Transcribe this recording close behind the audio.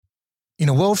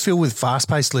a world filled with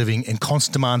fast-paced living and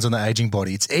constant demands on the aging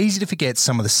body, it's easy to forget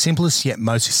some of the simplest yet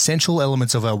most essential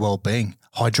elements of our well-being,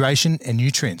 hydration and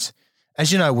nutrients.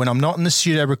 As you know, when I'm not in the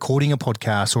studio recording a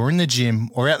podcast or in the gym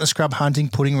or out in the scrub hunting,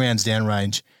 putting rounds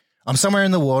downrange, I'm somewhere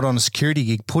in the world on a security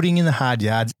gig, putting in the hard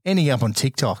yards, ending up on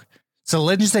TikTok. So the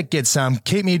legends that get some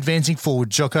keep me advancing forward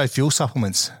Jocko fuel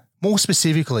supplements. More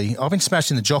specifically, I've been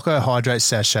smashing the Jocko Hydrate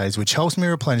sachets, which helps me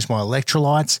replenish my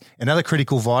electrolytes and other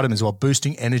critical vitamins while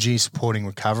boosting energy, supporting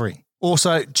recovery.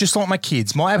 Also, just like my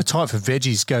kids, my appetite for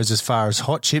veggies goes as far as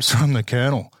hot chips from the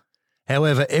Colonel.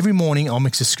 However, every morning I'll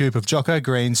mix a scoop of Jocko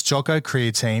Greens, Jocko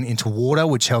Creatine into water,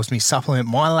 which helps me supplement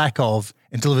my lack of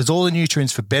and delivers all the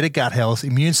nutrients for better gut health,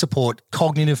 immune support,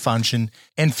 cognitive function,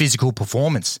 and physical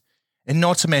performance. And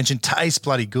not to mention, tastes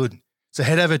bloody good. So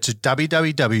head over to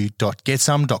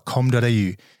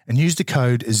www.getsome.com.au and use the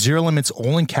code ZeroLimits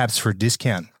all in caps for a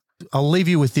discount. I'll leave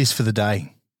you with this for the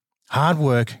day. Hard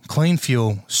work, clean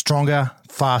fuel, stronger,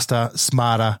 faster,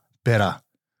 smarter, better.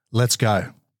 Let's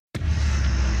go.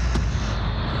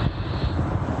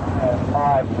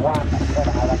 5-1.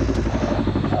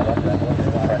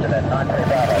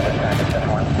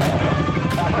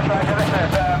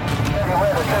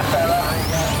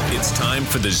 It's time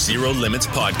for the Zero Limits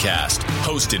podcast,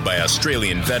 hosted by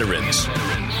Australian veterans.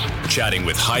 Chatting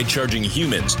with high-charging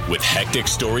humans with hectic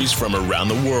stories from around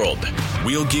the world.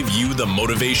 We'll give you the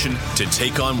motivation to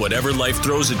take on whatever life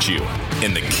throws at you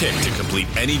and the kick to complete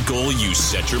any goal you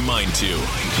set your mind to.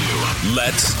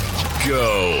 Let's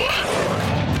go.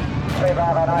 3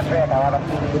 Bravo 93 Echo, over.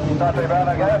 93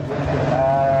 Bravo, go.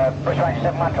 Bush Ranger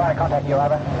 71 trying to contact you,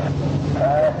 over.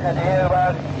 And you,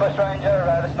 Bush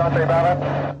Ranger, this is 93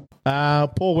 Bravo.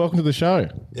 Paul, welcome to the show.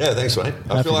 Yeah, thanks, mate.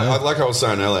 I feel like I was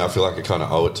saying earlier, I feel like I kind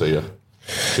of owe it to you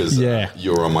because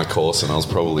you were on my course and I was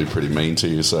probably pretty mean to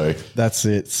you. So that's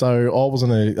it. So I was on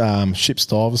a ship's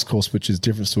divers course, which is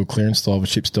different to a clearance diver.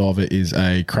 Ship's diver is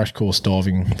a crash course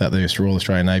diving that the Royal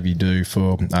Australian Navy do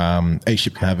for each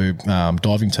ship can have a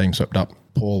diving team swept up.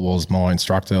 Paul was my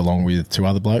instructor along with 2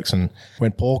 other blokes, and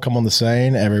when Paul come on the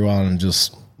scene, everyone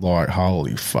just like,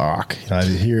 holy fuck,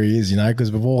 here he is,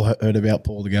 because we've all heard about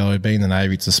Paul Gelder being in the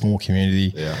Navy. It's a small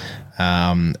community. Yeah.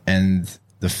 And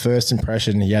the first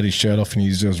impression, he had his shirt off and he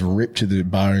was just ripped to the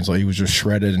bones, like he was just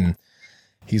shredded, and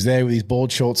he's there with his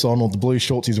board shorts on, or the blue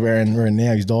shorts he's wearing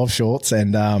now, his dive shorts,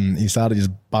 and he started just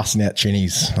busting out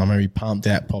chinnies. I remember he pumped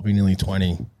out probably nearly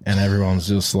 20, and everyone's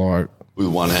just like, with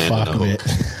one hand fuck no hook.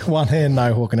 One hand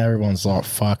no hook, and everyone's like,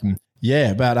 fucking.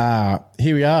 Yeah, but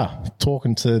here we are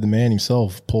talking to the man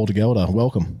himself, Paul Gelder.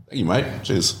 Welcome. Thank you, mate.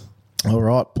 Cheers. All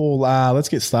right, Paul, let's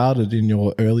get started in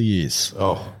your early years.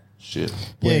 Oh, shit.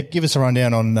 Yeah, give us a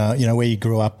rundown on, where you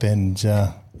grew up and,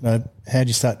 how'd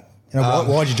you start,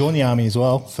 why'd you join the Army as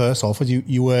well, first off?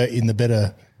 You were in the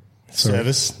better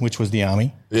service, which was the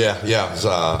Army. Yeah, it was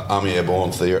Army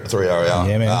Airborne 3RL.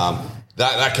 Yeah, man.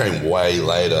 That came way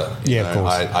later. Yeah, of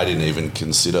course. I didn't even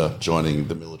consider joining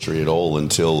the military at all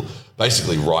until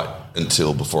basically right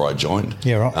until before I joined.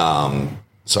 Yeah, right.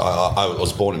 So I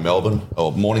was born in Melbourne,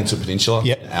 or Mornington Peninsula,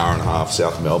 yep. An hour and a half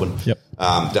south of Melbourne. Yep.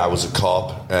 Dad was a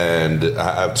cop, and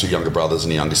I have 2 younger brothers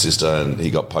and a younger sister, and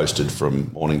he got posted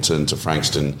from Mornington to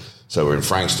Frankston. So we're in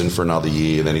Frankston for another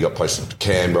year. Then he got posted to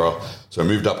Canberra. So I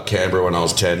moved up to Canberra when I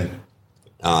was 10,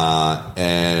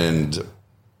 and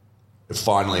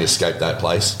finally escaped that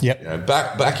place. Yep.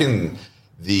 Back in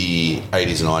the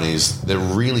 80s and 90s, there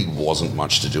really wasn't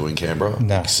much to do in Canberra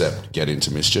except get into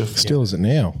mischief. Still is it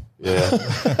now? Yeah.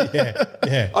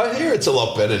 yeah. I hear it's a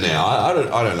lot better now. I don't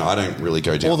know. I don't really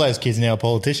go down. All those kids now are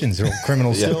politicians. They're all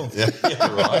criminals still. Yeah, right.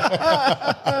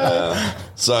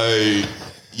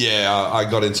 I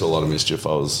got into a lot of mischief.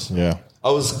 I was,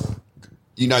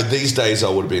 these days I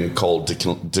would have been called to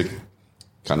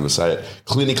can't even say it,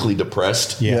 clinically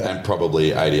depressed and probably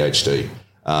ADHD.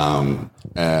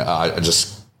 I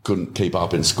just couldn't keep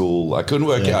up in school. I couldn't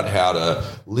work out how to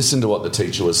listen to what the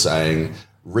teacher was saying,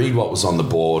 read what was on the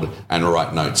board, and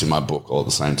write notes in my book all at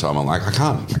the same time. I'm like, I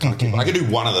can't keep, I can do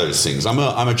one of those things. I'm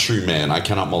a true man. I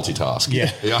cannot multitask.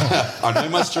 Yeah. I know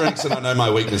my strengths and I know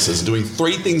my weaknesses. Doing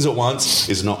 3 things at once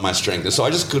is not my strength. So I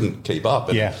just couldn't keep up.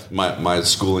 And my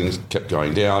schooling kept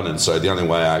going down. And so the only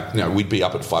way we'd be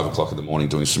up at 5 o'clock in the morning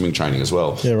doing swimming training as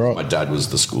well. Yeah, right. My dad was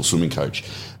the school swimming coach.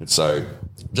 And so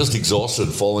just exhausted,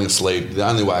 falling asleep. The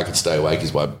only way I could stay awake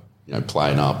is by,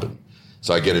 playing up. And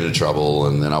so I get into trouble,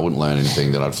 and then I wouldn't learn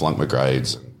anything. Then I'd flunk my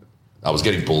grades. I was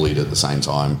getting bullied at the same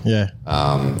time. Yeah.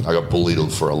 I got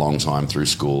bullied for a long time through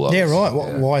school.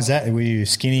 Why is that? Were you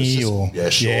skinny or? Yeah,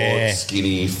 short,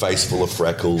 skinny, face full of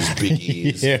freckles, big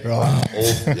ears. Yeah,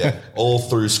 right. All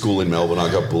through school in Melbourne,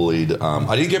 I got bullied.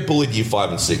 I didn't get bullied year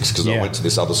 5 and 6 because I went to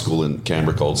this other school in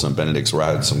Canberra called St. Benedict's where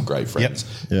I had some great friends.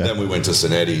 Yep. Yeah. Then we went to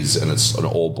St. Eddie's and it's an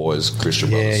all-boys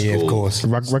Christian brothers school. Yeah, of course.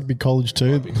 Rugby college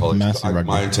too? Rugby college. Massive rugby.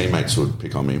 My own teammates would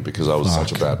pick on me because I was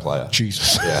such a bad player.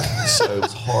 Jesus. Yeah, so it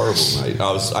was horrible, mate.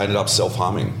 I ended up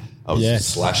self-harming. I was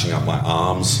just slashing up my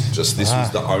arms. This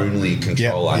was the only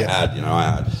control I had. You know, I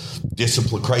had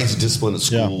discipline, crazy discipline at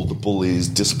school, the bullies,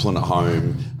 discipline at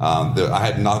home. I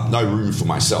had no room for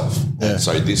myself. And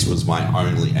so this was my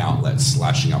only outlet,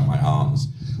 slashing up my arms.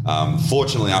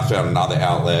 Fortunately, I found another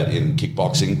outlet in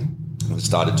kickboxing. I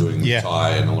started doing Muay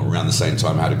Thai, and around the same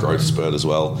time I had a growth spurt as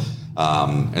well.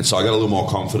 And so I got a little more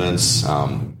confidence.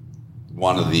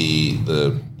 One of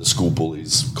the school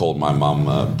bullies called my mum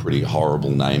a pretty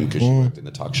horrible name because she worked in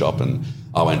the tuck shop, and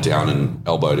I went down and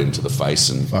elbowed him to the face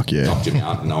and knocked him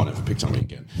out, and no one ever picked on me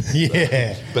again.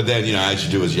 Yeah. But then, you know, as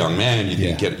you do as a young man,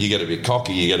 you get a bit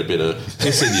cocky, you get a bit of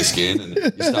piss in your skin, and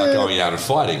you start going out and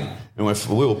fighting. And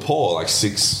we were poor, like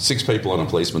six people on a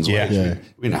policeman's wage. Yeah.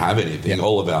 We didn't have anything.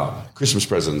 All of our Christmas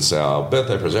presents, our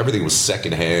birthday presents, everything was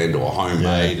secondhand or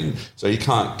homemade. And so you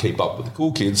can't keep up with the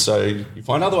cool kids. So you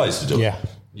find other ways to do it.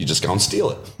 You just go and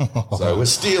steal it. So we're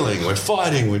stealing, we're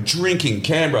fighting, we're drinking.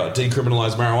 Canberra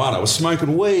decriminalised marijuana. We're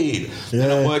smoking weed. And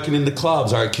I'm working in the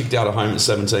clubs. I got kicked out of home at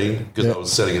 17 because I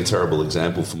was setting a terrible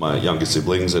example for my younger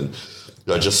siblings. And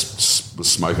I just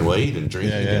was smoking weed and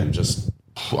drinking and just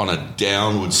on a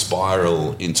downward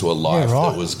spiral into a life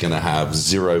that was going to have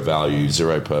zero value,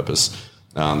 zero purpose.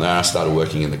 Then I started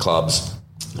working in the clubs,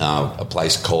 a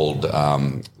place called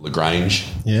LaGrange.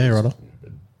 Yeah, right.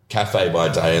 Cafe by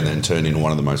day, and then turned into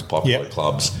one of the most popular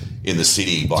clubs in the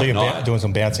city by night. Doing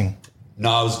some bouncing. No,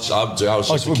 I was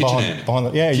just a kitchen hand.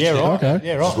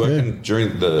 Just working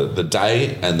during the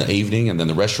day and the evening, and then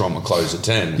the restaurant would close at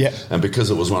 10. Yeah. And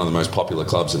because it was one of the most popular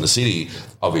clubs in the city,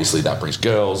 obviously that brings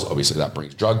girls, obviously that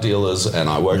brings drug dealers, and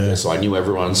I worked there, so I knew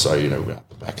everyone. So, you know, we're at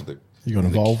the back of you got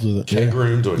involved with it. Keg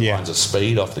room, doing kinds of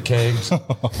speed off the kegs,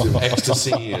 doing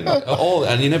ecstasy and all,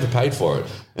 and you never paid for it.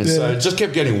 And so it just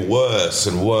kept getting worse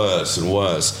and worse and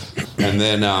worse. And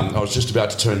then I was just about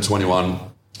to turn 21.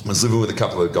 I was living with a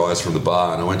couple of guys from the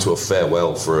bar, and I went to a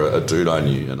farewell for a dude I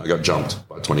knew, and I got jumped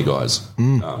by 20 guys,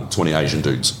 20 Asian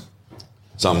dudes.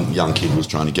 Some young kid was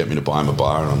trying to get me to buy him a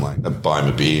bar, and I'm like, buy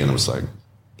him a beer, and I was like,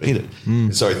 beat it.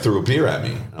 And so he threw a beer at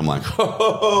me. I'm like,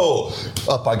 ho,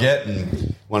 up I get,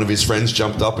 and one of his friends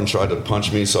jumped up and tried to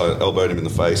punch me, so I elbowed him in the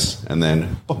face, and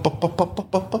then I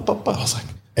was like,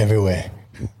 everywhere.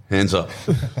 Hands up.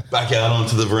 Back out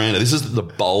onto the veranda. This is the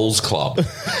Bowls Club in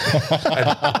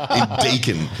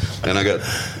Deakin. And I got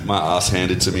my ass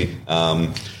handed to me.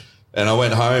 And I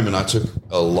went home and I took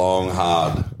a long,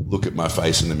 hard look at my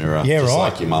face in the mirror. Just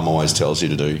like your mum always tells you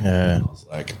to do. Yeah. I was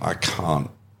like, I can't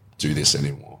do this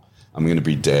anymore. I'm going to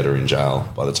be dead or in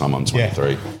jail by the time I'm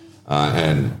 23.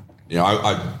 And, you know,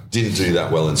 I didn't do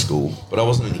that well in school, but I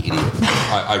wasn't an idiot.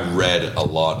 I read a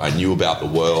lot. I knew about the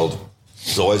world. I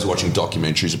was always watching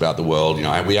documentaries about the world. You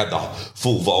know, we had the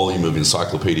full volume of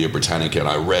Encyclopedia Britannica, and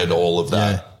I read all of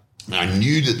that. And I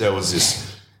knew that there was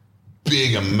this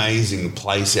big, amazing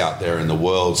place out there in the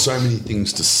world, so many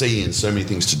things to see and so many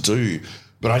things to do,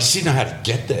 but I just didn't know how to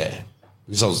get there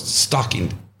because I was stuck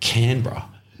in Canberra,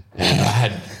 and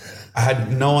I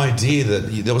had no idea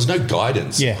that there was no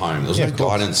guidance at home. There was no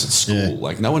guidance at school.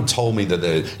 Like, no one told me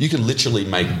that you could literally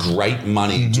make great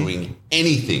money doing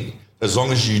anything as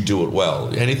long as you do it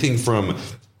well. Anything from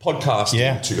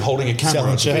podcasting to holding a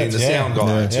camera to being the sound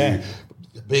guy to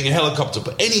being a helicopter,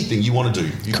 but anything you want to do,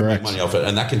 you can make money off it,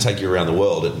 and that can take you around the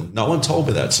world. And no one told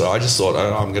me that, so I just thought,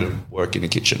 I'm going to work in a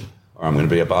kitchen or I'm going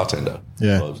to be a bartender.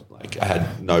 Yeah. I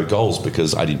had no goals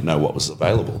because I didn't know what was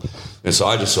available. And so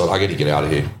I just thought, I got to get out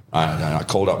of here. I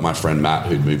called up my friend Matt,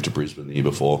 who'd moved to Brisbane the year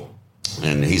before,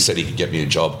 and he said he could get me a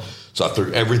job. So I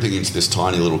threw everything into this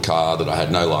tiny little car that I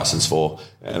had no license for,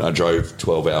 and I drove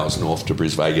 12 hours north to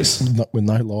Brisbane Vegas. With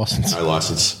no license? No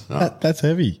license. No. That's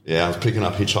heavy. Yeah, I was picking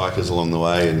up hitchhikers along the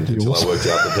way until I worked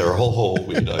out that they were all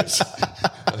weirdos.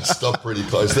 I stopped pretty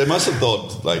close. They must have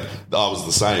thought like I was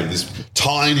the same. This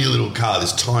tiny little car,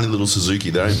 this tiny little Suzuki,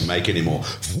 they don't make anymore,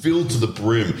 filled to the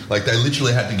brim. Like they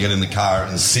literally had to get in the car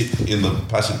and sit in the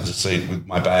passenger seat with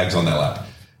my bags on their lap.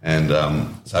 And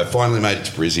so I finally made it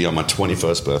to Brizzy on my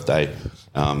 21st birthday.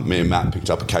 Me and Matt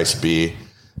picked up a case of beer,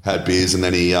 had beers, and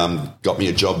then he got me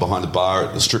a job behind the bar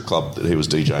at the strip club that he was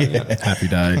DJing at. Happy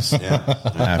days. Yeah.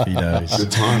 Happy days.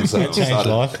 Good times. So I started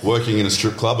life. working in a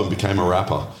strip club and became a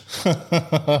rapper,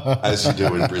 as you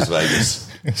do in Brisbane Vegas.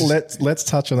 Let's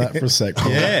touch on that for a sec.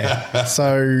 Yeah.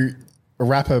 So a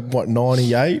rapper, what,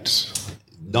 98?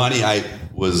 98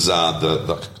 was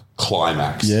the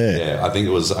climax. Yeah. I think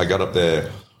it was, I got up there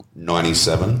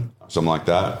 97, something like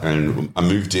that, and I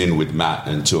moved in with Matt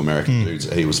and two American dudes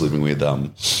that he was living with,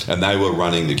 and they were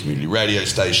running the community radio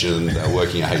station. They were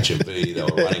working at HMV. They were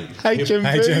running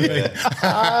HMV.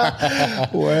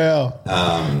 Wow.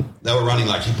 They were running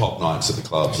like hip hop nights at the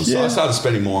clubs. And so I started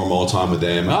spending more and more time with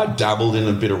them. I dabbled in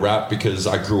a bit of rap because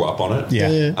I grew up on it.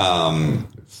 Yeah.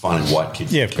 Finding white kid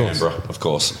from Canberra, of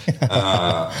course.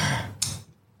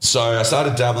 So I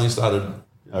started dabbling,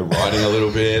 writing a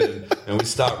little bit, and we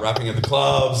start rapping at the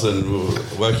clubs and we were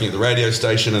working at the radio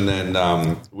station, and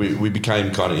then we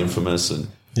became kind of infamous and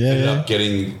ended up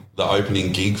getting the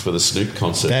opening gig for the Snoop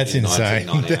concert. That's in insane.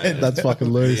 1998. That's fucking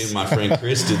Me loose. and my friend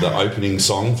Chris did the opening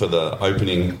song for the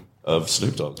opening of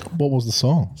Snoop Dogg, What was the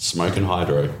song? Smoking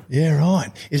Hydro. Yeah,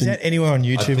 right. Is that anywhere on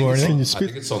YouTube or anything? I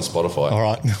think it's on Spotify. All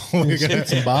right. We're gonna,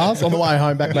 Some bars on the way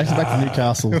home back to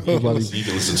Newcastle. You can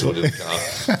listen to it in the car.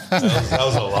 That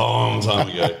was a long time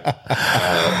ago.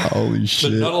 Holy But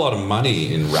shit. not a lot of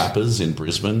money in rappers in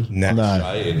Brisbane. No. Not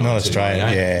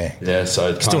Australia, yeah. Yeah, so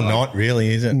it's still kinda not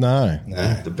really, is it? No.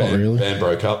 like the band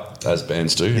broke up, as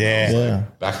bands do. Yeah. Yeah.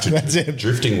 Back to That's it.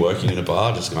 drifting, working in a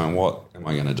bar, just going, what am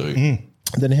I going to do?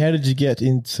 Then how did you get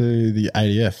into the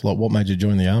ADF? Like, what made you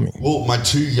join the army? Well, my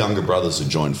two younger brothers had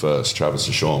joined first, Travis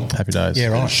and Sean. Happy days. Yeah,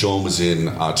 right. And Sean was in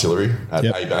artillery at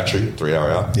A Battery,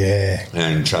 3RR. Yeah.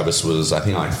 And Travis was, I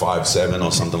think, like 5'7"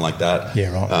 or something like that.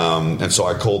 Yeah, right. And so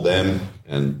I called them,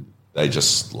 and they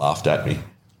just laughed at me.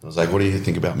 I was like, what do you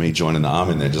think about me joining the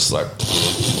army? And they're just like,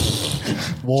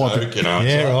 joke, you know.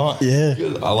 Yeah, right. Yeah. They're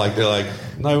like,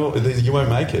 no, you won't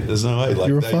make it. There's no way. Like,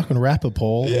 You're a fucking rapper,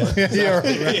 Paul. Yeah.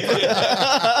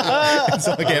 It's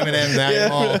like Eminem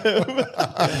now.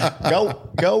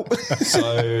 Go.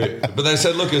 So, but they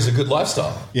said, look, it's a good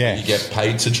lifestyle. Yeah. You get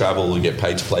paid to travel, you get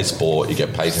paid to play sport, you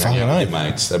get paid to hang out with your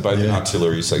mates. They're both in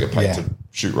artillery, so they get paid to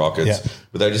shoot rockets. Yeah.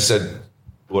 But they just said,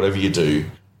 whatever you do,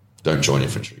 don't join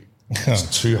infantry.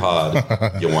 It's too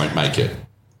hard. You won't make it.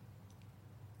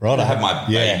 Right. I had my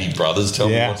baby brothers tell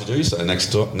me Yeah. what to do. So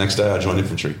next day I joined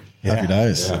infantry. Happy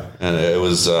days. Yeah. And it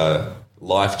was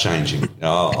life-changing.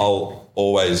 I'll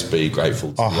always be grateful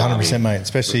to the 100%, Army. mate.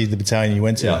 Especially the battalion you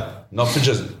went to. Yeah. Not for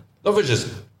just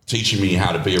teaching me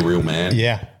how to be a real man.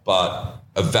 Yeah. But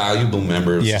a valuable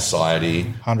member of society,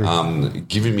 100.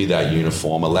 giving me that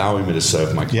uniform, allowing me to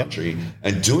serve my country,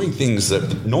 and doing things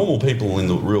that normal people in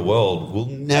the real world will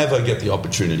never get the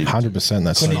opportunity to do. 100%.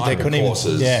 That's Couldn't- right. they couldn't even-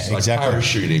 courses, yeah, like exactly.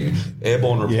 parachuting,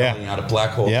 airborne rappelling out of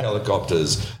Black Hawk Yeah.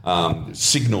 helicopters,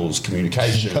 signals,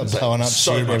 communications, Blowing up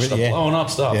so shit, much stuff, yeah. blowing up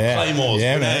stuff, Yeah. claymores,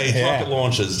 Yeah, man. grenades, Yeah. rocket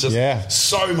launchers, just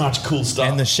so much cool stuff.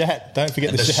 And the shat. Don't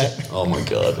forget the shat. Oh my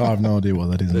god. I have no idea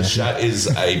what that is. The Shat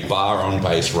is a bar on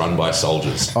base run by soldiers.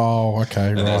 Oh, okay.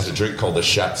 And there's a Right. drink called the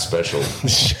Shat Special.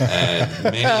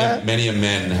 And many a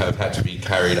men have had to be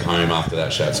carried home after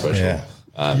that Shat Special. Yeah.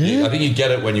 I think you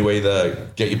get it when you either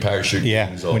get your parachute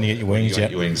wings or when you get your wings, get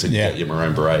your wings and you get your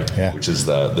maroon beret, which is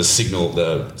the symbol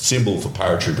for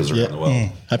paratroopers around the world.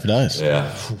 Happy days.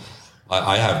 Yeah.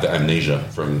 I have the amnesia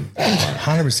from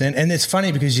 100%. And it's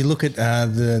funny because you look at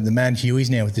the man Hueys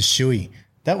now with the shoey.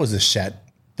 That was the shat.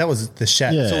 That's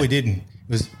Yeah. all we did. It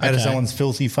was out of someone's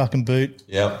filthy fucking boot.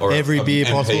 Yeah, or every a beer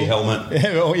MP possible. helmet.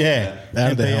 Oh, yeah.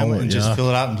 Out of the MP helmet, and just fill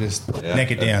it up and just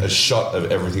neck it down. A shot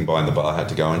of everything behind the bar had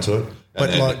to go into it.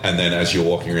 And then as you're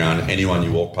walking around, anyone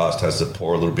you walk past has to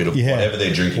pour a little bit of whatever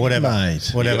they're drinking. Whatever.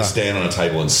 Mate. You got to stand on a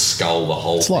table and scull the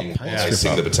whole like thing. paint They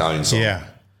sing the battalion song. Yeah.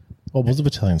 What was the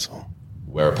battalion song?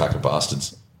 We're a pack of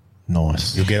bastards.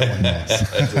 Nice. You'll get one now.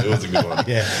 It was a good one.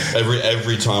 Yeah.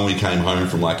 Every time we came home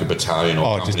from like a battalion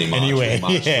or company just march, anywhere. we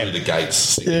marched Yeah. through the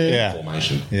gates Yeah.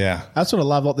 formation. Yeah. That's what I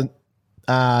love. Like the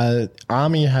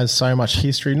Army has so much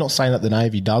history. Not saying that the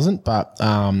Navy doesn't, but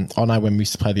I know when we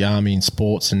used to play the Army in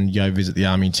sports and you go visit the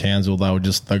Army in Townsville, they're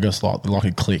just like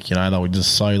a clique, you know. They were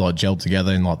just so like gelled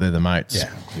together and like they're the mates. Yeah.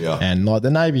 Yeah. And like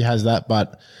the Navy has that,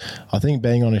 but I think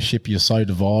being on a ship, you're so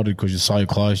divided because you're so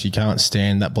close. You can't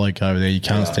stand that bloke over there. You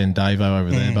can't stand Davo over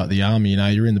there. But the Army, you know,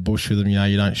 you're in the bush with them. You know,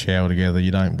 you don't shower together.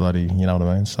 You don't bloody, you know what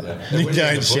I mean? So You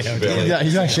don't shower.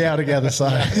 you don't shower together. So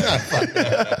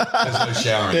There's no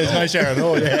showering. There's no shower at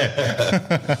all,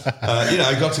 yeah.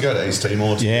 I got to go to East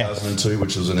Timor 2002,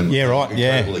 which was an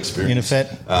incredible experience. In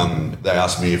effect. They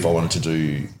asked me if I wanted to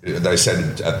do. They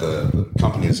said at the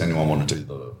company, does anyone want to do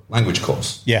the language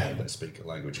course. Yeah. They speak a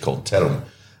language called Terum.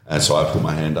 And so I put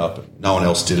my hand up. And no one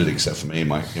else did it except for me in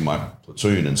my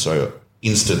platoon. And so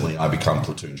instantly I become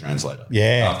platoon translator.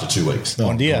 Yeah. After 2 weeks.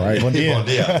 Bon dia. Bon dia. Bom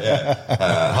dia,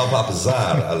 yeah. How about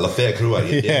Bazar? La Fé Crua.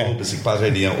 Yeah.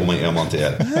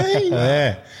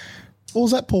 Yeah. What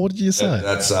was that, Paul? What did you say?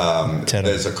 That's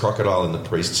there's a crocodile in the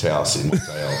priest's house in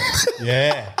Mateo.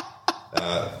 Yeah.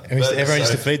 Everyone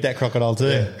used to feed that crocodile too.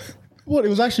 Yeah. What? It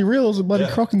was actually real. It was a bloody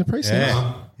Yeah. croc in the precinct.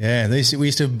 Yeah. Yeah, we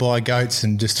used to buy goats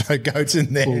and just throw goats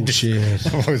in there. Bullshit.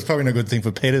 It was probably not a good thing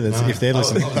for Peter if they're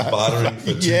listening. I was bartering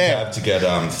for $2 to get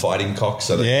fighting cocks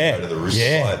so they could go to the roost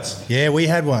fights. Yeah, we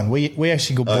had one. We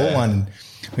actually bought one.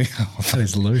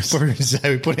 It's loose. So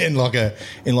we put it in like a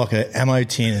ammo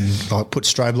tin and like put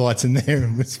strobe lights in there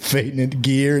and was feeding it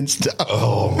gear and stuff.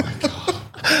 Oh my god!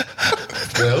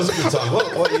 Yeah, that was a good time.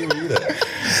 What year were you there?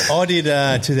 I did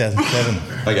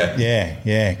 2007. Okay.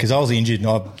 Yeah, because I was injured and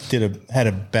I had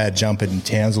a bad jump in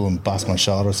Townsville and bust my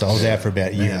shoulder, so I was out for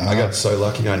about a year. I got so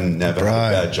lucky. I never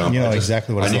had a bad jump. You know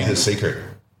exactly what I it's knew like. the secret.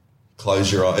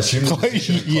 Close your eyes. Assume close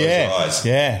your eyes.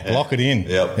 Yeah, lock it in.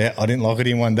 Yep. Yeah, I didn't lock it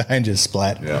in one day and just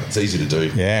splat. Yeah, it's easy to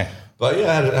do. Yeah. But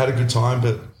yeah, I had a good time.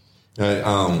 But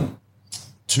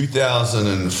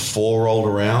 2004 rolled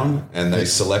around and they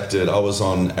selected. I was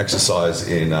on exercise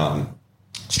in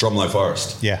Stromlo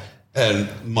Forest. Yeah. And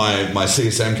my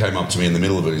CSM came up to me in the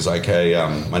middle of it. He's like, "Hey,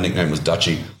 my nickname was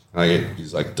Dutchie."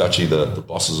 He's like, "Dutchie, the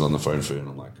boss is on the phone for you." And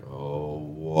I'm like, "Oh,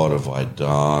 what have I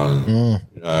done?"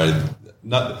 You know,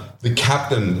 the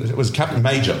captain. It was Captain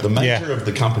Major, the major of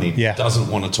the company. Doesn't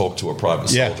want to talk to a private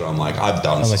soldier. I'm like, "I've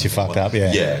done unless you fucked up."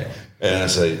 Yeah. Yeah. And I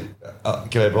say,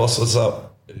 "G'day, boss. What's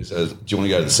up?" And he says, "Do you want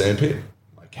to go to the sandpit?" I'm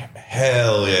like,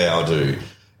 "Hell yeah, I'll do."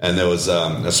 And there was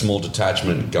a small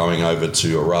detachment going over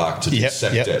to Iraq to do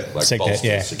SecDet, like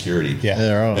bolster security.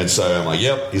 Yeah. And so I'm like,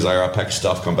 "Yep." He's like, "All right, pack your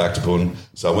stuff, come back to Putin."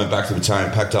 So I went back to the battalion,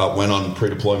 packed up, went on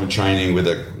pre-deployment training with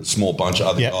a small bunch of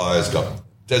other guys, got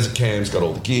desert camps, got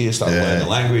all the gear, started learning the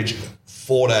language.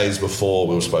 4 days before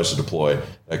we were supposed to deploy,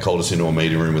 they called us into a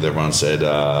meeting room with everyone and said,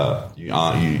 you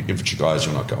infantry guys,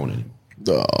 you're not going anymore.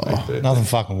 Nothing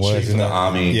fucking worse. Chief of the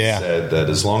Army said that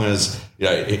as long as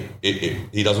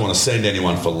he doesn't want to send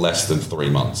anyone for less than 3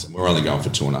 months, and we're only going for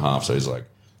 2.5, so he's like,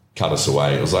 cut us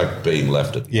away. It was like being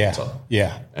left at the altar.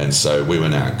 Yeah. And so we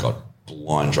went out and got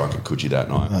blind drunk at Coogee that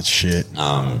night. That's shit.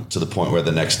 To the point where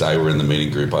the next day we're in the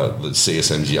meeting group, the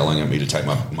CSM's yelling at me to take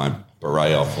my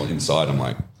beret off inside. I'm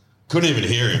like, couldn't even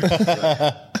hear him.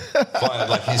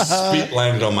 Like his spit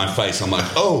landed on my face. I'm like,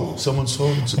 oh, someone's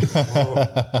talking to me. Oh,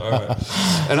 all right.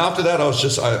 And after that,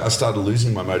 I started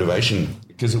losing my motivation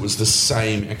because it was the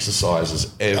same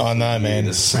exercises every year,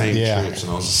 the same trips.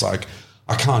 And I was just like,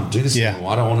 I can't do this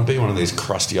anymore. I don't want to be one of these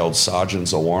crusty old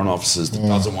sergeants or warrant officers that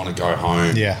doesn't want to go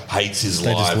home, hates his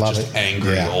life, just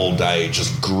angry all day,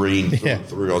 just green through and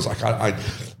through. I was like,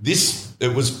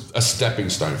 it was a stepping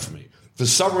stone for me. For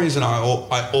some reason, I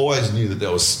always knew that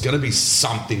there was going to be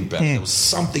something better. There was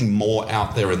something more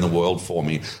out there in the world for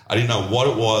me. I didn't know what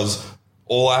it was.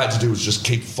 All I had to do was just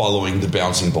keep following the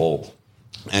bouncing ball.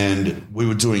 And we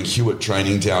were doing Hewitt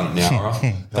training down at Nowra.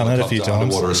 Done that a few times.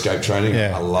 Underwater escape training.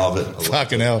 Yeah. I love it.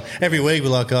 Fucking hell. Every week we're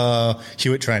like,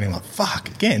 Hewitt training. I'm like, fuck,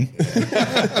 again.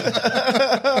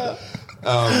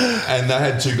 And they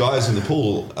had 2 guys in the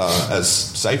pool as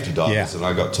safety divers, and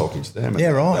I got talking to them. Yeah,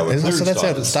 right. So that's how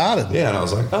it started. Yeah, and I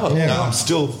was like, I'm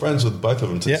still friends with both of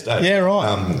them to this day. Yeah,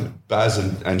 right. Baz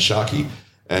and Sharky.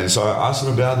 And so I asked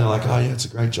them about it, and they're like, oh, yeah, it's a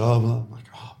great job. And I'm like,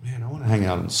 oh, man, I want to hang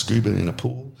out and scuba in a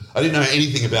pool. I didn't know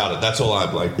anything about it. That's all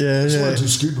I like. I just want to do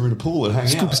scuba in a pool and hang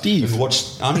out and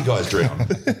watch army guys drown.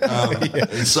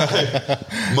 And so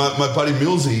my buddy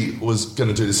Millsy was going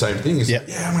to do the same thing. He's like,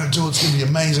 I'm going to do it. It's going to be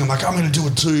amazing. I'm like, I'm going to do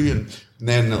it too. And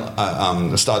then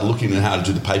I started looking at how to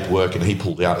do the paperwork, and he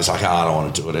pulled out. He's like, I don't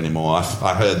want to do it anymore.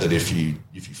 I heard that if you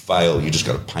fail, you just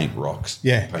got to paint rocks,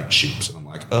 paint ships. And I'm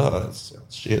like, oh, that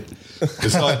sounds shit.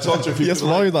 So I talked to a few people.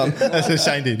 Well done. That's what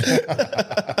Shane did. No,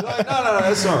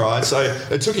 that's all right. So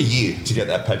it took a year to get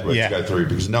that paperwork to go through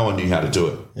because no one knew how to do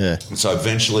it. Yeah. And so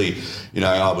eventually,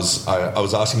 I was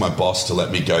asking my boss to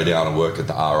let me go down and work at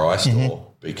the RI store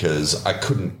because I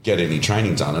couldn't get any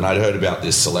training done. And I'd heard about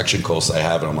this selection course they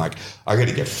have, and I'm like, I got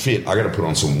to get fit. I got to put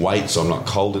on some weight so I'm not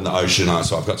cold in the ocean.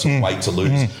 So I've got some weight to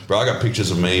lose. But I got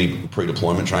pictures of me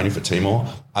pre-deployment training for Timor.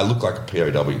 I look like a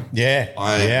POW. Yeah.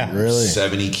 I'm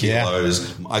 70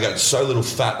 kilos. I got so little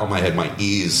fat on my head, my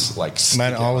ears like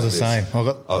man, I was the same. I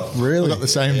got the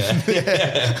same.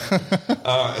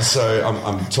 So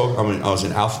I'm talking. I was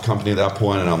in Alpha Company at that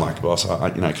point, and I'm like, boss,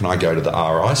 can I go to the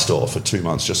RI store for 2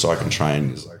 months just so I can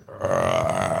train? He's like, look,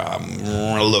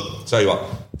 tell you what,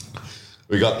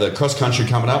 We got the cross country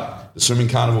coming up, the swimming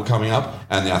carnival coming up,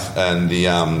 and the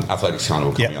athletics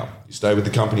carnival coming up. You stay with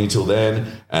the company till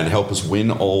then and help us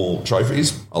win all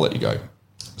trophies, I'll let you go.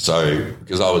 So,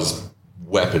 because I was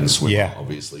weapon swimmer,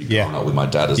 obviously, growing up with my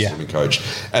dad as a swimming coach.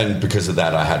 And because of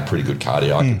that, I had pretty good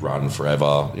cardio. I could run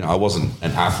forever. You know, I wasn't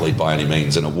an athlete by any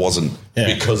means, and it wasn't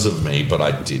because of me, but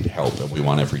I did help, and we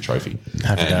won every trophy.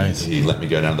 Happy days. He let me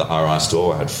go down to the RI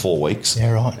store. I had 4 weeks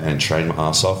and trained my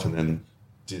ass off, and then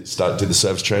did the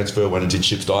service transfer, went and did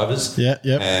ships divers.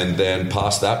 And then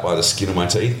passed that by the skin of my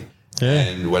teeth.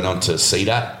 And went on to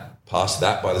CDAT. Passed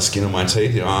that by the skin of my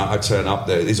teeth. You know, I turn up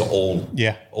there. These are all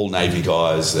Navy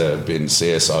guys that have been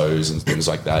CSOs and things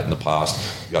like that in the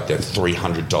past. You got their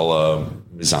 $300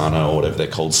 Mizano or whatever they're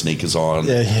called sneakers on.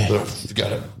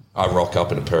 I rock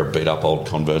up in a pair of beat up old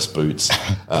Converse boots,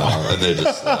 and they're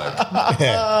just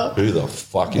like, "Who the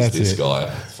fuck is this guy?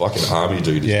 Fucking army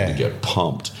dude is going to get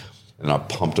pumped." And I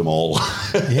pumped them all.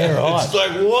 It's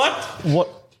like, what?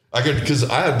 Because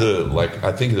I had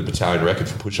I think the battalion record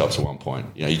for push-ups at one point.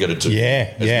 You know, you got to do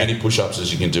as many push-ups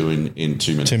as you can do in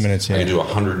 2 minutes. 2 minutes, I can do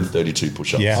 132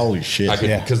 push-ups. Holy shit.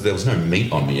 Because there was no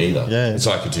meat on me either.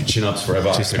 So I could do chin-ups forever.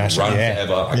 I could run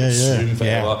forever. I could swim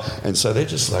forever. And so they're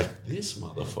just like, this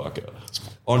motherfucker.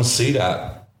 On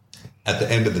CDAT, at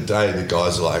the end of the day, the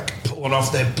guys are like pulling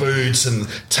off their boots and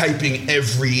taping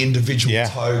every individual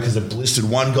toe because they're blistered.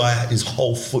 One guy, his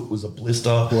whole foot was a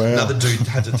blister. Wow. Another dude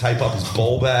had to tape up his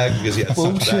ball bag because he had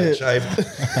such bad shape.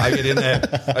 I get in there,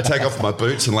 I take off my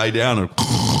boots and lay down and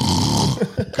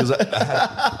because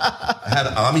I had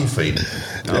army feet.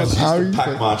 I was used to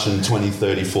pack marching 20,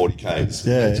 30, 40 Ks.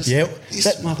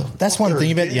 That's one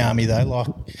thing about the army though. Like,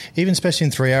 even especially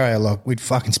in 3RA, like we'd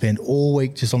fucking spend all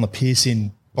week just on the piss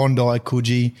in Bondi,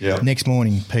 Coogee. Next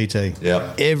morning, PT.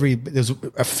 There was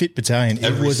a fit battalion.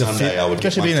 Every Sunday I would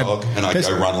get my dog and I'd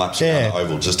go run laps around the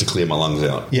oval just to clear my lungs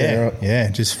out.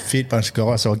 Just fit bunch of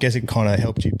guys. So I guess it kind of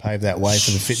helped you pave that way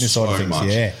for the fitness side of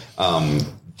things.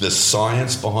 The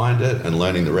science behind it and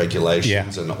learning the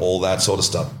regulations and all that sort of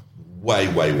stuff, way,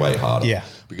 way, way harder.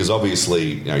 Because obviously,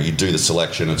 you know, you do the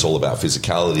selection, it's all about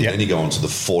physicality. Then you go on to the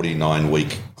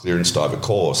 49-week clearance diver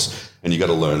course and you got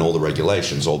to learn all the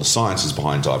regulations, all the sciences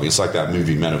behind diving. It's like that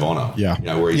movie Men of Honor, you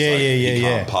know, where he's he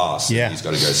can't pass and he's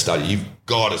got to go study. You've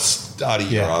got to study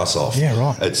your ass off.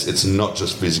 It's not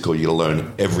just physical. You got to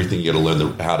learn everything. You got to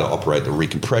learn how to operate the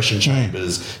recompression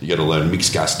chambers. You got to learn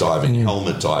mixed gas diving,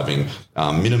 helmet diving,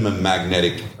 minimum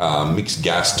magnetic mixed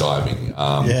gas diving,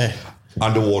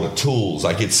 underwater tools.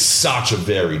 Like, it's such a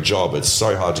varied job. It's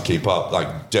so hard to keep up.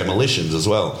 Like demolitions as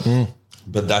well.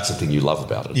 But that's the thing you love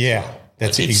about it.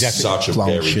 That's it's exactly such a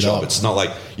varied job. It's not like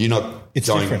you're not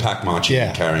going different. Pack marching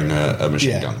and carrying a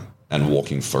machine gun and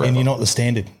walking forever. And you're not the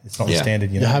standard. It's not the standard.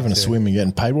 You're having a swim and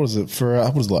getting paid. What is it for?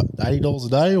 What is it, like $80 a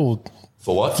day or?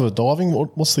 For what? For diving?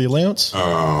 What's the allowance?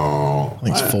 I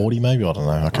think it's 40 maybe. I don't know.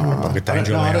 I can't remember. I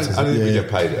don't think we get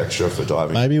paid extra for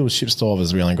diving. Maybe it was ships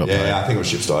divers we only got paid. Yeah, I think it was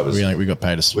ships divers. We got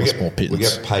paid a small pittance. We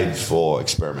get paid for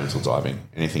experimental diving.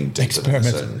 Anything deeper than a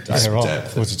certain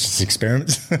depth. Was it just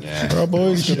experiments? Yeah. Right,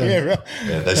 boys.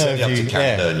 They send you up to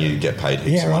Canada and you get paid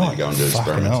heaps of money to go and do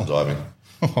experimental diving.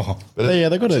 But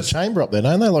they've got a chamber up there,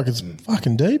 don't they? Like, it's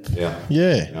fucking deep.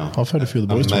 Yeah. I've heard a few of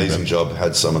the boys. Amazing job.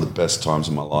 Had some of the best times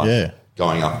of my life. Yeah.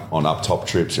 Going up on top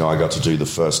trips, you know, I got to do the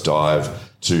first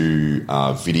dive to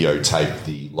videotape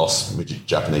the lost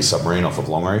Japanese submarine off of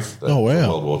Longreef.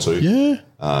 World War II. Yeah.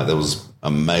 That was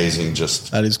amazing.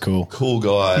 Just that is cool. Cool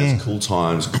guys, cool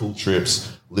times, cool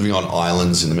trips. Living on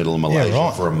islands in the middle of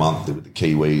Malaysia for a month with the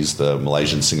Kiwis, the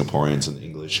Malaysian, Singaporeans, and the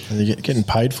English. And you're getting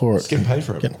paid for it. Getting paid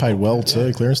for it. Getting paid well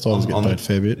too. Clearance divers get paid a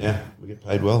fair bit. Yeah, we get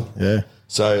paid well. Yeah.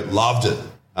 So loved it.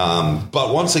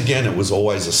 But once again, it was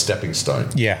always a stepping stone.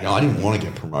 Yeah. You know, I didn't want to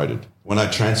get promoted. When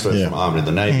I transferred from Army to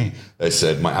the Navy, they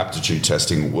said my aptitude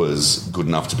testing was good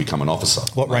enough to become an officer.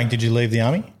 What rank did you leave the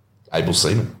Army? Able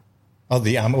seaman. Oh,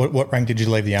 the Army. What rank did you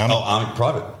leave the Army? Oh, Army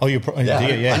private. Oh, you're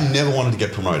I never wanted to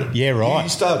get promoted. Yeah, right. You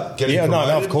start getting promoted.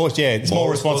 No, of course, it's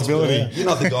more responsibility. You're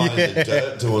not the guy in the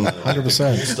dirt doing the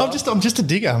 100%. I'm just a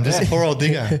digger. I'm just a poor old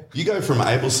digger. You go from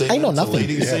able seaman to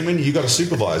leading seaman, you got to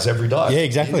supervise every dive. Yeah,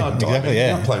 exactly. You're not diving. Exactly,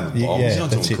 You're not playing with bombs. You're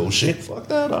not doing cool shit. Fuck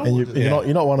that. And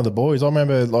you're not one of the boys. I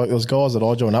remember, like, there was guys that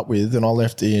I joined up with, and I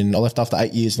left after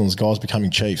 8 years, and there was guys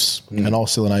becoming chiefs, and I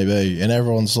was still an AB, and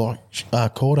everyone's like,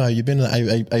 Cordo, you've been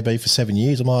an AB for 7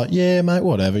 years. I'm like, yeah, mate,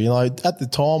 whatever. You know, at the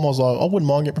time I was like, I wouldn't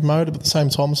mind getting promoted, but at the same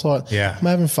time it's like, I'm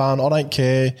having fun. I don't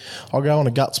care. I'll go on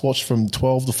a guts watch from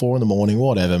 12 to 4 in the morning,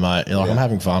 whatever, mate. You know, like, I'm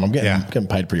having fun. I'm getting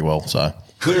paid pretty well. So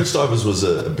Clearance divers was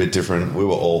a bit different. We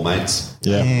were all mates.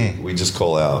 Yeah. We just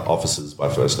call our officers by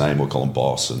first name. We'll call them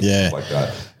boss and stuff like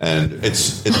that. And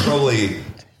it's probably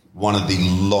one of the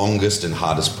longest and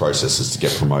hardest processes to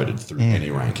get promoted through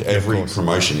any rank. Every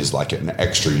promotion is like an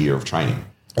extra year of training.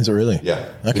 Is it really? Yeah.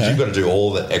 Because you've got to do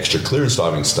all the extra clearance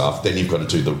diving stuff, then you've got to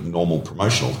do the normal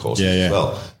promotional courses as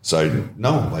well. So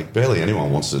no, like barely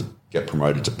anyone wants to get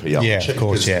promoted to PR. Yeah, of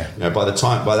course, You know, by that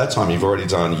time you've already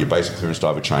done your basic clearance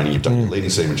diver training, you've done your leading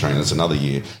seaman training, that's another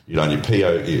year. You've done your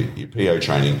PO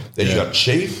training, then you got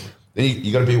chief. Then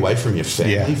you got to be away from your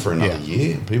family for another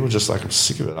year. People are just like, I'm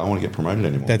sick of it. I don't want to get promoted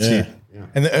anymore. That's it. Yeah.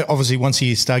 And obviously, once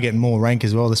you start getting more rank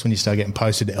as well, that's when you start getting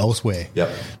posted elsewhere. Yep.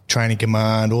 Training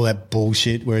command, all that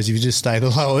bullshit. Whereas if you just stay the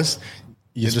lowest,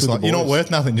 you're just like, you're not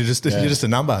worth nothing. You're just a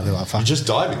number. They're like, fuck. You're just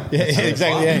diving. Yeah,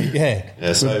 exactly.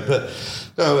 Yeah. So, but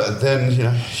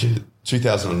then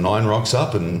 2009 rocks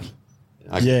up and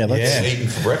I get eaten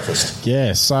for breakfast.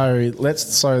 Yeah. So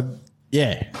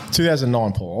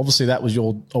 2009, Paul. Obviously, that was I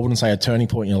wouldn't say a turning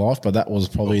point in your life, but that was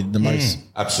probably the most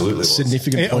absolutely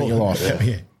significant point in your life.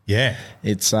 Yeah.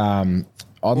 It's I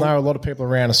know a lot of people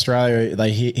around Australia,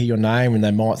 they hear your name and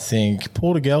they might think,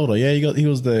 Paul Gelder, he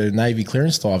was the Navy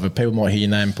clearance diver. People might hear your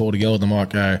name, Paul Gelder, they might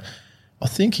go, I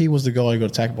think he was the guy who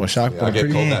got attacked by a shark. I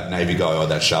get called that Navy guy or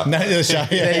that shark. There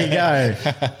you go.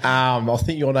 I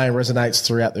think your name resonates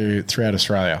throughout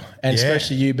Australia. And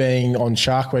especially you being on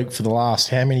Shark Week for the last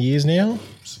how many years now?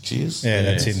 6 years. Yeah,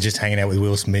 that's it. And just hanging out with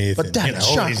Will Smith. But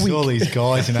all these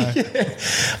guys,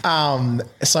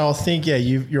 So I think,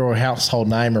 you're a household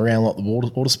name around like the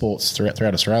water sports throughout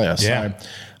Australia. Yeah. So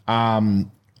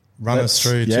run us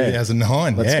through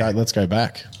 2009. Let's go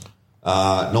back.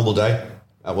 Normal day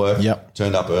at work. Yep.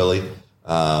 Turned up early.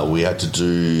 We had to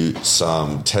do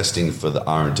some testing for the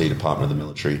R&D department of the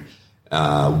military.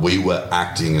 We were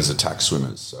acting as attack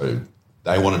swimmers. So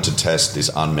they wanted to test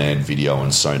this unmanned video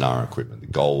and sonar equipment. The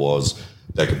goal was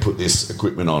they could put this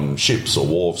equipment on ships or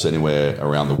wharves anywhere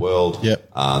around the world.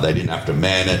 Yep. They didn't have to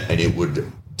man it, and it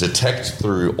would detect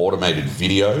through automated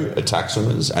video attack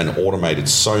swimmers and automated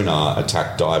sonar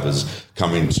attack divers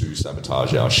coming to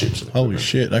sabotage our ships. Holy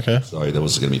shit, okay. So there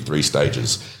was going to be 3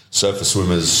 stages: surface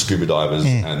swimmers, scuba divers,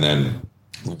 and then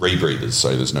rebreathers,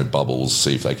 so there's no bubbles,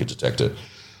 see if they could detect it.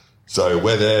 So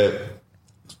we're there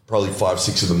probably 5,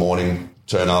 6 in the morning,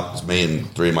 turn up, it's me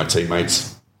and 3 of my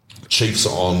teammates. Chief's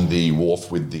on the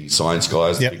wharf with the science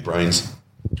guys, the big brains,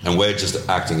 and we're just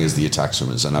acting as the attack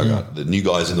swimmers. And I got the new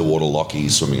guys in the water, Lockie,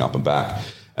 swimming up and back.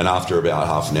 And after about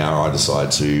half an hour, I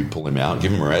decide to pull him out,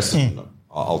 give him a rest, and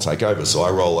I'll take over. So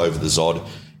I roll over the Zod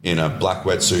in a black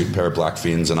wetsuit, pair of black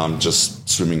fins, and I'm just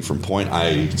swimming from point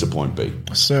A to point B.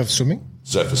 Surf swimming?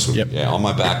 Surface swimming, on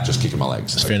my back, just kicking my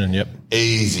legs. Just finning,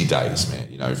 Easy days,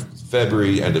 man.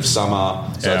 February, end of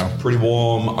summer, so it's pretty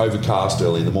warm, overcast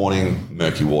early in the morning,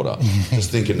 murky water. Just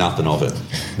thinking nothing of it.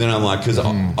 Then I'm like, because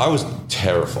I was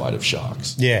terrified of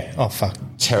sharks. Yeah. Oh, fuck.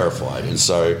 Terrified. And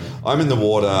so I'm in the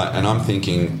water and I'm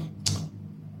thinking,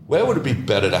 where would it be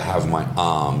better to have my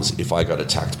arms if I got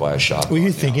attacked by a shark? Were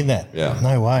you thinking that? Yeah.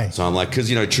 No way. So I'm like, because,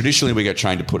 traditionally we get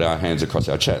trained to put our hands across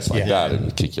our chest like that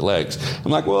and kick your legs.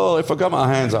 I'm like, well, if I got my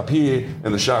hands up here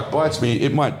and the shark bites me,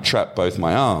 it might trap both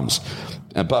my arms.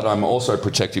 But I'm also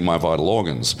protecting my vital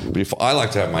organs. But if I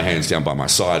like to have my hands down by my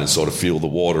side and sort of feel the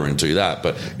water and do that,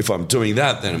 but if I'm doing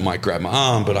that, then it might grab my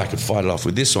arm, but I could fight it off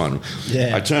with this one.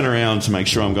 Yeah. I turn around to make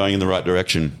sure I'm going in the right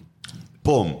direction.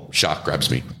 Boom, shark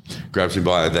grabs me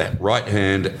by the right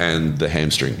hand and the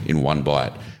hamstring in one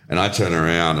bite. And I turn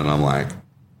around and I'm like,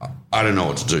 I don't know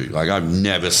what to do. Like, I've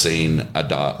never seen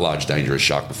a large, dangerous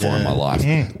shark before in my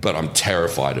life, but I'm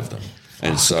terrified of them.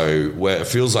 And so it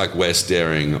feels like we're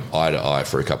staring eye to eye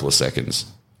for a couple of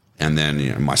seconds. And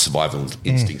then my survival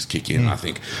instincts kick in. I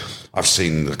think I've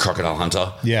seen the crocodile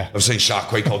hunter. Yeah. I've seen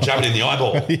Shark Week. I'll jab it in the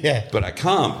eyeball. But I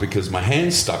can't because my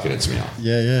hand's stuck in its mouth.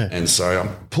 Yeah. And so I'm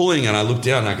pulling and I look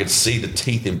down and I could see the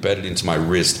teeth embedded into my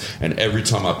wrist. And every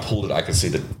time I pulled it, I could see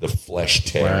the flesh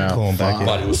tearing. Wow.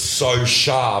 But it was so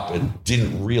sharp, it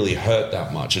didn't really hurt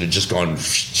that much. It had just gone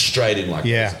straight in like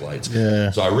razor blades.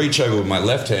 Yeah. So I reach over with my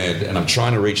left hand and I'm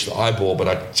trying to reach the eyeball, but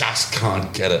I just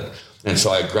can't get it. And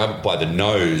so I grab it by the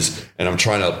nose and I'm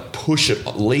trying to push it,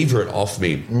 lever it off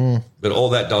me. But all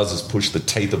that does is push the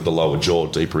teeth of the lower jaw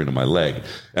deeper into my leg.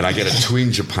 And I get a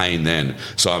twinge of pain then.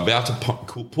 So I'm about to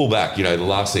pull back, the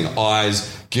last thing,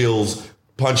 eyes, gills,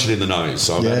 punch it in the nose.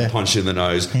 So I'm about to punch it in the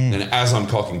nose. And as I'm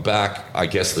cocking back, I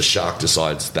guess the shark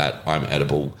decides that I'm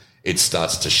edible. It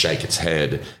starts to shake its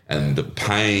head and the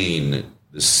pain,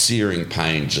 the searing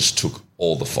pain just took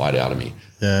all the fight out of me.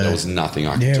 There was nothing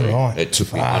I could do. Right. It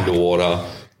took me underwater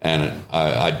and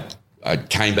I I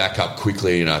came back up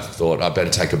quickly and I thought I better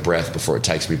take a breath before it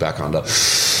takes me back under.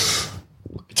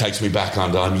 It takes me back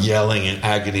under. I'm yelling in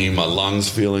agony, my lungs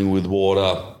filling with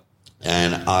water,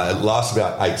 and it lasts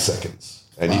about 8 seconds.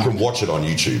 And you can watch it on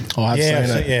YouTube. Oh, I've seen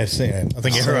it. Yeah, I've seen it. I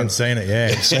think everyone's seen it. Yeah,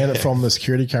 I've seen it from the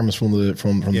security cameras from the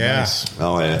base.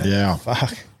 Oh yeah, yeah.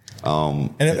 Fuck.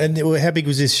 And how big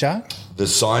was this shark? The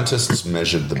scientists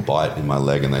measured the bite in my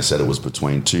leg, and they said it was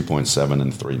between 2.7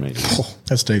 and 3 meters. Oh,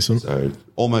 that's decent. So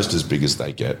almost as big as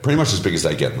they get. Pretty much as big as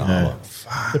they get in the harbour.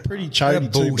 They're pretty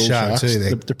chody too, bull sharks.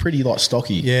 They're pretty like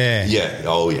stocky. Yeah. Yeah.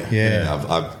 Oh yeah. Yeah.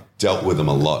 I've dealt with them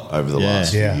a lot over the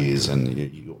last few years, and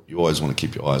you always want to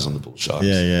keep your eyes on the bull sharks.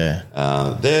 Yeah.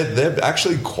 They're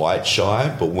actually quite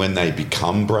shy, but when they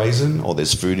become brazen or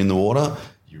there's food in the water,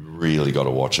 you really got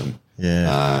to watch them.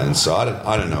 Yeah. And so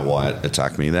I don't know why it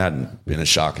attacked me. There hadn't been a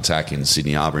shark attack in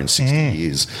Sydney Harbour in 60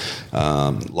 years.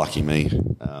 Lucky me.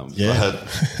 But,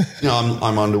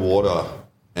 I'm underwater,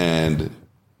 and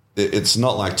it's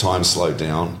not like time slowed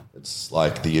down. It's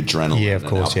like the adrenaline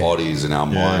in our bodies and our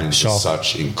minds are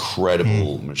such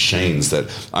incredible machines that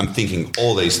I'm thinking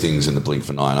all these things in the blink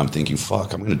of an eye, and I'm thinking,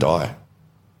 fuck, I'm going to die.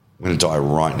 I'm going to die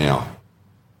right now.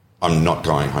 I'm not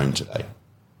going home today.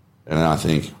 And then I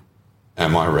think,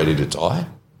 am I ready to die?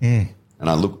 And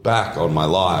I look back on my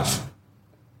life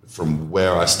from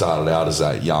where I started out as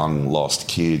that young, lost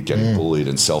kid getting bullied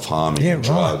and self-harming and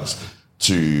drugs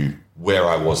to where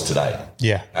I was today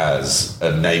as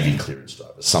a Navy clearance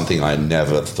driver, something I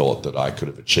never thought that I could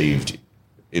have achieved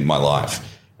in my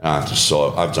life. And I just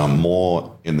saw I've done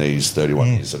more in these 31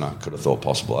 years than I could have thought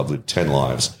possible. I've lived 10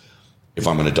 lives. If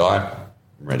I'm going to die,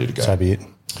 I'm ready to go. So be it.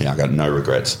 Yeah, I got no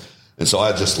regrets. And so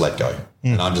I just let go,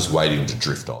 and I'm just waiting to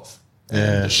drift off.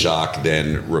 And the shark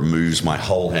then removes my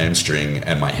whole hamstring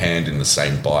and my hand in the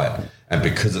same bite. And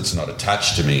because it's not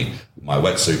attached to me, my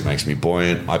wetsuit makes me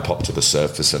buoyant. I pop to the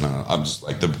surface, and I'm just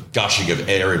like the gushing of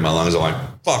air in my lungs. I'm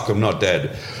like, fuck, I'm not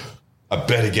dead. I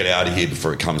better get out of here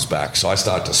before it comes back. So I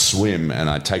start to swim, and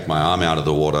I take my arm out of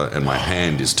the water, and my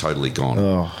hand is totally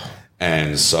gone.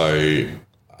 And so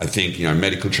I think,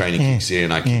 medical training kicks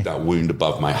in. I keep that wound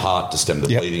above my heart to stem the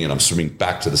bleeding, and I'm swimming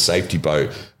back to the safety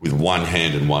boat with one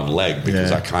hand and one leg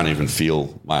because I can't even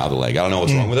feel my other leg. I don't know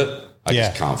what's wrong with it. I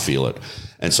just can't feel it.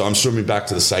 And so I'm swimming back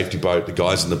to the safety boat. The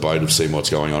guys in the boat have seen what's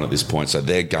going on at this point, so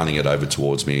they're gunning it over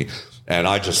towards me. And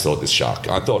I just thought, this shark,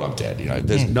 I thought I'm dead.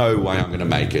 There's no way I'm going to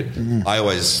make it. I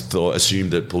always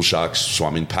assumed that bull sharks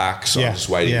swam in packs. So I'm just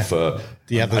waiting for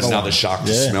another shark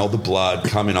to smell the blood,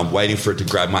 come in. I'm waiting for it to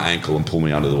grab my ankle and pull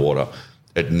me under the water.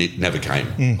 It never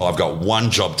came. I've got one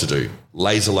job to do.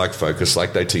 Laser-like focus,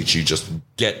 like they teach you, just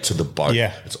get to the boat.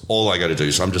 It's all I got to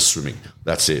do. So I'm just swimming.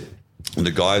 That's it. And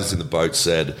the guys in the boat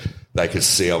said they could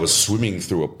see I was swimming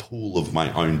through a pool of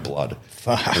my own blood.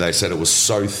 And they said it was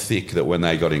so thick that when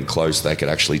they got in close, they could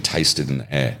actually taste it in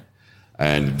the air.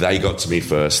 And they got to me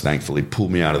first, thankfully,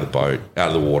 pulled me out of the boat, out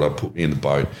of the water, put me in the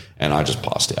boat, and I just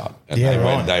passed out. And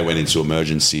they went into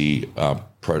emergency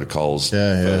protocols,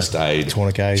 first aid.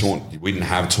 Tourniquets. We didn't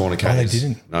have tourniquets. Oh, they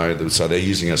didn't? No, so they're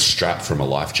using a strap from a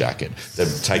life jacket.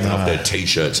 They've taken off their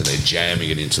T-shirts and they're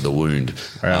jamming it into the wound.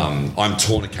 I'm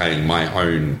tourniqueting my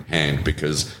own hand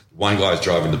because one guy's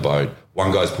driving the boat,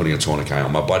 one guy's putting a tourniquet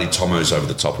on. My buddy Tomo's over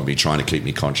the top of me trying to keep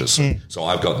me conscious. So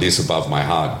I've got this above my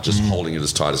heart, just holding it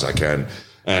as tight as I can.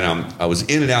 And I was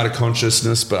in and out of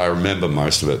consciousness, but I remember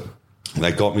most of it.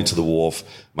 They got me to the wharf.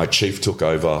 My chief took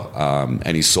over,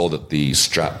 and he saw that the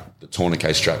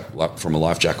tourniquet strap from a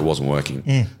life jacket wasn't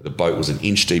working. The boat was an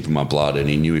inch deep in my blood, and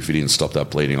he knew if he didn't stop that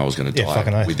bleeding, I was going to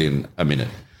die within a minute.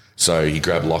 So he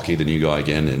grabbed Lockie, the new guy,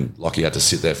 again, and Lockie had to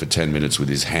sit there for 10 minutes with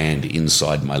his hand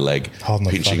inside my leg,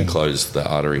 pinching close the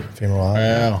artery.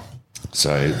 Wow.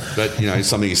 So, but,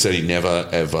 something he said he never,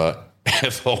 ever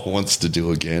wants to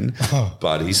do again.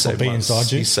 But he saved my...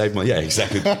 inside you? He saved my... Yeah,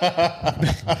 exactly.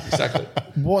 Exactly.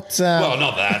 What? Well,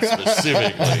 not that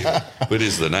specifically, but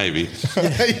it's the Navy.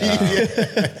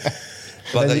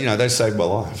 But they saved my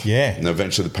life. Yeah. And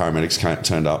eventually the paramedics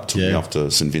turned up, took me off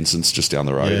to St. Vincent's just down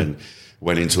the road and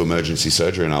went into emergency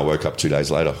surgery, and I woke up 2 days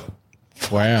later.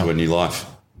 Wow. To a new life.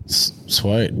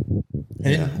 Sweet.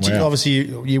 And obviously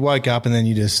you woke up, and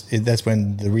then that's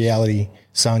when the reality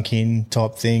sunk in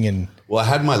type thing. And well, I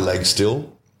had my leg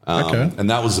still. And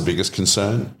that was the biggest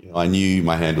concern. I knew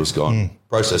my hand was gone.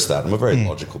 Process that. I'm a very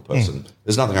logical person.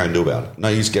 There's nothing I can do about it. No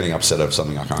use getting upset over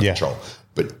something I can't control.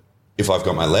 But if I've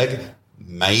got my leg,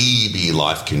 maybe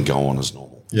life can go on as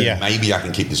normal. Yeah. Maybe I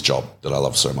can keep this job that I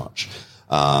love so much.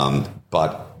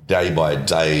 But day by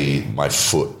day, my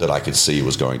foot that I could see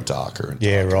was going darker and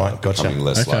darker, becoming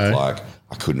less lifelike.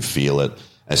 I couldn't feel it.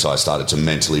 And so I started to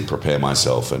mentally prepare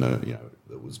myself, and it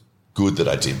good that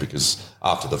I did, because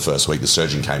after the first week, the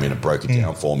surgeon came in and broke it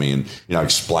down for me and,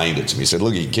 explained it to me. He said,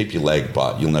 look, you can keep your leg,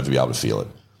 but you'll never be able to feel it.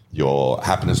 Your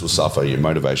happiness will suffer. Your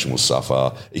motivation will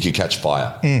suffer. It could catch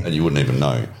fire and you wouldn't even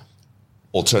know.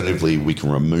 Alternatively, we can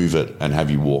remove it and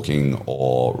have you walking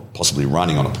or possibly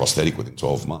running on a prosthetic within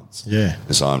 12 months. Yeah.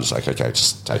 And so I'm just like, okay,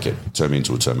 just take it. Turn me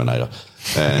into a Terminator.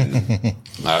 And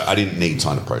I didn't need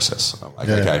time to process. I'm like,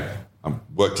 okay, I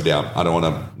worked it out. I don't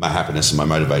want my happiness and my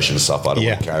motivation to suffer. I don't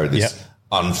want to carry this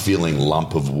unfeeling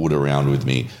lump of wood around with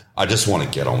me. I just want to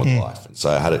get on with life. And so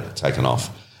I had it taken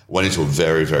off. Went into a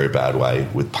very, very bad way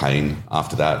with pain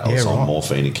after that. I was on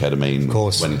morphine and ketamine. Of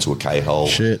course. Went into a K-hole.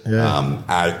 Shit, yeah.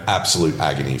 Absolute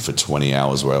agony for 20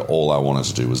 hours where all I wanted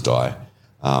to do was die.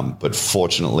 But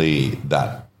fortunately,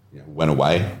 that went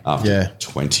away after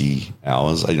 20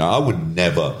 hours. I would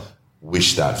never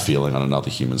wish that feeling on another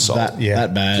human soul.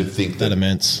 That bad. To think that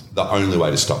immense. The only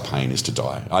way to stop pain is to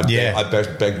die. I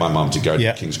begged my mum to go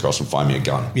to King's Cross and find me a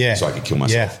gun so I could kill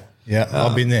myself. Yeah,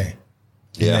 I've been there.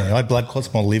 I had blood clots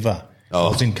in my liver. I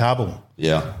was in Kabul.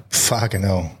 Yeah. Fucking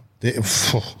hell.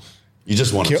 You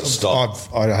just wanted to stop.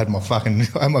 I had my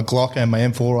Glock and my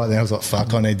M4 right there. I was like,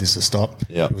 fuck, I need this to stop.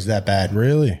 Yeah. It was that bad.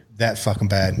 Really? That fucking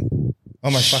bad. I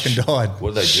almost fucking died.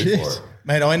 What did they do for it?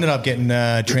 Mate, I ended up getting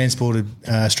transported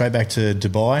straight back to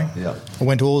Dubai. Yeah. I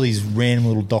went to all these random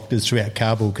little doctors throughout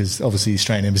Kabul because obviously the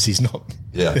Australian embassy's not.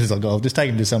 Yeah. It was like, I'll just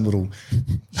take him to some little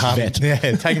Harvey.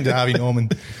 Take him to Harvey Norman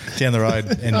down the road.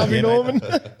 And, Harvey Norman.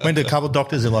 Went to a couple of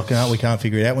doctors. They're like, no, we can't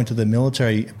figure it out. Went to the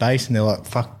military base and they're like,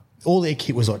 fuck. All their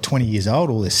kit was like 20 years old.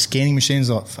 All their scanning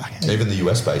machines, like, fuck. Even the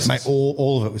US bases? Mate,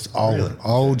 all of it was old,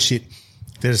 old shit.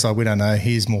 They're just like, we don't know.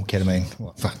 Here's more ketamine.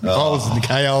 Like, fuck. I was in the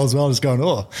KO as well, just going,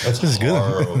 this is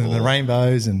good. And the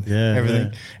rainbows and everything.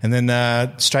 Yeah. And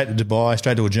then straight to Dubai,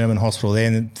 straight to a German hospital there.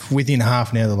 And then within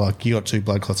half an hour, they're like, you got 2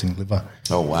 blood clots in your liver.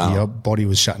 Oh, wow. Your body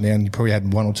was shutting down. You probably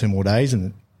had 1 or 2 more days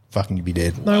and fucking you'd be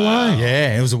dead. No way.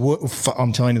 Yeah. It was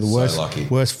I'm telling you, the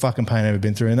worst fucking pain I've ever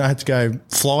been through. And I had to go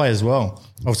fly as well.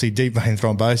 Obviously, deep vein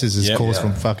thrombosis is caused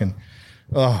from fucking,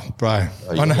 bro.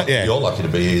 You're lucky to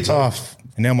be here too.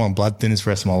 And now I'm on blood thinners for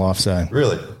the rest of my life. So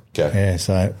really, okay, yeah.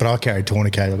 So, but I carried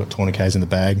tourniquet. I got tourniquets in the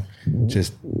bag.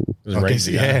 Just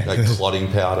crazy, like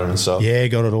clotting powder and stuff. Yeah,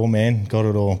 got it all, man. Got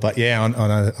it all. But yeah,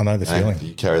 I know the feeling.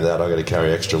 You carry that. I got to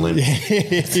carry extra limbs. I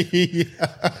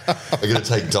got to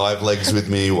take dive legs with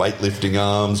me, weightlifting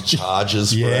arms,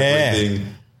 charges for everything.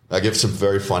 I get some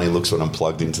very funny looks when I'm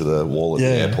plugged into the wall at the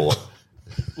airport.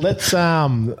 Let's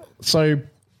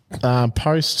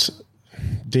post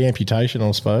de-amputation,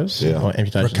 I suppose. Yeah. Or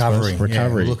amputation. Recovery.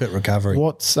 Recovery. Yeah, look at recovery.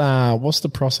 What's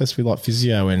the process with like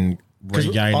physio and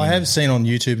regaining? I have seen on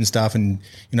YouTube and stuff, and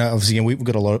obviously we've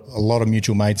got a lot of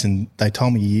mutual mates, and they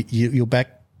told me you're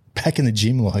back in the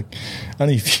gym like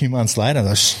only a few months later. I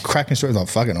was cracking straight like,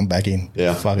 fuck it, I'm back in.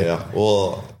 Yeah. Fuck it.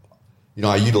 Well,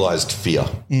 I utilized fear.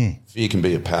 Fear can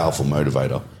be a powerful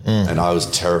motivator, and I was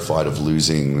terrified of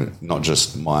losing not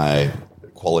just my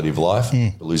quality of life,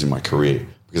 but losing my career,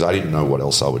 because I didn't know what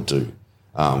else I would do.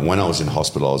 When I was in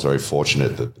hospital, I was very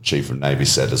fortunate that the Chief of Navy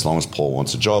said, as long as Paul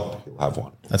wants a job, he'll have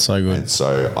one. That's so good. And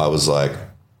so I was like,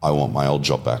 I want my old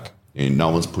job back. No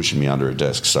one's pushing me under a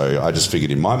desk. So I just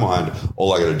figured in my mind,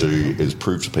 all I got to do is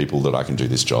prove to people that I can do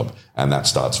this job. And that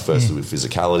starts firstly with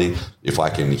physicality. If I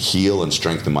can heal and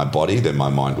strengthen my body, then my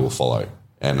mind will follow.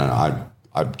 And I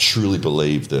truly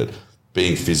believe that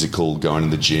being physical, going to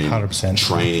the gym, 100%.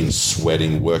 Training,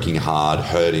 sweating, working hard,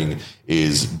 hurting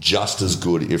is just as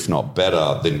good, if not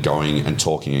better, than going and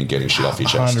talking and getting shit off your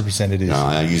chest. 100% it is.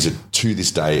 I use it to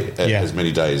this day, as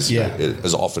many days,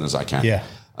 as often as I can. Yeah.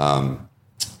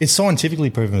 It's scientifically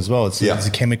proven as well. It's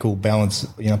a chemical balance,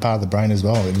 part of the brain as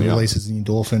well. It releases the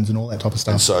endorphins and all that type of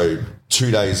stuff. And so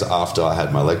 2 days after I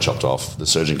had my leg chopped off, the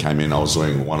surgeon came in. I was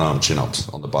doing one-arm chin-ups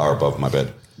on the bar above my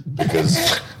bed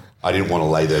because I didn't want to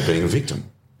lay there being a victim.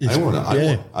 I didn't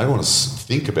want to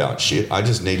think about shit. I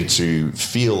just needed to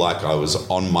feel like I was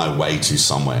on my way to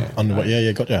somewhere.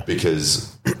 Gotcha.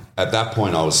 Because at that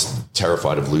point I was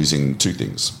terrified of losing 2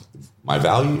 things: my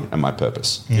value and my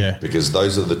purpose. Yeah. Because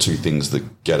those are the 2 things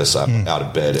that get us up out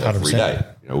of bed every 100%. Day.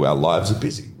 Our lives are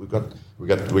busy. We've got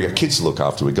kids to look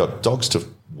after. We've got dogs to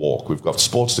walk. We've got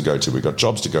sports to go to. We've got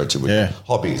jobs to go to. We've got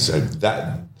hobbies. And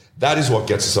that is what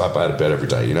gets us up out of bed every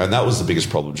day. And that was the biggest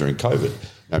problem during COVID.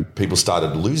 People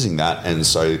started losing that, and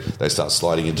so they start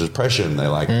sliding into depression.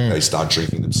 They start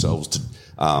drinking themselves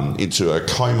into a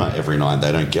coma every night.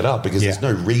 They don't get up because there's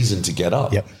no reason to get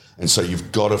up. Yep. And so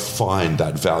you've got to find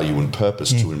that value and purpose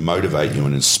to motivate you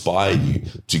and inspire you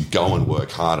to go and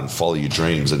work hard and follow your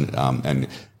dreams and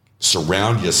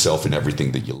surround yourself in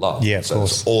everything that you love. Yeah, of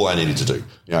course. That's all I needed to do.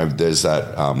 There's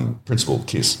that principle,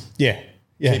 KISS. Yeah.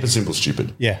 Keep it simple,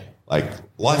 stupid. Yeah. Like,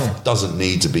 life doesn't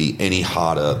need to be any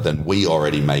harder than we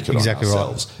already make it on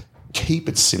ourselves. Right. Keep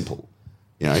it simple.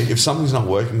 If something's not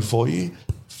working for you,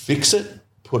 fix it,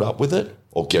 put up with it,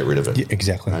 or get rid of it. Yeah,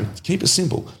 exactly. Keep it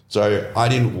simple. So I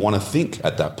didn't want to think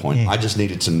at that point. I just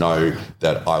needed to know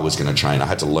that I was going to train. I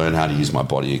had to learn how to use my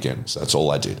body again. So that's all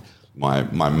I did. My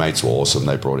mates were awesome.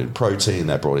 They brought in protein.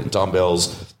 They brought in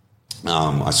dumbbells.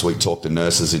 I sweet-talked the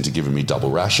nurses into giving me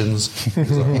double rations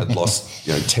because I had lost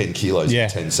 10 kilos in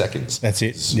 10 seconds. That's it.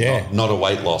 It's not a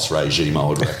weight loss regime I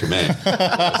would recommend. So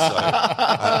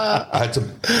I had to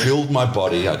build my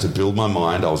body. I had to build my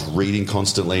mind. I was reading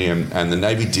constantly, and the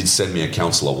Navy did send me a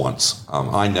counsellor once.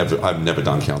 I've never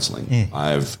done counselling.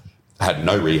 I've had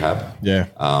no rehab. Yeah.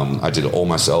 I did it all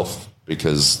myself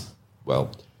because,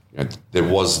 there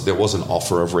was an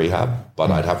offer of rehab, but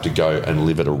I'd have to go and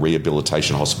live at a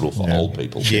rehabilitation hospital for old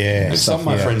people. Yeah. And some of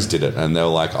my friends did it, and they were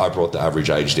like, I brought the average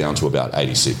age down to about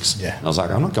 86. Yeah. And I was like,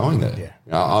 I'm not going there.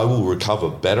 Yeah. I will recover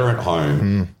better at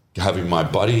home, having my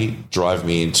buddy drive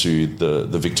me into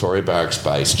the Victoria Barracks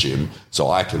base gym so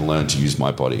I can learn to use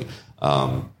my body.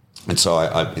 And so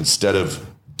I instead of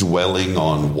dwelling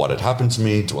on what had happened to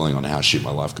me, dwelling on how shit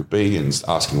my life could be and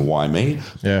asking why me,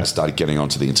 I started getting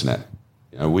onto the internet.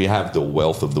 We have the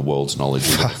wealth of the world's knowledge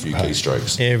in a few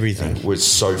keystrokes. Everything. We're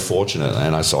so fortunate.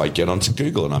 And so I get onto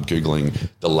Google and I'm Googling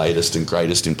the latest and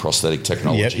greatest in prosthetic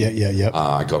technology. Yep.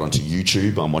 I got onto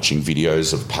YouTube. I'm watching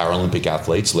videos of Paralympic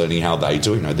athletes, learning how they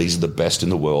do. These are the best in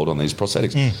the world on these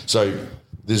prosthetics. So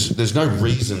there's no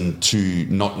reason to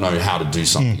not know how to do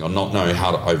something or not know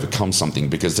how to overcome something,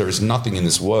 because there is nothing in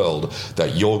this world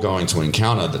that you're going to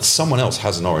encounter that someone else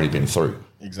hasn't already been through.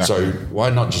 Exactly. So why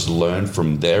not just learn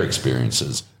from their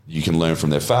experiences? You can learn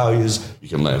from their failures. You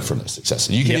can learn from their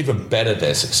successes. You can even better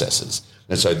their successes.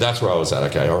 And so that's where I was at.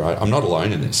 Okay, all right, I'm not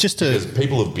alone in this. Because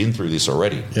people have been through this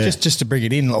already. Yeah. Just to bring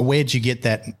it in, where'd you get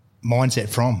that mindset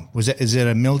from? Is it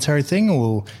a military thing,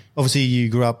 or obviously you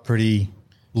grew up pretty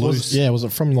loose? Was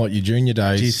it from like your junior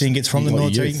days? Do you think it's from the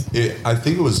military? I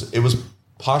think it was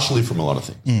partially from a lot of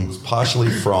things. It was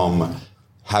partially from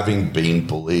having been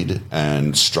bullied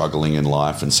and struggling in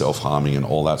life and self-harming and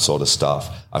all that sort of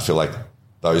stuff. I feel like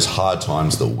those hard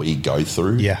times that we go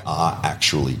through are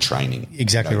actually training.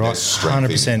 Exactly right.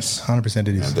 100%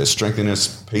 it is. They're strengthening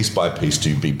us piece by piece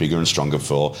to be bigger and stronger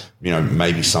for,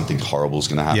 maybe something horrible is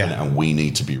going to happen and we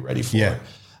need to be ready for it.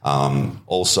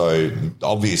 Also,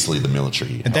 obviously the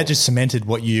military. And that just cemented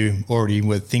what you already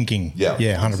were thinking. Yeah,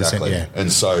 100%. Exactly. Yeah. And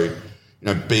so,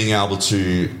 being able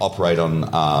to operate on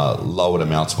lowered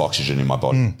amounts of oxygen in my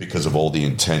body because of all the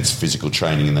intense physical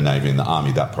training in the Navy and the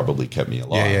Army, that probably kept me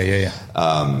alive.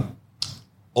 Yeah.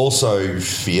 Also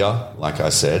fear, like I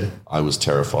said, I was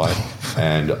terrified.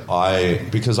 And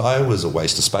because I was a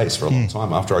waste of space for a long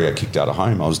time. After I got kicked out of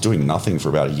home, I was doing nothing for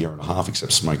about a year and a half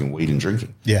except smoking weed and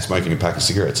drinking, smoking a pack of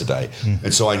cigarettes a day.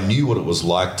 And so I knew what it was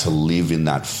like to live in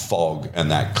that fog and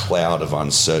that cloud of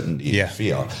uncertainty and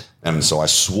fear. And so I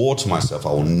swore to myself,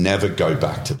 I will never go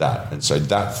back to that. And so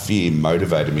that fear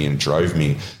motivated me and drove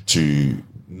me to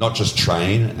not just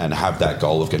train and have that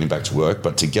goal of getting back to work,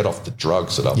 but to get off the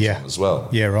drugs that I was on as well.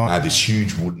 Yeah, right. I had this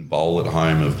huge wooden bowl at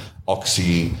home of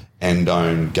oxy,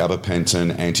 endone,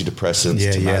 gabapentin, antidepressants,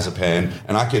 temazepam,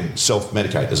 and I could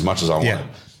self-medicate as much as I wanted,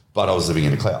 but I was living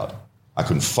in a cloud. I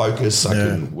couldn't focus. I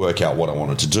couldn't work out what I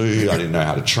wanted to do. I didn't know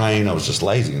how to train. I was just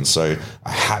lazy. And so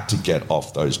I had to get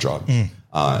off those drugs.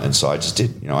 And so I just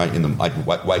did. I'd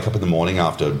wake up in the morning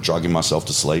after drugging myself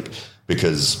to sleep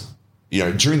because,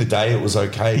 during the day it was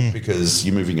okay because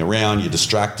you're moving around, you're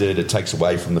distracted, it takes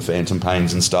away from the phantom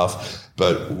pains and stuff.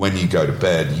 But when you go to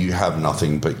bed, you have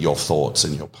nothing but your thoughts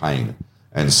and your pain.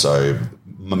 And so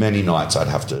many nights I'd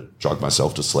have to drug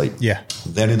myself to sleep. Yeah.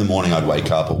 Then in the morning I'd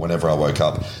wake up, or whenever I woke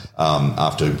up,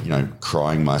 after,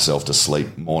 crying myself to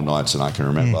sleep more nights than I can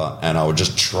remember. And I would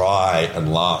just try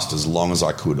and last as long as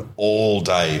I could all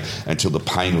day until the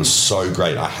pain was so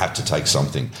great I had to take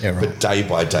something. Yeah, right. But day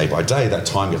by day by day, that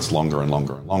time gets longer and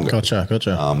longer and longer. Gotcha.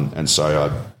 And so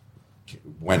I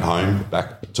went home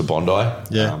back to Bondi.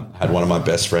 Had one of my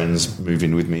best friends move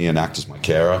in with me and act as my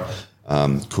carer.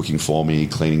 Cooking for me,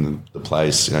 cleaning the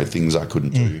place, things I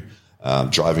couldn't do,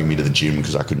 driving me to the gym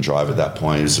because I couldn't drive at that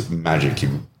point. It was magic. He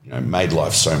made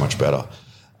life so much better.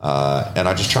 And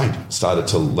I just trained, started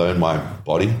to learn my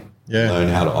body, learn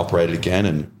how to operate it again.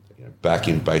 And back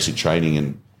in basic training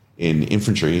and in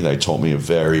infantry, they taught me a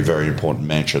very, very important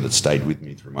mantra that stayed with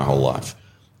me through my whole life.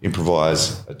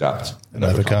 Improvise, adapt, and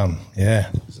overcome. Yeah.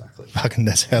 Exactly. Fucking,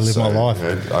 that's how I live my life.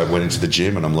 You know, I went into the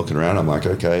gym and I'm looking around. I'm like,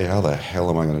 okay, how the hell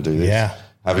am I going to do this? Yeah.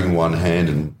 Having one hand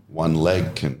and one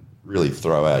leg can really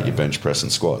throw out your bench press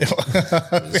and squat. So,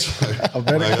 I'm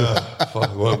like,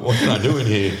 what can I do in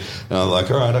here? And I'm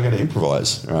like, all right, I'm going to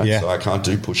improvise. All right? Yeah. So I can't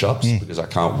do push-ups because I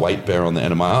can't weight bear on the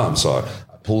end of my arm. So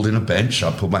I pulled in a bench,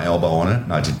 I put my elbow on it,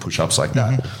 and I did push-ups like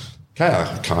that. Okay,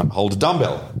 I can't hold a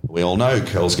dumbbell. We all know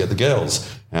girls get the girls.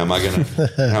 How am I going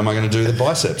to do the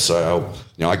biceps? So,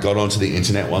 I got onto the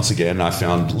internet once again and I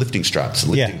found lifting straps,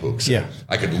 lifting hooks. Yeah.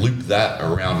 I could loop that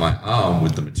around my arm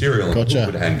with the material and the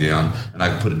hook would hang down and I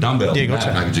could put a dumbbell in that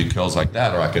and I could do curls like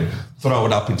that, or I could throw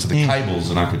it up into the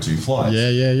cables and I could do flies.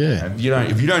 Yeah. If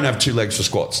you don't have 2 legs for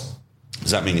squats,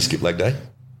 does that mean you skip leg day?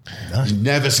 No.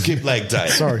 Never skip leg day.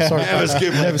 Sorry. Never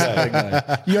skip leg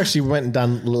day. You actually went and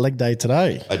done leg day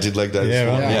today. I did leg day this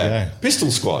morning. Yeah. Pistol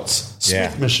squats,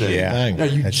 Smith machine. Yeah.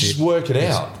 You just work it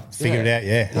out. Figure it out,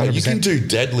 yeah. You can do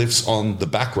deadlifts on the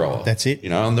back rower. That's it.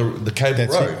 On the cable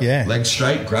row. Yeah. Legs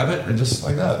straight, grab it, and just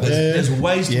like that. There's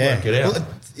ways to work it out.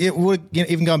 Well,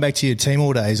 even going back to your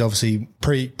Timor days, obviously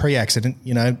pre-accident,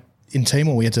 in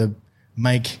Timor we had to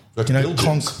make,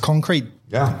 concrete.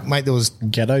 Yeah. Mate, there was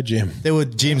ghetto gym. There were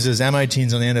gyms as ammo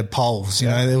tins on the end of poles.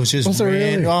 There was just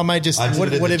really? oh mate, just I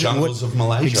did it in the jungles of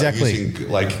Malaysia, exactly, using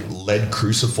like lead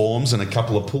cruciforms and a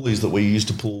couple of pulleys that we used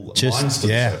to pull mines to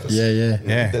the surface.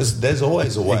 Yeah. There's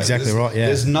always a way. Exactly right. Yeah.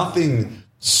 There's nothing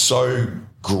so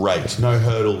great, no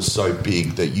hurdles so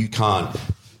big that you can't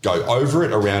go over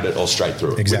it, around it, or straight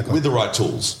through it. Exactly. With the right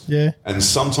tools. Yeah. And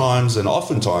sometimes, and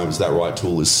oftentimes, that right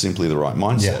tool is simply the right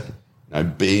mindset.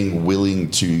 Being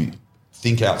willing to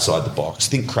think outside the box,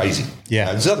 think crazy.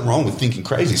 Yeah. There's nothing wrong with thinking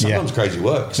crazy. Sometimes crazy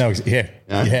works. No,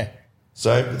 yeah.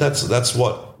 So that's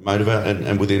what motivated.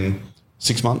 And within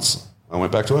 6 months, I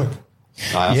went back to work.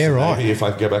 I asked the Navy if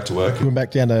I could go back to work. You went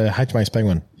back down to HMAS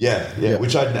Penguin. Yeah.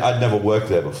 Which I'd never worked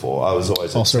there before. I was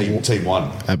always at team 1.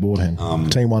 At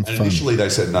Wardham. Team 1 for fun. Initially, they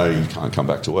said, no, you can't come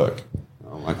back to work.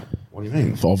 I'm like, what do you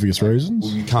mean? For obvious reasons?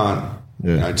 Well, you can't.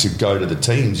 To go to the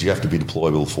teams, you have to be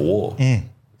deployable for war.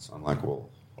 So I'm like, well,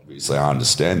 obviously I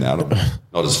understand that. I'm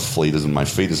not as fleet as in my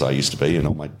feet as I used to be, and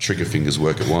all my trigger fingers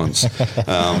work at once.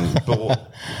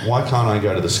 But why can't I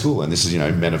go to the school? And this is,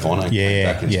 Men of Honor came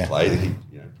back into play.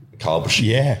 Carl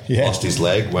Bashir lost his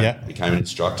leg, became an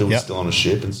instructor, was still on a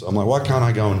ship. And so I'm like, why can't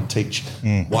I go and teach?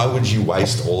 Why would you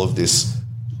waste all of this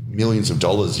millions of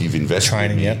dollars you've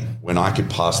invested in me when I could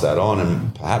pass that on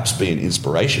and perhaps be an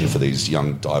inspiration for these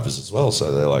young divers as well?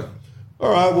 So they're like,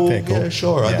 all right, well,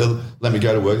 sure. Let me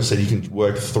go to work. They said you can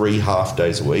work 3 half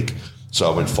days a week.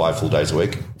 So I went 5 full days a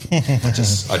week. I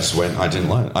just went. I didn't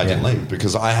learn. I didn't leave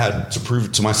because I had to prove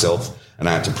it to myself and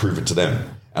I had to prove it to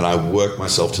them. And I worked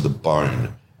myself to the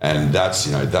bone. And that's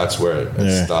where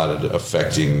it started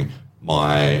affecting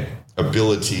my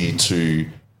ability to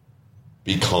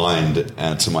be kind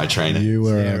to my trainer. You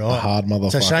were a hard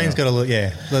motherfucker. So Shane's got to look.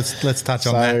 Yeah, let's touch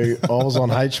on that. So I was on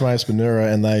HMAS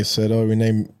Manura and they said, "Oh, we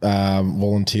need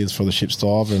volunteers for the ship's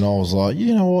dive," and I was like,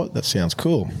 "You know what? That sounds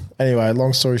cool." Anyway,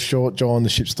 long story short, joined the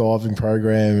ship's diving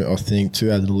program. I think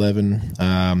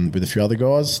 2011 with a few other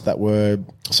guys that were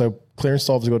so. Clearance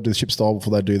divers have got to do the ship's dive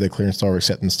before they do their clearance diver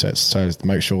acceptance test. So to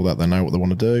make sure that they know what they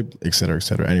want to do, et cetera, et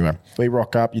cetera. Anyway, we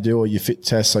rock up, you do all your fit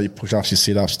tests, so you push ups, your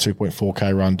sit-ups,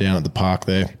 2.4K run down at the park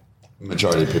there.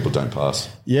 Majority of people don't pass.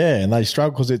 Yeah, and they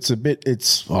struggle because I think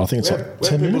it's like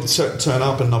 10 minutes. People turn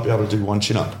up and not be able to do one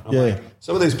chin-up. Like,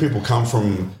 some of these people come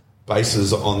from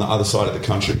bases on the other side of the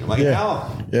country. I'm like,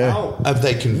 how have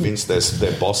they convinced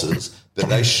their bosses that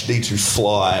they need to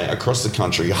fly across the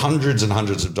country hundreds and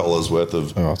hundreds of dollars worth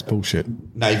of it's bullshit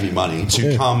Navy money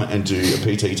to come and do a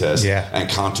PT test and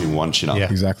can't do one chin-up?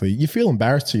 Yeah, exactly. You feel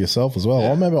embarrassed to yourself as well. I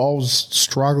remember I was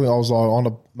struggling. I was like, I want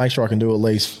to make sure I can do at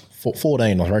least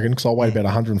 14, I reckon, because I weighed about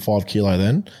 105 kilo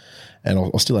then. And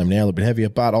I still am now, a little bit heavier.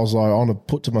 But I was like, I want to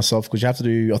put to myself, because you have to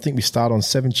do, I think we start on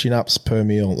 7 chin-ups per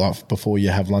meal, like before you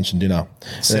have lunch and dinner.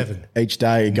 7. Each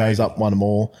day it goes up one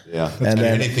more. Yeah. And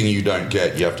then anything you don't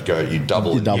get, you have to go, you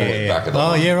double it back of the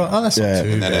line. Yeah, right. Oh, that's not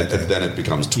too bad. And then it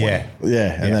becomes 20.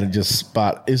 Yeah. And then it just,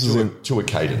 but this is to a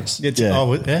cadence.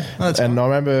 Oh, that's and I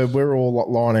remember we were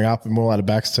all lining up and we all had a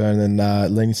backs turn,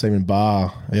 and Lean Seaman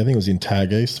Bar, I think it was in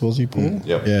Tag East, was he, Paul?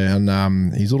 Yep. Yeah,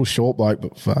 and he's a little short bloke,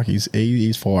 but fuck, he's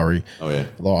fiery. Oh, yeah.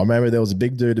 Like, I remember there was a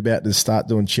big dude about to start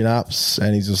doing chin-ups,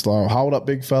 and he's just like, hold up,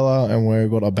 big fella, and we've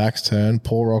got our backs turned.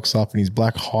 Paul rocks up in his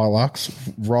black Hilux,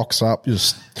 rocks up,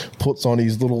 just puts on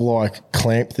his little, like,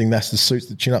 clamp thing that's the suits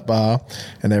the chin-up bar,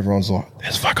 and everyone's like,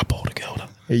 there's fucking Paul to Gelder.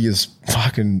 He just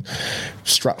fucking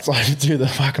struts over to the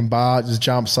fucking bar, just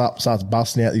jumps up, starts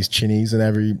busting out these chinnies, and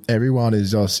everyone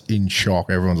is just in shock.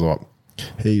 Everyone's like,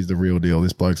 He's the real deal.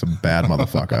 This bloke's a bad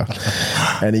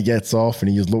motherfucker. And he gets off and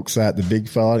he just looks at the big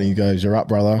fella and he goes, "You're up,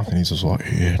 brother." And he's just like,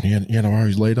 "Yeah, no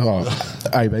worries, leader."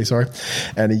 AB, sorry.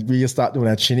 And we just start doing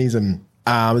our chinnies, and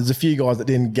there's a few guys that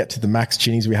didn't get to the max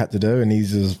chinnies we had to do, and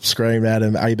he's just screaming at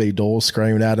him. AB Dawes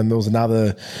screaming at him. There was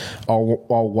another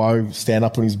old woe stand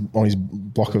up on his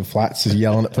block of flats, just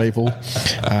yelling at people.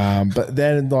 But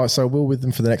then, so we were with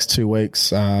them for the next 2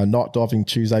 weeks. Night diving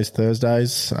Tuesdays,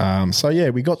 Thursdays. So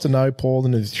yeah, we got to know Paul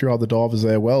and a few other divers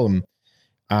there well, and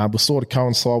we'll sort of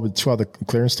coincide with 2 other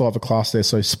clearance diver class there.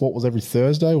 So sport was every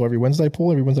Thursday or every Wednesday,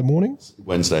 Paul. Every Wednesday morning.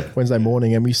 Wednesday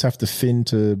morning, and we used to have to fin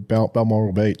to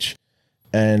Balmoral Beach.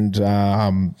 And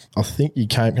I think you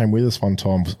came with us one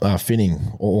time,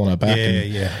 finning all on our back.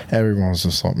 Yeah. Everyone was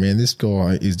just like, "Man, this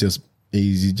guy is just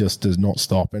he just does not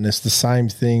stop." And it's the same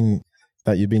thing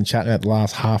that you've been chatting about the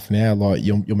last half an hour. Like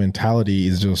your mentality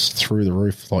is just through the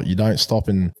roof. Like you don't stop,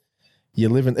 and you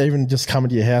live in, even just coming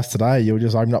to your house today, you'll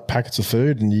just open up packets of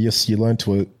food and you learn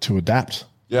to adapt.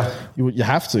 Yeah. You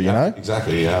have to, you know?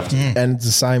 Exactly, you have to. And it's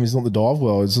the same as not the dive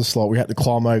well. It's just like we had to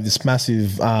climb over this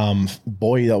massive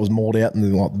buoy that was moored out in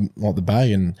the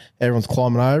bay, and everyone's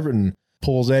climbing over it, and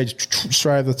Paul's edge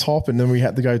straight over the top, and then we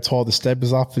had to go tie the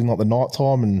steppers up in the night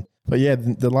time. But yeah,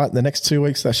 the next 2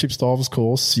 weeks, that ship's divers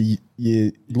course,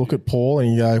 you look at Paul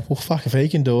and you go, well, fuck, if he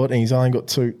can do it and he's only got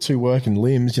two working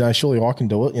limbs, surely I can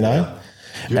do it, Yeah.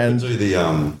 Do you ever do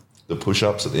the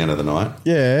push-ups at the end of the night?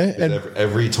 Yeah. And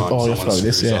every time someone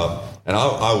screws up, and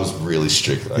I was really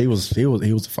strict though. He was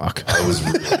a fuck. I was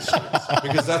really strict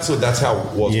because that's how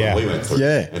it was when we went through.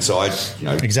 Yeah. And so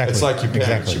exactly. It's like your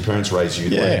parents. Your parents raised you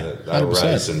the way they were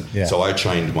raised, and so I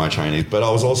trained my trainees. But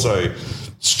I was also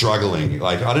struggling.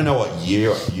 Like I don't know what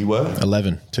year you were.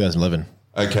 2011.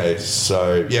 Okay,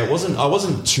 so yeah, I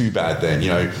wasn't too bad then.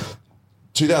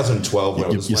 2012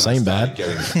 when you're saying bad.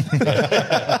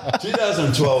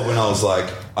 2012 when I was like,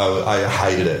 I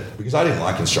hated it because I didn't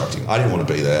like instructing. I didn't want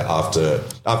to be there. After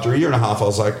a year and a half, I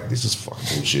was like, this is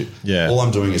fucking bullshit. Yeah. All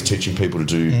I'm doing is teaching people to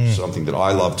do something that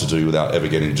I love to do without ever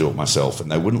getting to do it myself.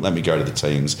 And they wouldn't let me go to the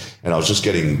teams. And I was just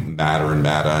getting madder and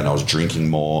madder, and I was drinking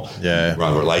more. Yeah.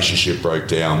 My relationship broke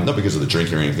down, not because of the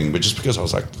drinking or anything, but just because I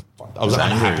was like, I was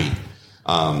unhappy.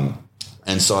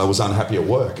 And so I was unhappy at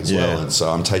work as well. And so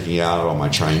I'm taking it out on my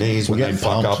trainees. When they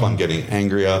fuck up, I'm getting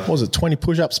angrier. What was it, 20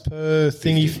 push-ups per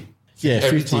thingy? 50. Yeah,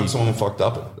 Every 50. time someone fucked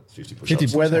up, 50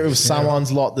 push-ups. Whether it was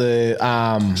someone's like the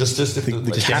just if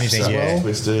the straps anything,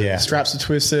 twisted. Yeah. Straps are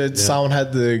twisted. Yeah. Someone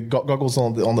had the goggles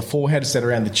on the forehead instead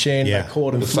around the chin. Yeah. They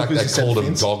called them the fact they called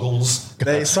them goggles.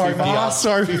 Sorry,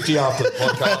 50 after the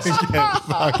podcast.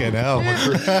 Fucking hell.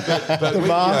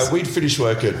 But we'd finish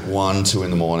work at 1, 2 in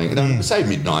the morning. No, say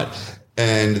midnight.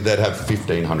 And they'd have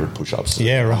 1,500 push-ups.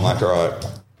 Yeah, right. I'm like, all right,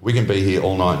 we can be here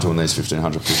all night doing these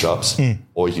 1,500 push-ups,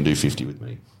 or you can do 50 with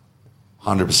me.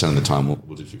 100% of the time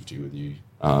we'll do 50 with you,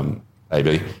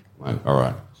 AB. Like, all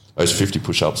right. Those 50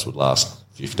 push-ups would last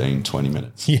 15, 20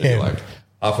 minutes. Yeah. You're like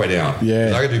halfway down.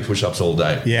 Yeah. I could do push-ups all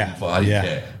day. Yeah. But I didn't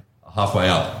care. Halfway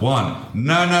up. 1.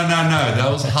 No.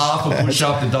 That was half a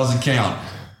push-up that doesn't count.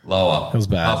 Lower. It was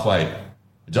bad. Halfway.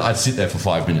 I'd sit there for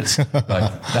 5 minutes. Like,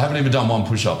 they haven't even done one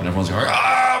push-up and everyone's going,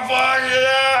 fuck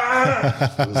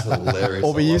yeah! It was hilarious.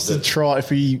 Or we used to try, if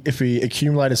we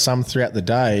accumulated some throughout the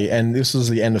day, and this was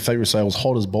the end of February, so it was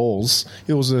hot as balls.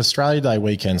 It was an Australia Day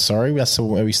weekend, sorry. That's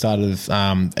where we started,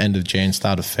 end of Jan,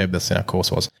 start of Feb, that's when our course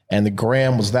was. And the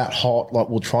ground was that hot, like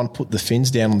we're trying to put the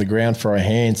fins down on the ground for our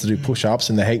hands to do push-ups,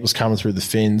 and the heat was coming through the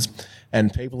fins,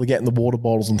 and people are getting the water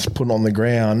bottles and putting on the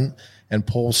ground, and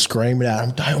Paul's screaming at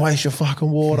him, don't waste your fucking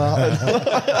water.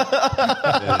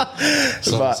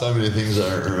 So many things I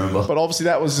don't remember. But obviously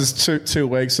that was just two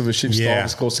weeks of a ship's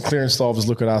divers course. The clearance divers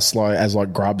look at us as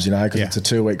grubs, because it's a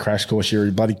 2-week crash course. You're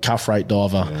a bloody cuff rate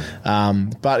diver. Yeah.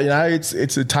 But,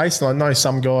 it's a taste. And I know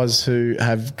some guys who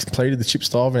have completed the ship's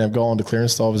diving and have gone to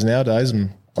clearance divers nowadays.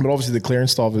 But obviously the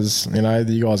clearance divers,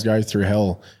 you guys go through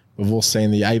hell. We've all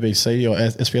seen the ABC or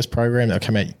SPS program that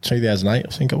came out in 2008, I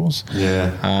think it was.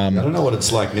 Yeah. I don't know what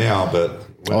it's like now, but...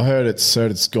 I heard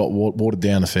it's got watered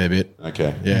down a fair bit.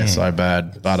 Okay. Yeah, so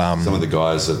bad. But some of the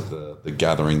guys at the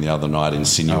gathering the other night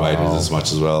insinuated as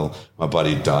much as well. My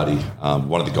buddy Darty,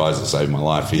 one of the guys that saved my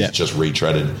life, he's just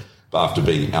retreaded after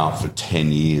being out for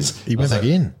 10 years. He went back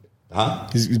in? Huh?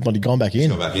 He's gone back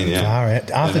in. Gone back in, yeah. Far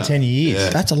out. After 10 years. Yeah.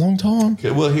 That's a long time.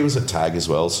 Okay, well, he was at TAG as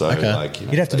well, so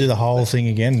You'd have to do the whole thing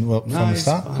again from the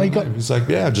start. He's like,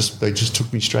 they just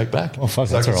took me straight back. Oh, fuck,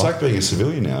 that's it's all right. like being a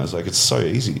civilian now. It's like, it's so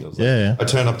easy. I was Yeah. I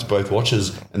turned up to both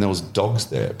watches and there was dogs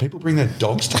there. People bring their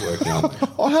dogs to work now.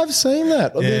 I have seen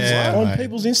that on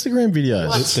people's Instagram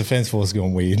videos. Defence Force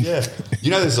gone weird. Yeah.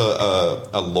 You know, there's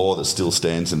a law that still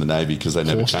stands in the Navy because they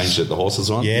never changed it, the horses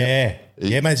one. Yeah.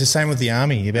 Yeah, mate, it's the same with the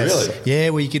Army. Really? Yeah,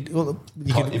 well, you could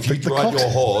If you ride your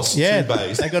horse to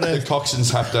base, the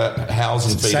coxswains have to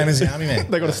house and feed same it. as the Army, man.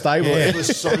 They got a stable. There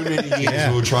was so many years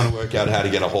we were trying to work out how to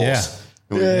get a horse. Yeah.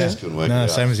 And we just couldn't work it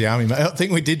out. Same as the Army, mate. I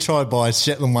think we did try to buy a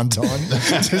Shetland one time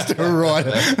just to ride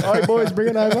it. All right, boys, bring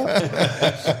it over.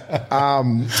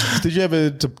 Did you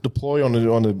ever deploy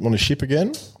on a ship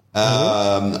again?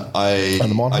 I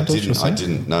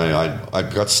didn't. No, I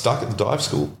got stuck at the dive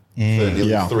school for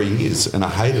nearly 3 years, and I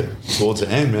hated it. Towards the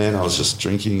end, man, I was just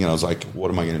drinking, and I was like, "What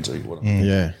am I going to do?"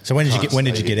 So when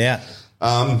did you get out?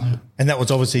 And that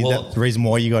was obviously the reason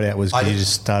why you got out was because you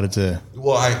just started to.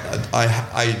 Well,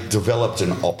 I developed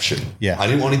an option. Yeah, I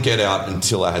didn't want to get out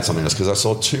until I had something else because I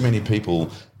saw too many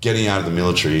people getting out of the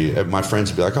military. My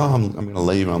friends would be like, "Oh, I'm going to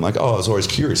leave," and I'm like, "Oh, I was always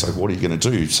curious. Like, what are you going to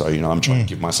do?" So I'm trying to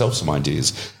give myself some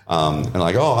ideas, and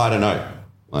like, "Oh, I don't know."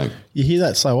 Like you hear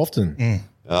that so often.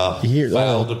 You hear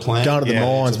failed to plan, going to the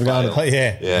mines, we're going to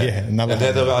and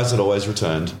they're the guys that always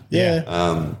returned.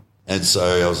 And so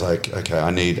I was like, okay,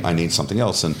 I need something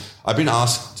else. And I've been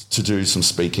asked to do some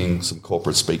speaking, some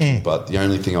corporate speaking, but the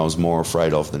only thing I was more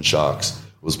afraid of than sharks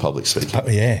was public speaking.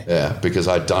 Yeah, because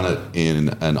I'd done it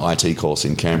in an IT course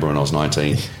in Canberra when I was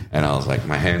 19, and I was like,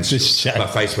 my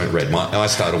face went red. I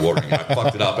started watering. I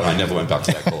fucked it up, and I never went back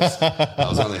to that course. I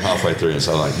was only halfway through, and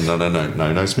so I was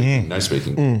like, no speaking, no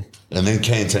speking. And then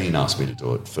Canteen asked me to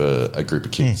do it for a group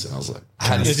of kids, and I was like,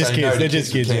 they're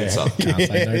just kids. So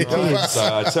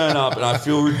I turn up, and I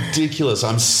feel ridiculous.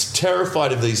 I'm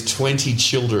terrified of these 20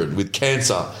 children with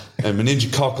cancer and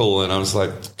meningococcal, and I was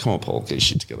like, come on, Paul, get your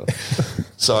shit together.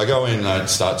 So I go in and I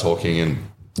start talking, and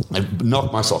I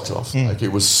knocked my socks off. Like,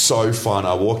 it was so fun.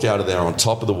 I walked out of there on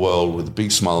top of the world with a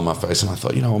big smile on my face, and I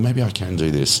thought, well, maybe I can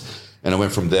do this. And I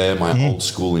went from there. My old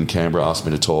school in Canberra asked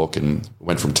me to talk, and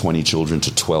went from 20 children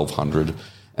to 1,200.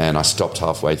 And I stopped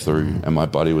halfway through, and my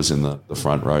buddy was in the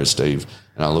front row, Steve,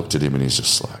 and I looked at him, and he's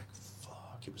just like,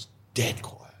 fuck, it was dead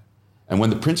quiet. And when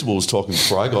the principal was talking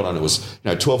before I got on, it was,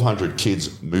 1,200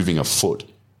 kids moving a foot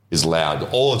is loud.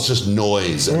 It's just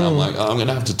noise. And I'm like, I'm going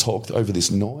to have to talk over this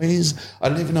noise. I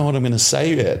don't even know what I'm going to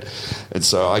say yet. And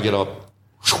so I get up,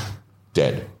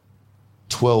 dead.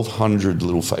 1,200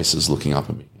 little faces looking up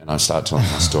at me. And I start telling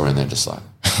my story, and they're just like,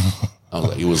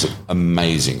 it was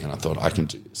amazing. And I thought, I can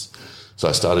do this. So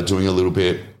I started doing a little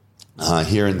bit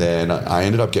here and there, and I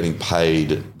ended up getting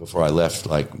paid before I left,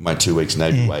 like my 2 weeks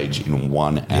Navy wage in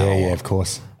 1 hour. Yeah, of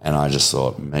course. And I just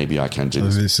thought, maybe I can do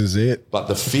this. This is it. But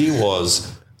the fear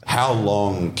was, how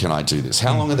long can I do this?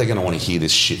 How long are they going to want to hear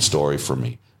this shit story from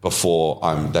me before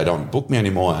they don't book me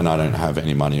anymore and I don't have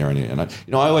any money or anything? And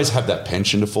I always have that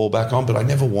pension to fall back on, but I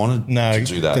never wanted to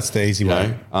do that. That's the easy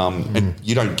way. And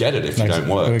you don't get it if you don't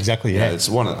work. Exactly, yeah. I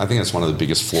think that's one of the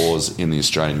biggest flaws in the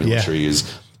Australian military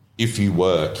is if you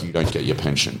work, you don't get your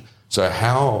pension. So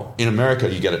how in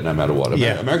America you get it no matter what.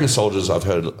 American soldiers, I've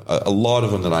heard a lot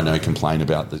of them that I know complain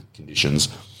about the conditions.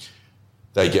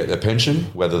 They get their pension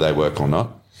whether they work or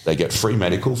not. They get free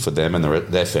medical for them and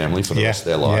their family for the rest of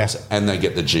their lives, and they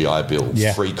get the GI Bill,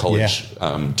 free college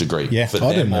degree for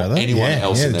them or anyone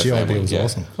else in their GI family. Bill was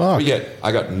awesome.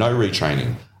 I got no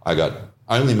retraining. I got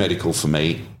only medical for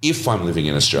me if I'm living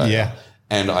in Australia.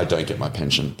 And I don't get my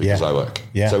pension because I work.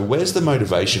 So where's the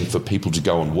motivation for people to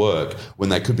go and work when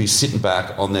they could be sitting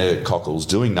back on their cockles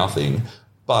doing nothing?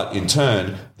 But in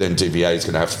turn, then DVA is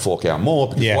going to have to fork out more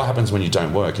because what happens when you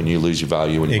don't work and you lose your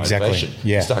value and your motivation?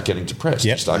 You start getting depressed.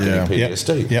 You start getting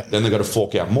PTSD. Then they've got to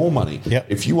fork out more money.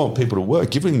 If you want people to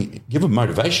work, give them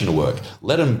motivation to work.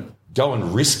 Let them go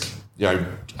and risk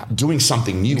doing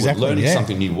something new and learning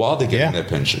something new while they're getting their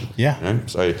pension.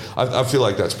 So I feel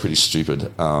like that's pretty stupid.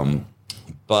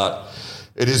 But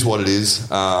it is what it is.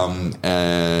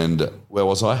 And where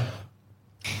was I?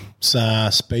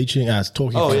 Speeching,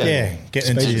 talking.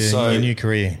 Getting into your new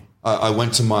career. I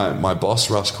went to my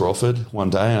boss, Russ Crawford, one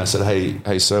day, and I said,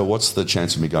 hey, sir, what's the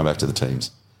chance of me going back to the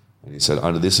teams? And he said,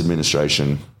 under this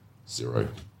administration, 0.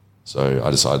 So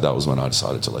I decided that was when I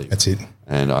decided to leave. That's it.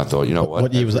 And I thought, you know what?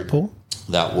 What year was that, Paul?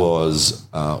 That was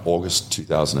August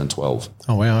 2012.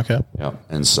 Oh, wow, okay. Yeah.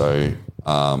 And so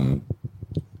I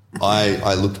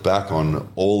looked back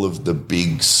on all of the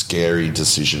big, scary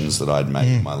decisions that I'd made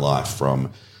in my life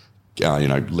from,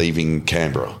 leaving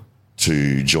Canberra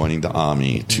to joining the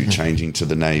army, to changing to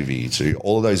the Navy, to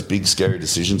all of those big, scary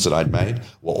decisions that I'd made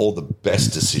were all the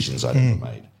best decisions I'd ever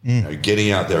made. You know,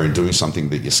 getting out there and doing something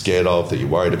that you're scared of, that you're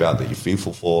worried about, that you're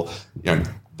fearful for, you know,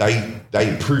 they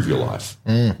improve your life.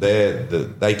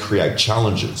 They create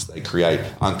challenges. They create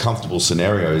uncomfortable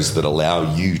scenarios that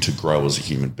allow you to grow as a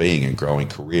human being and grow in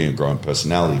career and grow in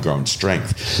personality, grow in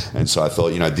strength. And so I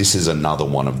thought, you know, this is another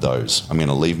one of those. I'm going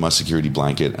to leave my security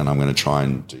blanket and I'm going to try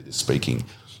and do this speaking.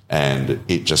 And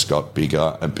it just got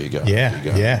bigger and bigger and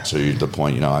bigger to the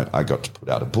point, you know, I got to put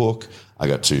out a book. I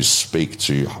got to speak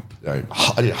to, I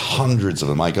did hundreds of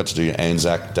them. I got to do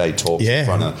Anzac Day talks in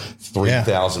front of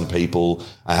 3,000 people.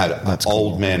 I had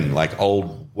old men, like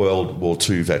old World War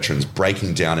II veterans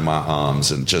breaking down in my arms,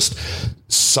 and just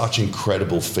such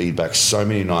incredible feedback, so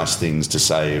many nice things to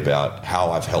say about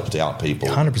how I've helped out people.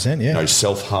 100%, You know,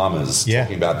 self-harmers,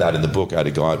 talking about that in the book. I had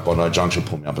a guy at Bondi Junction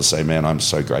pull me up and say, man, I'm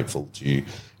so grateful to you.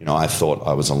 You know, I thought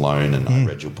I was alone and I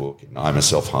read your book and I'm a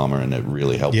self-harmer and it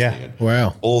really helped me. And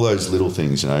wow. all those little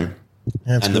things, you know.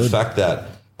 That's and good. the fact that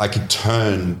I could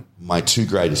turn my two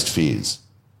greatest fears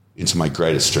into my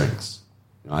greatest strengths.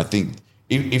 You know, I think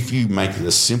if you make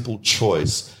the simple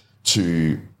choice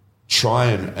to try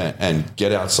and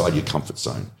get outside your comfort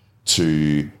zone,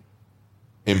 to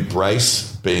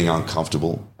embrace being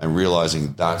uncomfortable and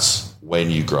realizing that's when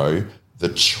you grow, the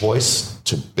choice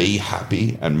to be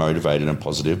happy and motivated and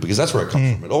positive, because that's where it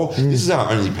comes from. This is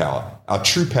our only power, our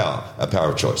true power, our power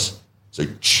of choice. So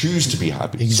choose to be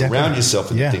happy. Exactly. Surround yourself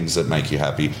with the things that make you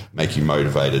happy, make you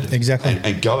motivated. Exactly.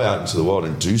 And go out into the world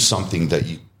and do something that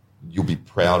you'll be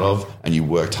proud of and you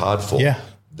worked hard for. Yeah.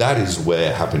 That is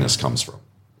where happiness comes from.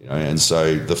 You know, and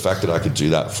so the fact that I could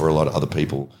do that for a lot of other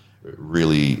people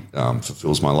really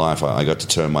fulfills my life. I got to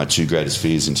turn my two greatest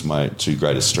fears into my two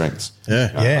greatest strengths.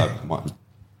 I'm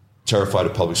terrified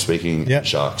of public speaking and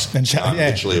sharks. And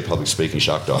literally a public speaking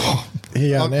shark diver.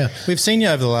 Now. We've seen you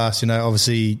over the last, you know,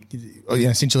 obviously, you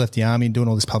know, since you left the army and doing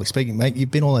all this public speaking, mate,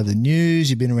 you've been all over the news.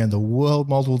 You've been around the world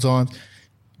multiple times.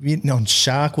 You've been on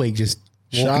Shark Week, just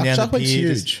walking down the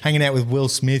pier, just hanging out with Will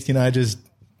Smith, you know, just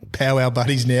powwow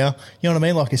buddies now. You know what I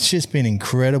mean? Like, it's just been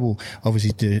incredible,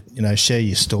 obviously, to, you know, share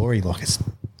your story. Like, it's,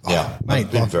 mate,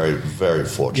 I've been very, very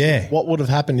fortunate. Yeah. What would have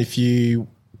happened if you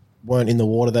weren't in the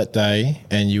water that day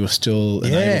and you were still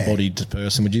an able-bodied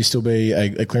person? Would you still be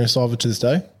a clearance diver to this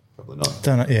day? Probably not.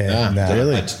 Don't know.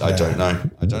 Really? I don't know.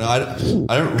 I don't know.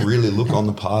 I don't really look on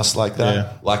the past like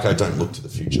that. Like I don't look to the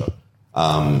future.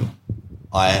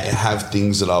 I have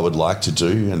things that I would like to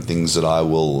do and things that I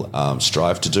will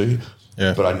strive to do.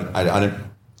 Yeah. But I don't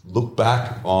look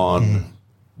back on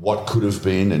what could have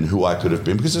been and who I could have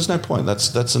been, because there's no point.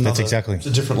 That's exactly. It's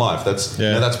a different life. That's you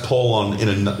know, that's Paul in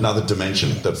another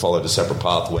dimension that followed a separate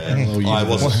path where I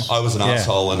was an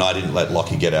asshole and I didn't let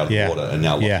Lockie get out of the water, and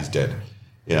now Lockie's dead.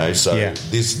 You know, so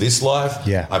this life,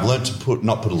 I've learned to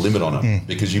not put a limit on it,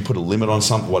 because you put a limit on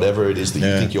something, whatever it is that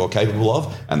you think you're capable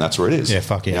of, and that's where it is.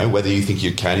 You know, whether you think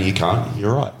you can or you can't,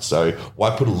 you're right. So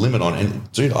why put a limit on it?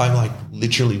 And dude, I like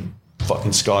literally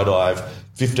fucking skydive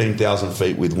 15,000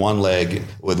 feet with one leg,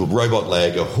 with a robot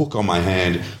leg, a hook on my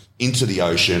hand, into the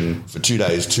ocean for 2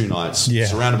 days, 2 nights,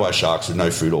 surrounded by sharks with no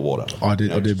food or water. I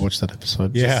did watch that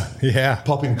episode.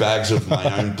 Popping bags of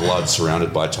my own blood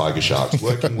surrounded by tiger sharks,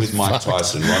 working with Mike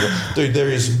Tyson. Dude, there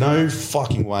is no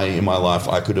fucking way in my life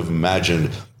I could have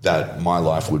imagined that my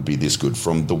life would be this good.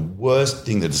 From the worst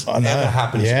thing that's ever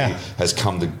happened to me has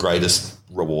come the greatest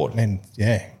reward. And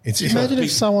imagine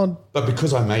if someone, but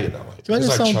because I made it that way. Imagine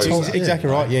someone told exactly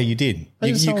right. Yeah, you did.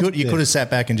 You could have sat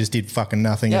back and just did fucking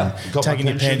nothing and taken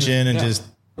your pension and just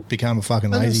become a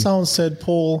fucking lazy. Someone said,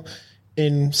 Paul,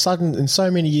 in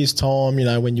so many years' time, you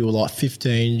know, when you were like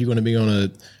 15, you're going to be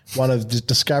on one of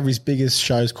Discovery's biggest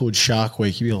shows called Shark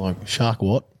Week. You'd be like, Shark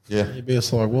what? Yeah. You'd be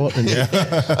just like, what? And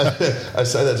I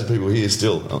say that to people here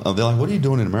still. They're like, what are you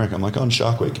doing in America? I'm like, on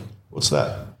Shark Week. What's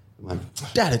that?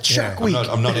 Dad, it's Shark Week.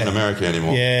 I'm not in America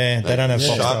anymore. Yeah, they don't have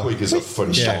Foxtel. Shark Week is a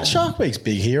phenomenon. Shark Week's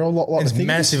big here. It's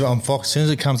massive on Fox. As soon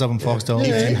as it comes up on Foxtel,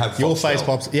 your face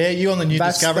pops. Yeah, you're on the new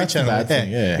Discovery Channel.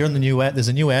 You're on the new ad. There's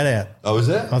a new ad out. Oh, is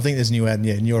there? I think there's a new ad.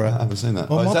 Yeah, and you're. I haven't seen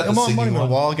that. Well, is that the singing one? A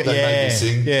while ago. Made me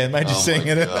sing? Yeah, it made you sing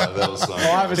it.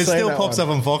 It still pops up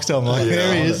on Foxtel. I'm like,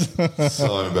 there he is.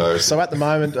 So embarrassing. So at the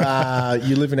moment,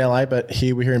 you live in LA, but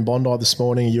we're here in Bondi this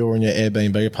morning. You're in your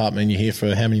Airbnb apartment. And you're here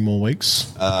for how many more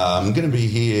weeks? I'm going to be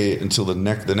here until the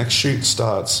next shoot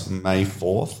starts May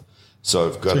 4th. So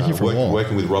I've got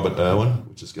working with Robert Irwin,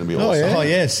 which is going to be awesome. Oh,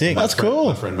 yeah, sick. That's cool.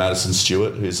 My friend Madison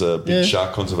Stewart, who's a big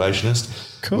shark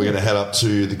conservationist. Cool. We're going to head up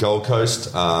to the Gold Coast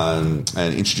and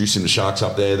introduce him to sharks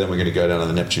up there. Then we're going to go down to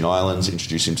the Neptune Islands,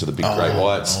 introduce him to the big great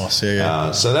whites.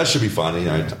 So that should be fun. You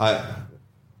know,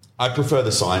 I prefer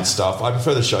the science stuff. I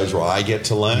prefer the shows where I get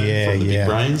to learn from the big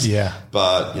brains. Yeah.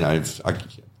 But, you know,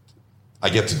 I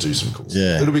get to do some cool stuff.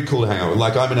 Yeah. It'll be cool to hang out with.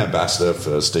 Like, I'm an ambassador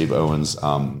for Steve Irwin's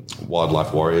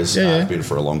Wildlife Warriors. I've been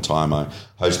for a long time. I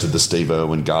hosted the Steve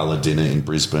Irwin Gala dinner in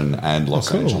Brisbane and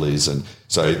Los Angeles. And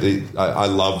so I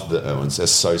love the Irwins. They're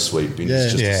so sweet.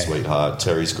 Vinny's just a sweetheart.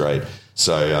 Terry's great.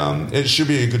 So it should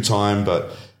be a good time, but,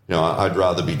 you know, I'd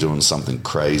rather be doing something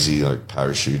crazy like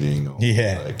parachuting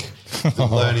or like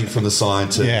learning from the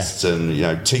scientists and, you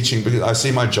know, teaching, because I see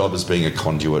my job as being a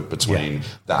conduit between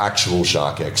the actual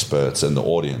shark experts and the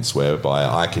audience, whereby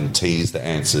I can tease the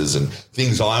answers and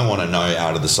things I want to know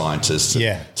out of the scientists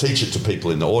and teach it to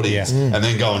people in the audience and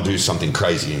then go and do something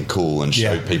crazy and cool and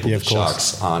show people that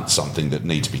sharks aren't something that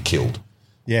need to be killed.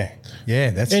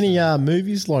 That's any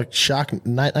movies like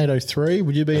Sharknado 3?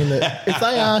 Would you be in the? If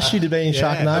they asked you to be in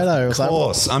Sharknado, of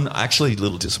course. I'm actually a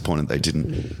little disappointed they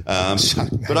didn't.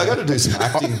 But I got to do some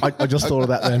acting. I just thought of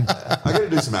that then. I got to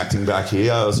do some acting back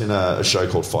here. I was in a show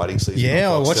called Fighting Season.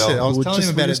 Yeah, I watched it. I was telling him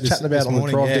about it. Chatting about it on the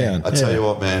drive down. I tell you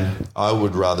what, man, I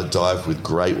would rather dive with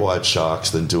great white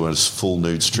sharks than do a full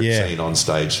nude strip scene on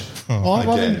stage. I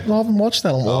haven't watched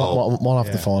that. I might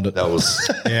have to find it. That was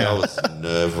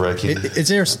nerve wracking.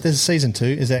 There's a season 2.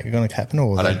 Is that going to happen?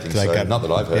 Or I don't think so. Not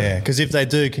that I've heard. Yeah, because if they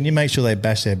do, can you make sure they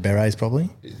bash their berets properly?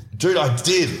 Dude, I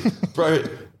did. Bro.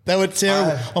 They were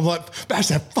terrible. I'm like, bash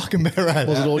that fucking beret.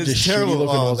 Was it all just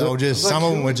terrible? They were just, some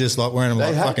of them were just like wearing them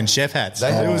like fucking chef hats.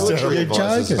 They had military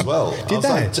advisors as well. Did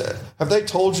they? Like, have they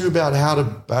told you about how to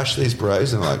bash these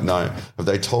berets? And they're like, no. Have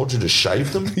they told you to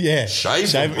shave them? Yeah.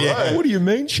 Shave them, yeah. What do you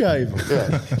mean shave them?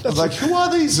 Yeah. I was like, who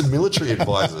are these military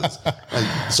advisors?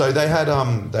 And so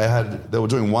they were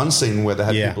doing one scene where they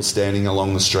had people standing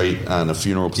along the street and a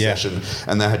funeral procession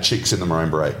and they had chicks in the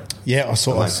maroon beret. Yeah, I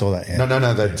saw that. Yeah.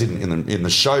 No, they didn't. In the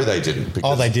show, they didn't.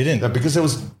 Because, they didn't? No, because there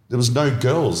was no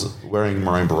girls wearing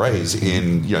maroon berets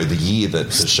in, you know, the year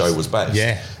that the show was based.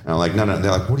 Yeah. And I'm like, no.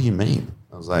 They're like, what do you mean?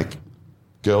 I was like,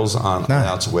 girls aren't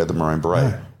allowed to wear the maroon beret.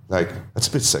 No. Like, that's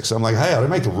a bit sexy. I'm like, hey, I don't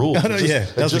make the rules.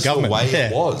 It's just the way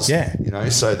it was. Yeah. You know,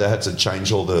 so they had to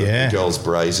change all the girls'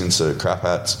 berets into crap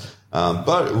hats.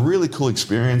 But a really cool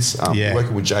experience.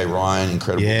 Working with Jay Ryan,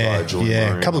 incredible guy, Julian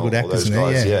Murray, a couple of good actors in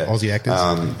there, Aussie actors.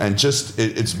 And just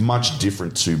it's much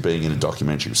different to being in a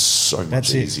documentary. It's so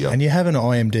much easier. And you have an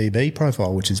IMDb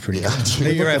profile, which is pretty cool.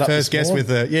 You're our first guest with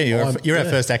you're our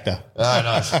first actor.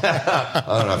 Nice. I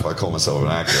don't know if I call myself an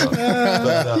actor.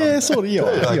 But, sort of. You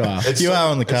are. You are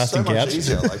on the casting couch. Much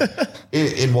easier. Like,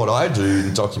 in what I do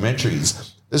in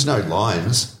documentaries, there's no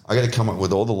lines. I got to come up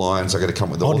with all the lines. I got to come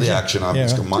up with all the action. I've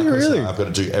got I've got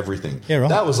to do everything. Yeah, right.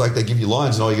 That was like they give you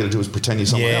lines and all you got to do is pretend you're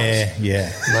someone else.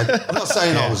 Yeah. Like, I'm not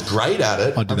saying I was great at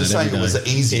it. I'm just saying it was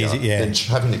easier than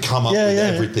having to come up with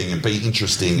everything and be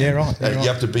interesting. Yeah, right. You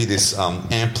have to be this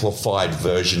amplified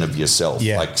version of yourself.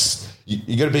 Yeah. Like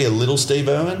you got to be a little Steve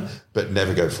Irwin, but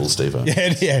never go full Steve Irwin.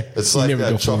 Yeah. It's like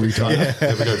never go full retard.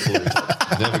 Never go full retard.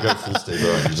 Never go full Steve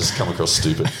Irwin. You just come across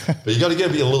stupid. But you got to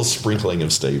be a little sprinkling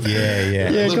of Steve.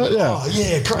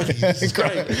 Yeah. Crikey, this is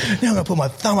great. Now I'm going to put my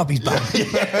thumb up his butt.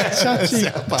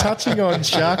 Touching on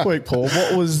Shark Week, Paul,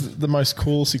 what was the most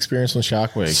coolest experience on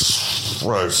Shark Week?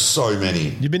 Bro, so many.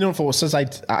 You've been doing it for, since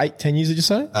 10 years, did you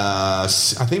say? I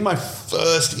think my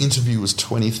first interview was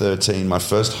 2013. My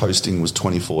first hosting was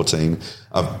 2014.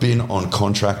 I've been on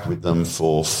contract with them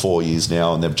for 4 years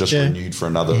now, and they've just renewed for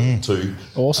another 2.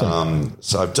 Awesome.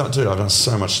 So I've done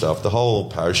so much stuff. The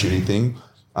whole parachuting thing.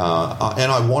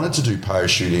 And I wanted to do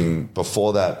parachuting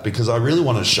before that because I really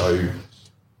want to show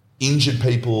injured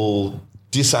people,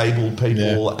 disabled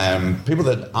people, and people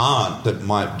that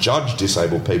might judge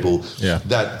disabled people,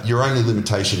 that your only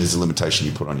limitation is the limitation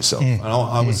you put on yourself. And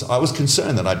I was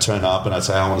concerned that I'd turn up and I'd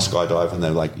say, I want to skydive, and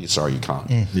they're like, sorry, you can't.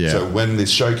 So when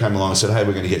this show came along, I said, hey,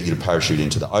 we're going to get you to parachute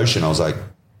into the ocean. I was like,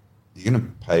 you're going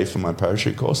to pay for my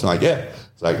parachute course? And like, yeah.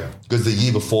 It's like, because the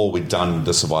year before we'd done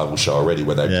the survival show already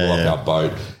where they blew up our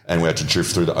boat and we had to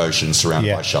drift through the ocean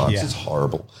surrounded by sharks. It's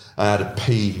horrible. I had a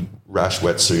pea rash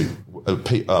wetsuit,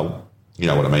 you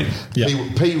know what I mean?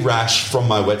 Pea rash from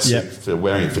my wetsuit for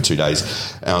wearing it for 2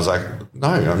 days. And I was like, no,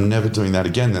 I'm never doing that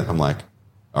again. I'm like,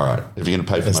 all right, if you're going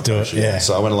to pay for my parachute.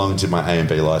 So I went along and did my A and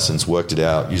B license, worked it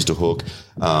out, used a hook,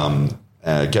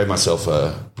 Gave myself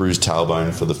a bruised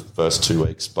tailbone for the first 2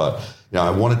 weeks, but I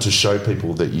wanted to show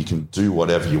people that you can do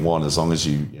whatever you want as long as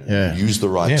you, use the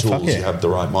right tools, you have the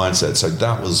right mindset. So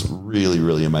that was really,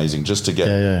 really amazing just to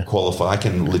get qualified. I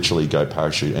can literally go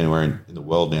parachute anywhere in the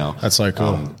world now. That's so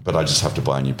cool. But I just have to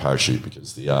buy a new parachute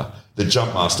because the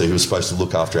jump master who was supposed to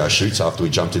look after our chutes after we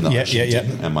jumped in the chute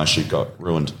didn't, and my chute got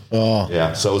ruined. Oh.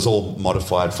 Yeah, so it was all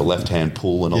modified for left-hand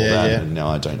pull and all that, and now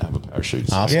I don't have a parachute.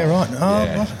 So. Yeah,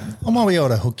 right. I might be able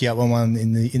to hook you up on one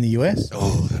in the US.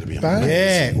 Oh, that'd be amazing.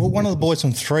 Yeah, well, one of the boys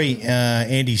from 3,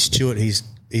 Andy Stewart, he's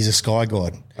a sky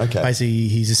guide. Okay. Basically,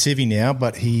 he's a civvy now,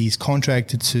 but he's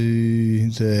contracted to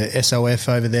the SOF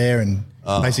over there and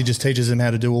basically just teaches them how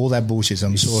to do all that bullshit.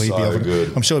 I'm sure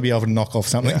he'll be able to knock off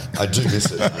something. Yeah, I do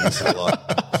miss it. I miss it a lot.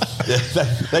 Yeah,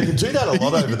 they can do that a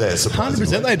lot over there.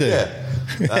 100% they do. Yeah.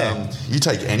 You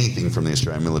take anything from the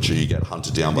Australian military, you get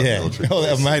hunted down by the military.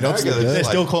 Oh, mate, they're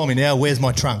still calling me now. Where's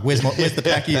my trunk? Where's the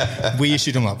pack? We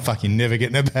issued them like, fuck, you're never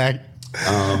getting it back.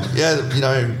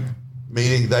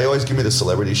 Meeting. They always give me the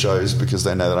celebrity shows because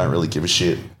they know that I don't really give a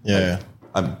shit. Yeah,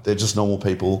 they're just normal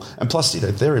people, and plus,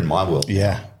 they're in my world.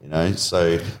 Yeah,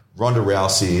 So Ronda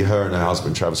Rousey, her and her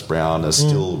husband Travis Brown are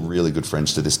still really good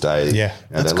friends to this day. Yeah,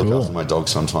 they look after my dog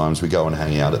sometimes. We go and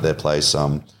hang out at their place.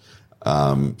 So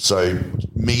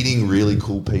meeting really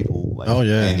cool people like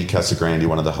Andy Casagrande,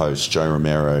 one of the hosts, Joe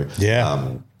Romero.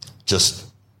 Yeah. Just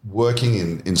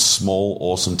working in small,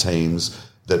 awesome teams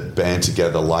that band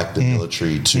together like the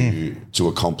military to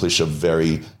accomplish a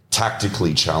very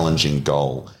tactically challenging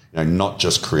goal. Not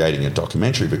just creating a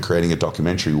documentary, but creating a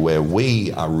documentary where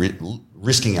we are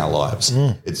risking our lives.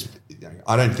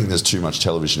 I don't think there's too much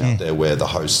television out there where the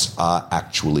hosts are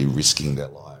actually risking their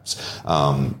lives.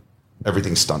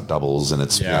 Everything's stunt doubles and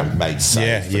it's made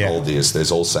safe and all this.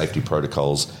 There's all safety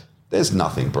protocols. There's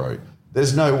nothing, bro.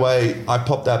 There's no way I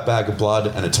pop that bag of blood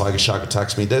and a tiger shark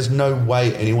attacks me. There's no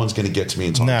way anyone's going to get to me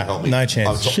in time to help me. No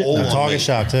chance. Tiger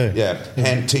shark too. Yeah.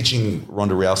 And teaching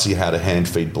Ronda Rousey how to hand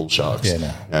feed bull sharks.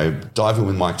 Yeah, diving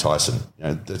with Mike Tyson.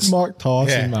 Mike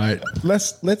Tyson, mate.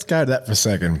 Let's go to that for a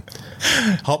second.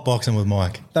 Hot boxing with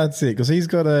Mike. That's it, because he's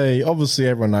got obviously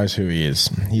everyone knows who he is.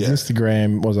 His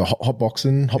Instagram was a hot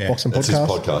boxing podcast. That's his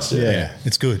podcast. Yeah.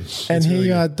 It's good. And he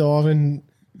diving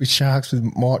with sharks with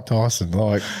Mike Tyson.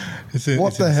 Like,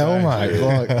 what the hell, mate?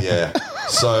 Like,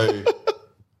 So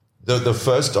the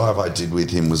first dive I did with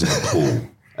him was in a pool,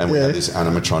 and we had this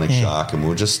animatronic shark, and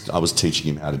I was teaching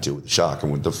him how to deal with the shark.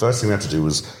 And the first thing we had to do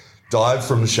was dive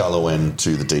from the shallow end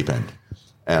to the deep end.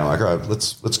 And I'm like, all right,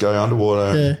 let's go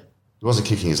underwater. Yeah. He wasn't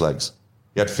kicking his legs.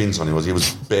 He had fins on him. He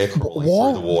was bear crawling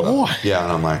through the water. Why? Yeah,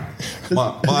 and I'm like,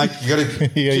 Mike, you got to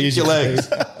kick your legs.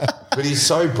 But he's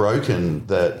so broken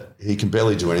that he can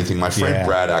barely do anything. My friend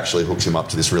Brad actually hooks him up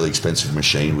to this really expensive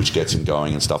machine which gets him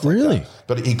going and stuff like that.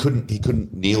 But he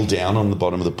couldn't kneel down on the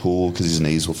bottom of the pool because his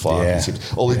knees were fired.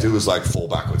 All he'd do was like fall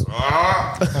backwards.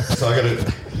 So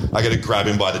I got to grab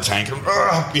him by the tank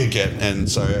and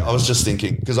so I was just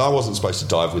thinking, because I wasn't supposed to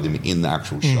dive with him in the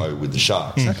actual show with the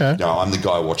sharks. Okay. No, I'm the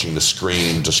guy watching the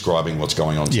screen describing what's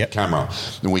going on to the camera.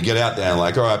 And we get out there and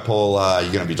like, all right, Paul,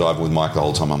 you're going to be diving with Mike the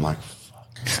whole time. I'm like,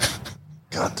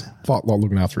 God damn. Fuck, like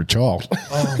looking after a child.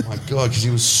 Oh my God, because he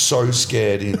was so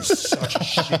scared in such a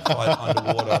shit fight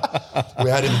underwater. We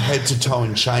had him head to toe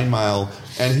in chainmail,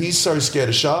 and he's so scared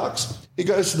of sharks. He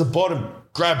goes to the bottom,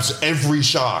 grabs every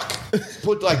shark,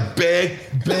 put like bear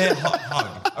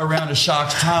hug around a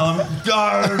shark's tail. I'm like,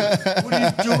 no, what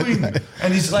are you doing?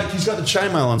 And he's got the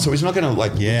chainmail on, so he's not going to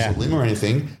like lose a limb or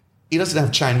anything. He doesn't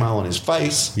have chainmail on his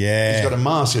face. Yeah. He's got a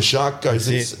mask. A shark goes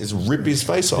is rip his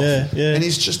face off. Yeah. And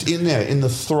he's just in there in the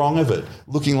throng of it,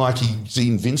 looking like he's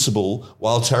invincible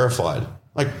while terrified.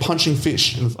 Like punching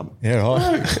fish. Yeah,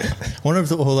 right. I wonder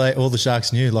if all the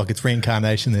sharks knew, like it's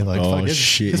reincarnation. They're like, fuck,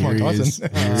 shit, it's Mike Tyson.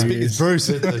 It's Bruce.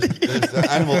 The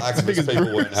animal activist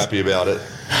people weren't happy about it.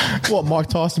 What, Mike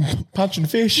Tyson punching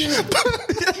fish? You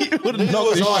would have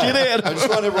knocked the shit out. I just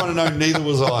want everyone to know neither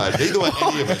was I. Neither were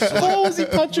any of us. What was he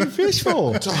punching fish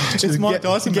for? It's Mike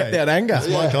Tyson, get that anger. It's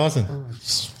Mike Tyson.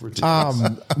 It's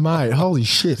ridiculous. Mate, holy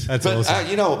shit. That's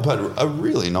awesome. But a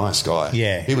really nice guy.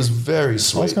 Yeah. He was very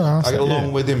sweet. I got along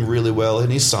with him really well,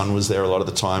 and his son was there a lot of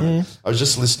the time. I was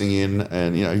just listening in,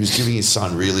 and he was giving his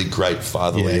son really great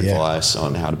fatherly advice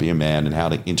on how to be a man and how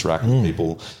to interact with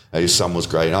people. His son was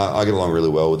great. I got along really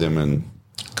well with him, and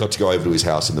got to go over to his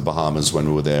house in the Bahamas when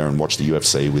we were there and watch the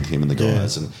UFC with him and the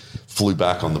guys, and flew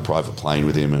back on the private plane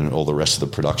with him, and all the rest of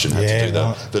the production had to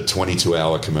do the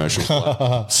 22-hour commercial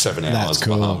flight, 7 hours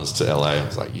Bahamas to LA. I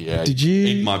was like, did you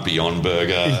eat my Beyond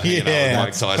Burger?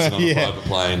 Mike Tyson on a private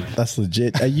plane. That's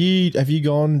legit. Have you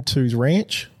gone to his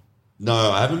ranch? No,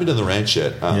 I haven't been to the ranch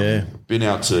yet. Been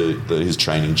out to his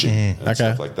training gym and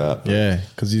stuff like that. But,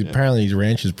 because apparently his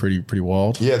ranch is pretty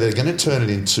wild. Yeah, they're going to turn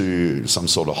it into some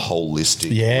sort of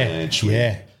holistic ranch.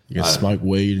 You can smoke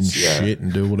weed and shit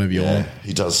and do whatever you want.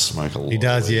 He does smoke a lot. He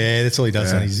does, that's all he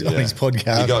does on his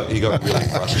podcast. He got really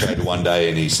frustrated one day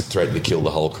and he threatened to kill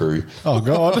the whole crew. Oh,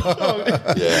 God.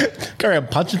 Go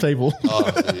around punching people.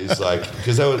 He's like,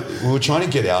 because we were trying to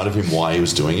get out of him why he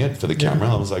was doing it for the camera.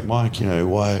 I was like, Mike,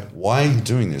 why are you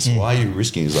doing this? Why are you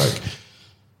risking? He's like,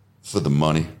 for the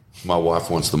money. My wife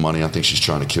wants the money. I think she's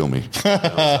trying to kill me. And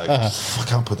I was like, I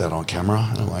can't put that on camera.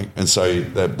 And so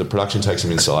the production takes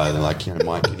him inside and they're like,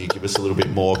 Mike, can you give us a little bit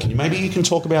more? Maybe you can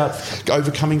talk about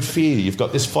overcoming fear. You've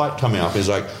got this fight coming up. He's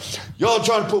like, you're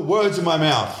trying to put words in my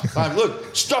mouth.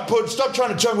 Look, stop trying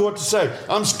to tell me what to say.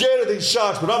 I'm scared of these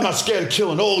sharks, but I'm not scared of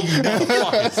killing all you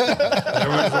motherfuckers.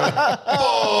 Everyone's like,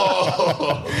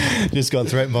 oh. Just got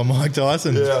threatened by Mike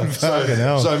Tyson. Yeah.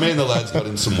 So me and the lads got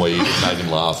him some weed, made him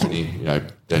laugh, and he,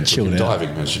 then took him diving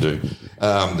as you do.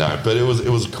 No, but it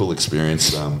was a cool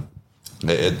experience.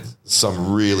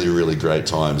 Some really, really great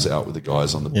times out with the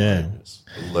guys on the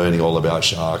boat, learning all about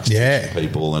sharks, teaching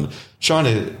people, and trying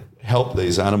to help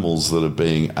these animals that are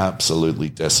being absolutely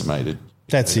decimated.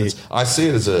 That's it. I see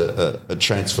it as a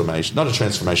transformation, not a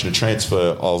transformation, a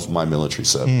transfer of my military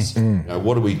service.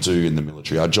 What do we do in the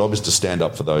military? Our job is to stand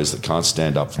up for those that can't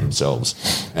stand up for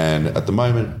themselves. And at the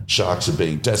moment, sharks are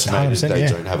being decimated. They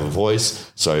don't have a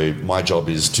voice. So my job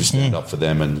is to stand up for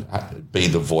them and be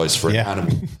the voice for an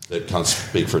animal that can't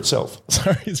speak for itself.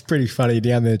 Sorry, it's pretty funny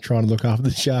down there trying to look after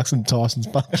the sharks and Tyson's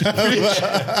bunch of fish.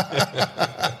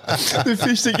 The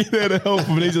fish that get there to help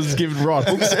him and he's just giving right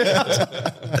hooks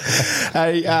out.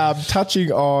 Hey,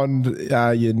 touching on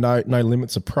your no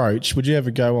limits approach, would you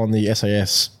ever go on the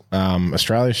SAS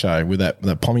Australia show with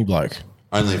that Pommy bloke?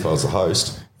 Only if I was the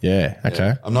host. Yeah, okay.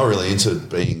 Yeah. I'm not really into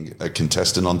being a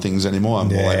contestant on things anymore. I'm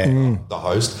more like the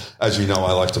host. As you know,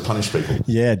 I like to punish people.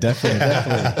 Yeah, definitely.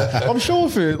 I'm sure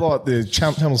for like the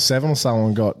Channel 7 or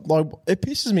someone got, like, it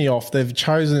pisses me off. They've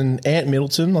chosen Ant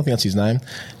Middleton, I think that's his name,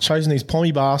 chosen these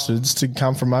pommy bastards to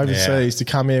come from overseas to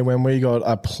come here when we got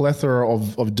a plethora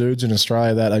of dudes in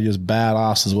Australia that are just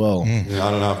badass as well. Yeah,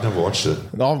 I don't know. I've never watched it.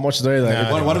 I haven't watched it either.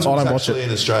 No, one of them is actually in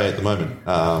Australia at the moment.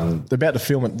 They're about to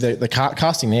film it. They're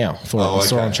casting now for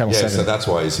it. On Channel 7. So that's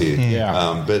why he's here.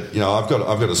 Yeah. But I've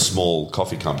got a small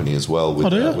coffee company as well with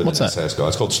What's an that? SAS guy.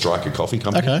 It's called Striker Coffee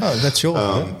Company. Okay. Oh, that's your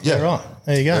right.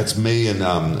 There you go. It's me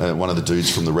and one of the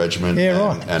dudes from the regiment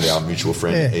and our mutual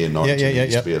friend Ian Norrington, who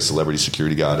used to be a celebrity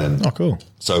security guard. And cool.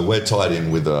 So we're tied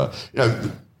in with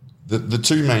the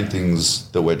two main things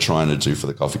that we're trying to do for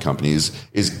the coffee company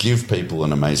is give people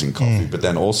an amazing coffee, but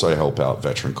then also help out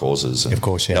veteran causes. And, of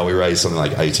course, we raised something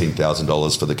like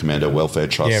 $18,000 for the Commando Welfare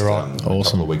Trust. Awesome. A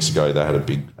couple of weeks ago, they had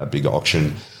a big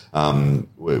auction.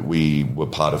 We were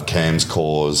part of CAM's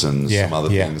cause and some other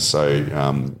things.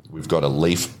 So we've got a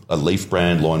leaf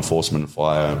brand, law enforcement and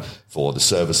fire, for the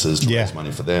services to raise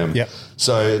money for them. Yep.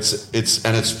 So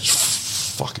it's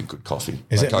fucking good coffee.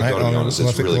 Is it? I got to be honest,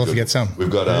 it's really good. Get some. We've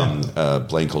got a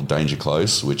blend called Danger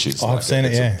Close, which is I've seen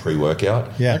it. a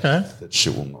pre-workout. Yeah. Okay. That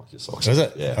shit will knock your socks. Is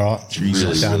off. it? Yeah. All right.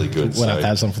 Really good. We'll have to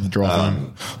have some for the drive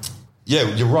home.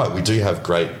 Yeah, you're right. We do have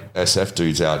great SF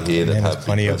dudes out here that have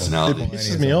plenty big of personality. It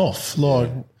pisses me off.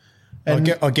 Like,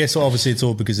 and I guess obviously it's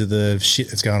all because of the shit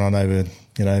that's going on over,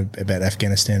 about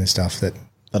Afghanistan and stuff that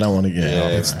I don't want to get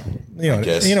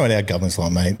you know what our government's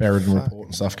like, mate. American report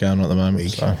and stuff going on at the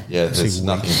moment. So. Yeah, there's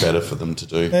nothing better for them to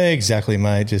do. Exactly,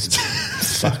 mate. Just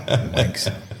fuck thanks.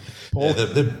 Yeah,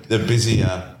 they're busy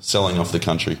selling off the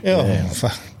country.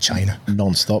 Fuck China.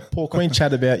 Non-stop. Paul, can we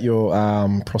chat about your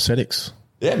prosthetics?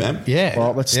 Yeah, man. Yeah. All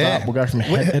right, let's start. We'll go from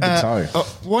head to toe.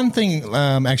 One thing,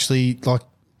 actually, like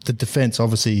the defence,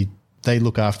 obviously, they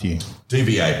look after you.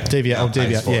 DVA.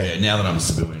 DVA. Now that I'm a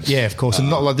civilian. Yeah, of course. And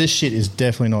not like this shit is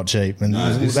definitely not cheap. And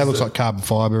that looks like carbon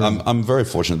fibre. I'm very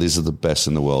fortunate. These are the best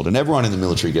in the world. And everyone in the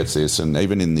military gets this. And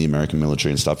even in the American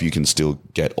military and stuff, you can still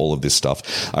get all of this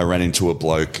stuff. I ran into a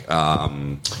bloke.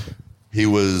 He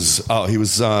was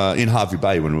in Harvey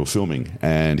Bay when we were filming.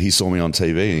 And he saw me on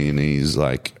TV and he's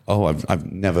like, oh, I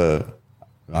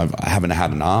haven't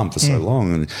had an arm for so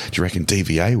long. And do you reckon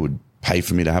DVA would pay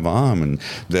for me to have an arm? And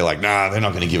they're like, nah, they're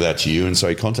not going to give that to you. And so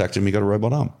he contacted me, got a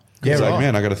robot arm. He's like,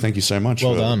 man, I got to thank you so much.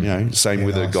 Well done. Same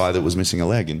with a guy that was missing a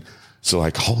leg. And so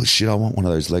like, holy shit, I want one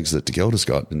of those legs that Gelder's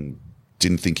got, and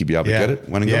didn't think he'd be able to get it.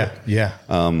 Went and got it. Yeah.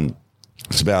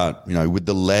 It's about, with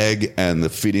the leg and the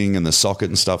fitting and the socket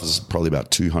and stuff, is probably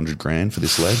about $200,000 for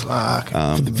this leg. Fuck.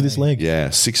 For this leg?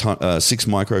 Yeah, six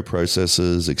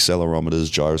microprocessors,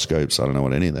 accelerometers, gyroscopes. I don't know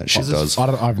what any of that shit does. I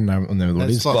don't know what it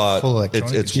is. Like full But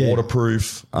electronics. it's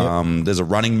waterproof. There's a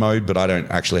running mode, but I don't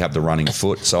actually have the running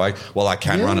foot. So I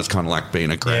can run. It's kind of like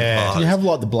being a grandpa. Do you have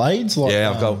like the blades? Like,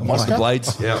 I've got one of the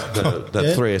blades. Yeah,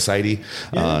 the 3S80.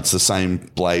 Yeah. It's the same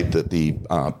blade that the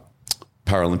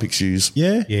Paralympics use.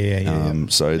 Yeah.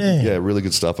 Really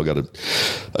good stuff. I got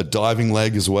a diving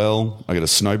leg as well. I got a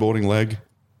snowboarding leg.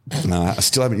 I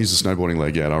still haven't used a snowboarding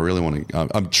leg yet. I really want to.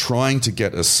 I'm trying to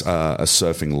get a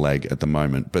surfing leg at the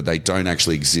moment, but they don't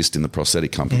actually exist in the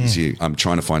prosthetic companies. I'm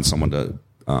trying to find someone to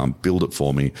build it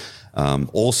for me.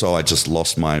 Also, I just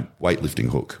lost my weightlifting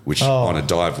hook, which on a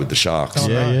dive with the sharks.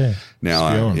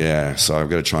 Now, so I've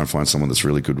got to try and find someone that's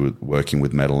really good with working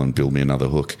with metal and build me another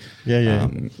hook.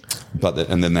 And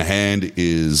then the hand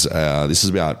is this is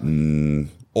about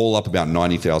all up about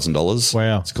 $90,000.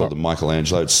 Wow. It's called the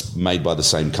Michelangelo. It's made by the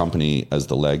same company as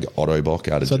the leg, Autobock,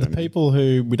 out of Germany. The people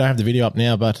who, we don't have the video up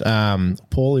now, but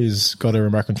Paul has got a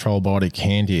remote control bionic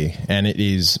hand here, and it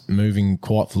is moving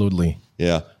quite fluidly.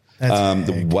 Yeah.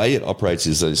 The way it operates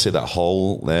is, you see that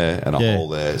hole there and a hole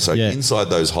there. So inside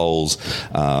those holes,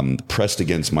 pressed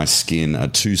against my skin, are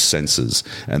two sensors,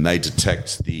 and they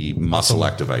detect the muscle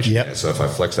activation. Yep. So if I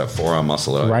flex that forearm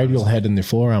muscle, Radial head in the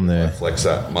forearm there. flex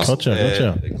that muscle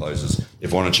there, it closes.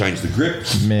 If I want to change the grip,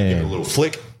 give it a little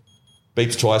flick,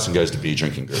 beeps twice and goes to beer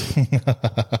drinking grip.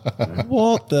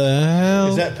 What the hell?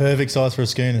 Is that perfect size for a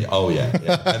schooner? Oh yeah.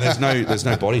 And there's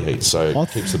no body heat, so it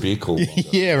keeps the beer cool.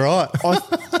 Yeah, right.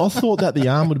 I thought that the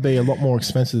arm would be a lot more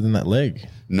expensive than that leg.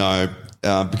 No,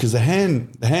 because the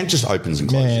hand just opens and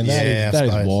closes. Man, that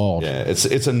is wild. Yeah, it's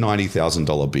a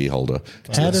 $90,000 beer holder.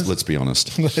 Let's be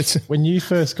honest. When you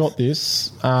first got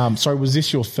this, was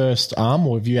this your first arm,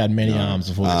 or have you had many arms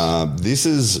before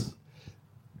this?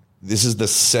 This is the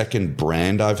second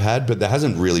brand I've had, but there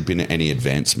hasn't really been any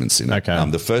advancements in it. Okay.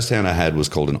 The first hand I had was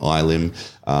called an iLim.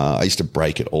 I used to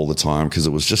break it all the time because it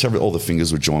was just all the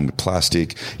fingers were joined with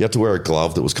plastic. You had to wear a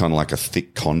glove that was kind of like a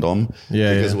thick condom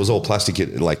because it was all plastic.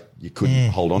 You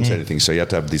couldn't hold on to anything, so you had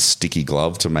to have this sticky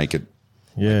glove to make it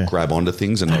grab onto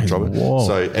things and not drop it. Whoa.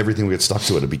 So everything we get stuck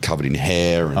to it would be covered in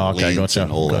hair and lint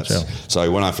and all that.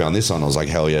 So when I found this on, I was like,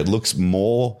 hell yeah, it looks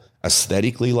more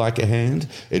aesthetically like a hand.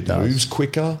 It moves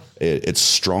quicker. It's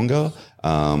stronger.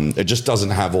 It just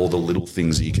doesn't have all the little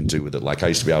things that you can do with it. Like I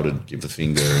used to be able to give the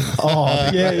finger.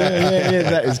 And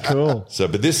That is cool. So,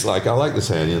 but this, I like this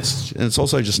hand. It's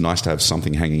also just nice to have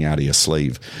something hanging out of your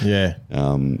sleeve. Yeah.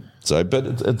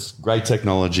 But it's great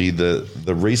technology.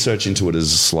 The research into it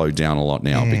has slowed down a lot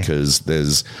now because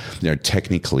there's,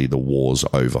 technically the war's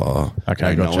over.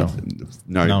 Okay, gotcha.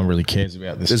 No one really cares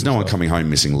about this. There's no one coming home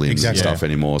missing limbs and stuff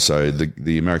anymore. So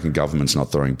the American government's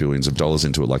not throwing billions of dollars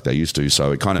into it like they used to.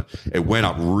 So it went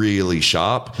up really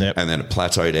sharp and then it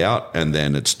plateaued out and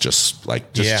then it's just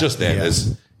there.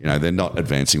 There's, they're not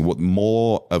advancing. What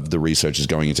more of the research is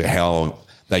going into how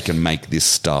they can make this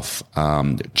stuff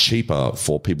cheaper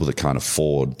for people that can't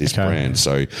afford this brand.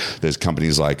 So there's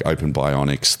companies like Open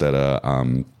Bionics that are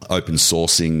open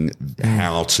sourcing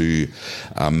how to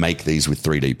make these with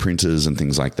 3D printers and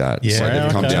things like that. Yeah. So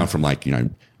they've come down from $90,000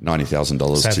 to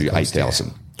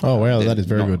 $8,000. Oh, wow, that is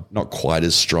very good. Not quite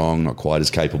as strong, not quite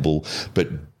as capable, but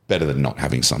better than not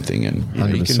having something.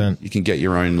 And you can get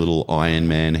your own little Iron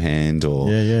Man hand, or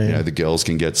the girls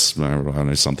can get I don't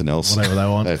know, something else, whatever they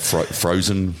want.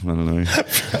 Frozen. I don't know.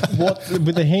 What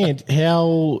with the hand?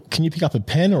 How can you pick up a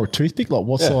pen or a toothpick? Like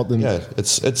what's like them? Yeah,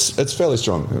 it's fairly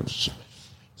strong.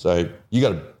 So you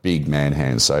got a big man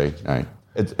hand, so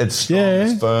it's strong. Yeah,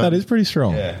 it's firm. that is pretty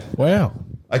strong. Yeah. Wow.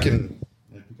 I can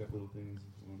pick up little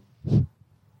things.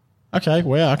 Okay.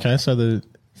 Wow. Okay. So the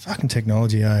fucking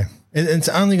technology, it's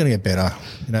only going to get better.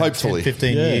 Hopefully. 10,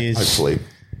 15 years. Hopefully.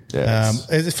 Yeah.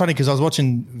 It's funny because I was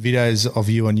watching videos of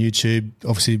you on YouTube,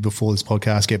 obviously before this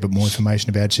podcast, get a bit more information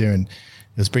about you, and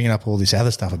it was bringing up all this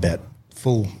other stuff about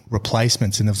full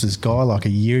replacements. And there was this guy like a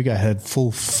year ago had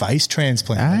full face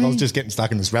transplant. I was just getting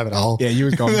stuck in this rabbit hole. Yeah, you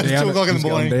were going down. 2 o'clock in the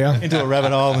morning into a rabbit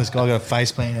hole, and this guy got a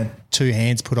face plant and 2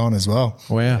 hands put on as well.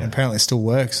 Wow. And apparently it still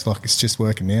works. Like it's just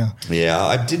working now. Yeah,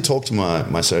 I did talk to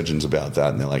my surgeons about that,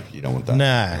 and they're like, you don't want that.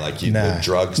 No. The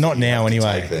drugs. Not now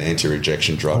anyway. Take the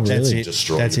anti-rejection drugs. That's it.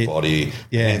 Destroy your body.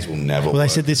 Yeah. Hands will never Well, they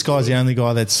said this guy's the only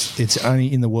guy it's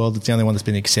only in the world that's the only one that's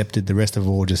been accepted. The rest of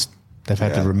all they've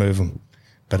had to remove them.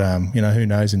 But, who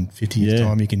knows, in 50 years'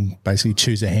 time, you can basically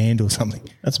choose a hand or something.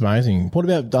 That's amazing. What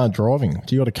about driving?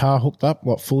 Do you got a car hooked up,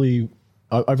 fully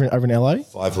over in LA?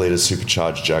 5 litre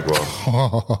supercharged Jaguar.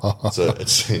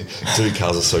 It's 2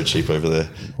 cars are so cheap over there.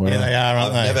 Wow. Yeah, they are,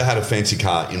 aren't they? I've never had a fancy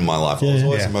car in my life. I was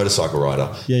always a motorcycle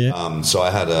rider. So I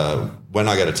had when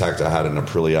I got attacked, I had an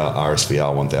Aprilia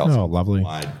RSVR 1000. Oh, lovely.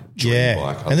 My dream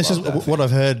bike. And this is what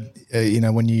I've heard,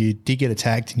 when you did get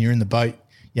attacked and you're in the boat,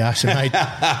 you asked your mate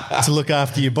to look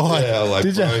after your bike. Yeah, like,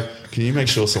 bro, can you make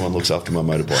sure someone looks after my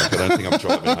motorbike? I don't think I'm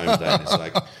driving home today. And it's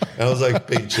like, I was like,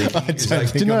 being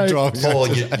cheeky.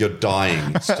 You're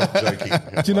dying. Stop joking.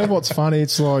 Do you know what's funny?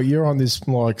 It's like you're on this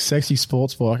like sexy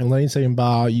sports bike, and Lindsay and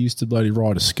Bar used to bloody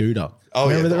ride a scooter. Oh,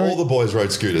 all the boys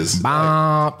rode scooters. He's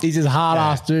a hard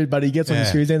ass dude, but he gets on his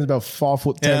scooters. He's about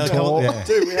 5'10" tall.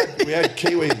 Dude, we had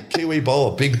Kiwi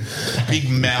bowler, big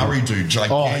Maori dude,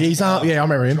 gigantic. Oh, he's I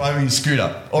remember him driving his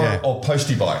scooter or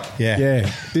postie bike. Yeah.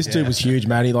 This dude was huge,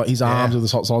 Matty. Like his arms were the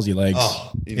size of your legs.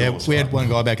 Oh, we had one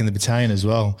guy back in the battalion as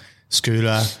well.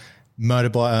 Scooter,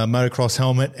 motocross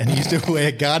helmet, and he used to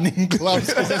wear gardening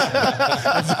gloves.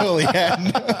 That's all he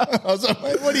had. I was like,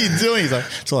 mate, what are you doing? He's like,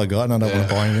 that's all I got, and I don't want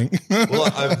to buy anything. Well,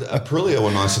 Aprilia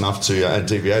were nice enough to, at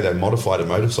DVA, they modified a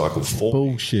motorcycle for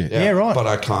bullshit. me. Yeah, right. But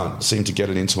I can't seem to get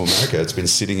it into America. It's been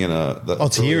sitting in a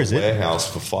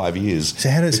warehouse for 5 years. So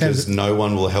because no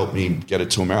one will help me get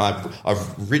it to America.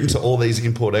 I've written to all these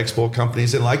import-export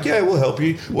companies. They're like, yeah, we'll help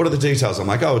you. What are the details? I'm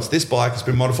like, it's this bike. It's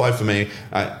been modified for me.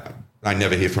 I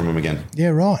never hear from them again. Yeah,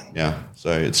 right. Yeah.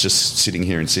 So it's just sitting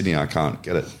here in Sydney. I can't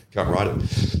get it. Can't ride it.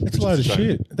 It's a load of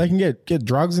shit. They can get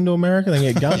drugs into America. They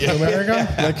can get guns to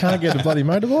America. They can't get a bloody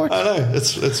motorbike. I know.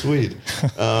 It's weird.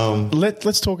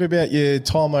 Let's talk about your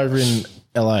time over in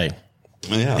LA.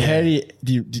 Yeah. How do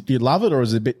you love it, or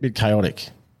is it a bit chaotic?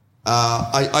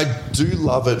 I do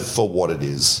love it for what it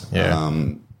is. Yeah.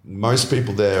 Most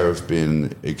people there have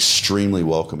been extremely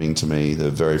welcoming to me. They're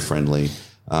very friendly.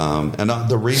 And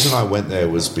the reason I went there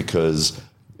was because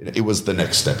it was the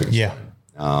next stepping stone. Yeah.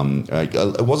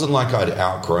 It wasn't like I'd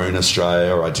outgrown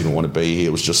Australia or I didn't want to be here.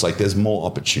 It was just like there's more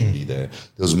opportunity there.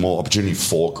 There's more opportunity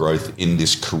for growth in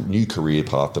this new career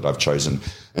path that I've chosen.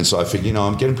 And so I figured,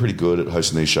 I'm getting pretty good at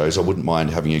hosting these shows. I wouldn't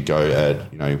mind having a go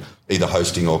at, either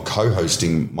hosting or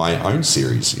co-hosting my own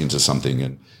series into something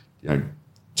and,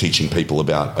 teaching people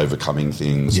about overcoming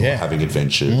things or having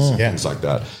adventures and things like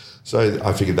that. So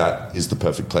I figured that is the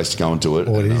perfect place to go and do it.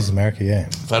 Oh, it is America, yeah.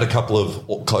 I've had a couple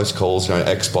of close calls.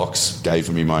 Xbox gave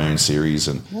me my own series,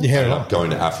 and ended up going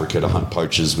to Africa to hunt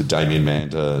poachers with Damien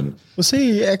Manda. And was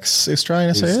he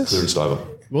ex-Australian SAS? Clearance diver.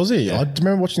 Was he? Yeah. I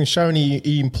remember watching the show, and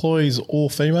he employs all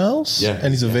females. Yeah,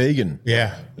 and he's a vegan.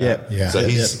 Yeah. So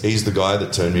he's the guy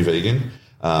that turned me vegan.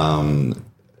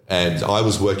 And I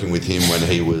was working with him when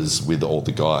he was with all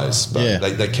the guys, but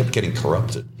they kept getting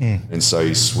corrupted. And so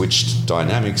he switched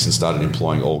dynamics and started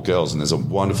employing all girls. And there's a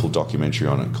wonderful documentary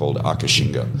on it called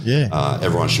Akashinga. Yeah.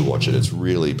 Everyone should watch it. It's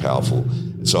really powerful.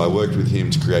 And so I worked with him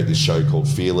to create this show called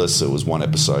Fearless. It was one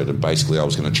episode, and basically I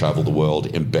was going to travel the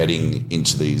world embedding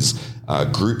into these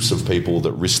groups of people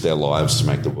that risk their lives to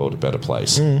make the world a better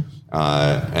place.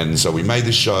 And so we made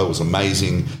this show. It was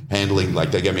amazing handling.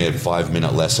 Like they gave me a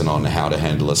 5-minute lesson on how to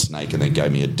handle a snake, and then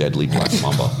gave me a deadly black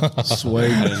mamba.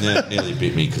 Sweet. And it nearly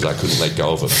bit me because I couldn't let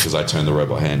go of it because I turned the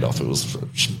robot hand off. It was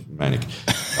manic.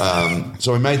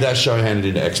 So we made that show, handed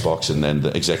it into Xbox, and then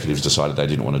the executives decided they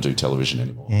didn't want to do television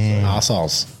anymore.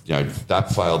 Arseholes.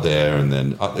 That failed there, and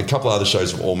then a couple of other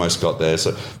shows have almost got there.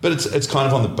 So, but it's kind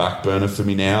of on the back burner for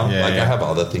me now. I have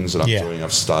other things that I'm doing.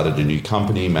 I've started a new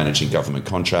company managing government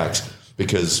contracts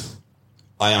because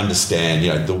I understand,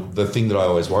 the thing that I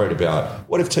always worried about,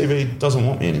 what if TV doesn't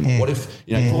want me anymore? What if,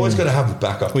 you've always got to have a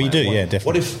backup plan. You do,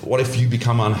 definitely. What if you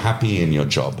become unhappy in your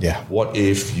job? Yeah. What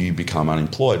if you become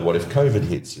unemployed? What if COVID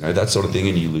hits? That sort of thing,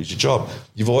 and you lose your job.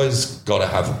 You've always got to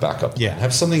have a backup plan.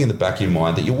 Have something in the back of your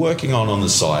mind that you're working on the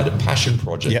side, a passion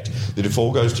project, that if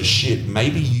all goes to shit,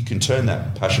 maybe you can turn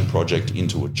that passion project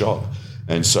into a job.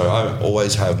 And so I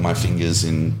always have my fingers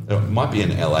in, it might be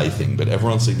an LA thing, but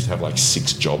everyone seems to have like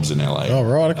 6 jobs in LA. Oh,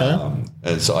 right, okay.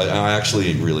 And so I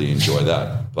actually really enjoy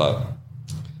that. But,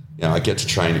 I get to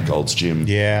train at Gold's Gym.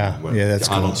 Yeah, that's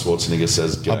Arnold Schwarzenegger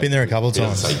says, g'day. I've been there a couple of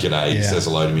times. He doesn't say g'day, he says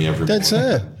hello to me every morning. That's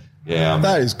it. Yeah,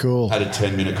 that is cool. Had a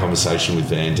 10-minute conversation with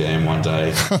Van Damme one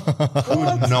day.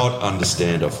 Could not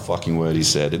understand a fucking word he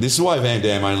said. And this is why Van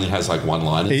Damme only has like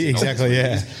one-liners. Exactly,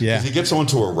 yeah. Because he gets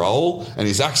onto a roll and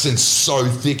his accent's so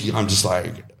thick, I'm just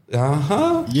like,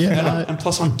 Yeah. And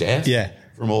plus I'm deaf. Yeah.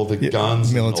 From all the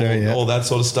guns, military, all that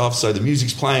sort of stuff. So the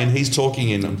music's playing, he's talking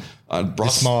in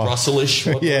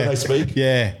Brusselish, what do they speak?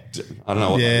 Yeah. I don't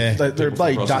know. Yeah. They're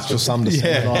bloody Dutch or some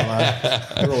descent. Yeah.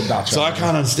 They're all Dutch. So I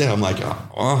can't understand. I'm like,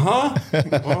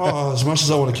 as much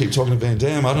as I want to keep talking to Van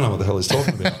Damme, I don't know what the hell he's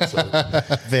talking about. So,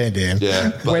 Van Damme. yeah.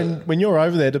 When you're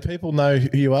over there, do people know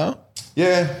who you are?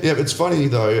 Yeah. It's funny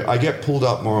though. I get pulled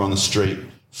up more on the street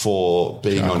for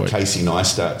being on Casey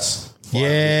Neistat's.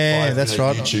 That's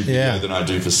right. YouTube video than I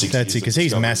do for 6 years. That's it, because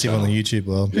he's massive on the YouTube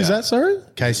world. Who's that, sorry?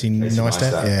 Casey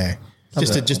Neistat. Yeah.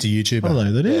 Just a YouTuber. I don't know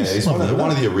who that is. Yeah, he's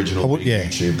one of the original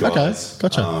YouTube guys.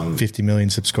 Okay, gotcha. 50 million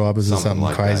subscribers or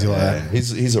something crazy like that.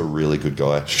 He's a really good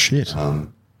guy. Shit.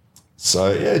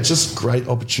 So yeah, just great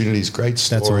opportunities, great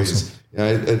stories.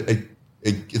 That's awesome.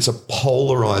 It's a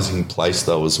polarizing place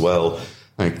though as well.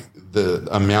 Like the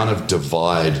amount of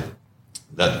divide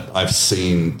that I've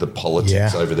seen the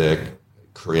politics over there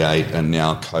create, and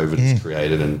now COVID has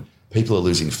created, and people are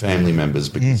losing family members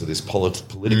because of this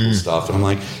political stuff. And I'm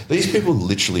like, these people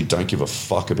literally don't give a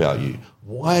fuck about you.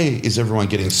 Why is everyone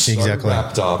getting so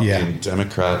wrapped up in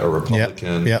Democrat or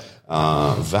Republican,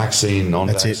 vaccine,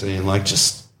 non-vaccine? Like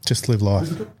just live life.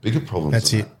 Bigger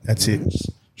problems. That's it.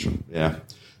 Yeah.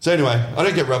 So anyway, I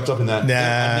don't get wrapped up in that.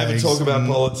 I never talk about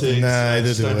politics. I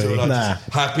just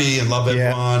happy and love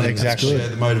everyone. And share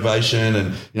the motivation.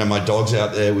 And my dog's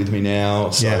out there with me now.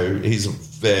 So he's a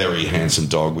very handsome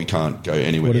dog. We can't go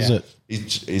anywhere. What is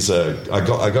it? I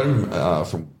got him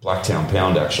from Blacktown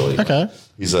Pound actually. Okay.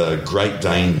 He's a Great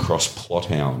Dane cross plot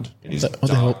hound.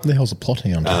 What the hell's a plot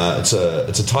hound? It's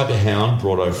a type of hound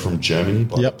brought over from Germany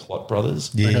by the Plot brothers.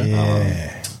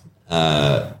 Yeah.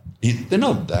 They're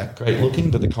not that great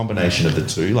looking, but the combination of the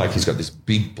two, like he's got this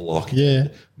big block,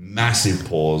 massive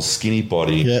paws, skinny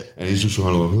body, and he's just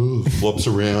kind of flops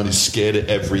around. He's scared of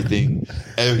everything.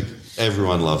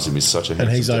 Everyone loves him. He's such a handsome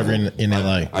And he's over devil. in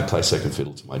LA. I play second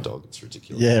fiddle to my dog. It's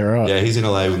ridiculous. Yeah, right. Yeah, he's in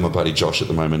LA with my buddy Josh at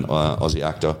the moment, Aussie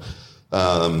actor.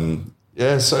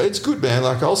 So it's good, man.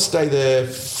 Like I'll stay there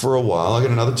for a while. I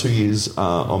got another 2 years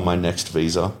on my next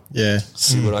visa. Yeah.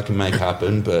 See what I can make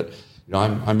happen, but.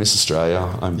 I miss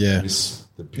Australia. I miss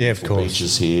the beautiful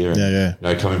beaches here.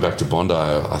 And, coming back to Bondi,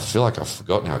 I feel like I've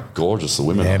forgotten how gorgeous the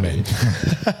women are. Man.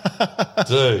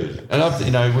 Dude.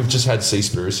 And we've just had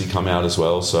Seaspiracy come out as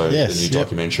well. So the new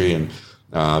documentary, and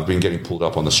I've been getting pulled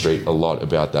up on the street a lot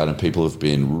about that, and people have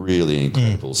been really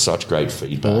incredible. Such great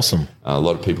feedback. Awesome. A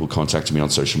lot of people contacted me on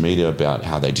social media about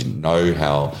how they didn't know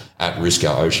how at risk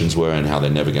our oceans were and how they're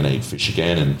never going to eat fish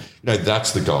again. And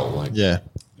that's the goal. Like,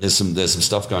 There's some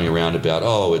stuff going around about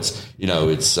it's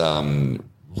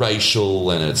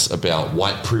racial and it's about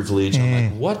white privilege. I'm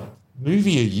like, what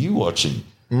movie are you watching?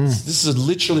 This is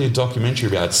literally a documentary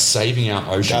about saving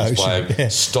our oceans by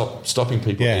stopping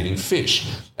people eating fish.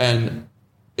 And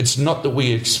it's not that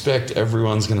we expect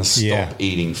everyone's going to stop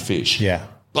eating fish. Yeah.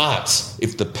 But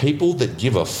if the people that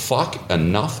give a fuck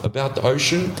enough about the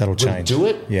ocean that'll change. Do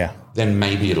it, then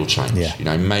maybe it'll change.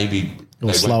 Yeah. Maybe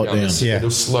it'll slow it down.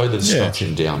 It'll slow the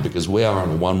destruction down, because we are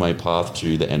on a one-way path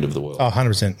to the end of the world.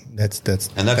 100%. That's a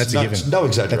given. No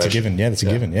exaggeration. That's a given. Yeah, that's a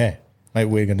given. Yeah. Mate,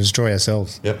 we're going to destroy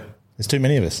ourselves. Yep. There's too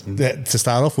many of us to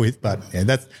start off with, but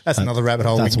that's another rabbit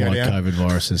hole. That's we why can go down. COVID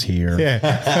virus is here. Yeah.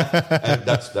 And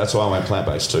that's why I went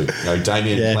plant-based too.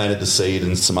 Damien planted the seed,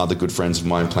 and some other good friends of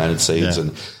mine planted seeds,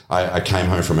 and I came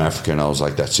home from Africa and I was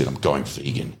like, that's it, I'm going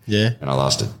vegan. Yeah. And I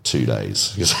lasted 2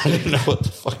 days because I didn't know what the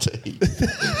fuck to eat.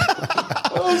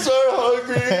 I was so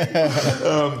hungry.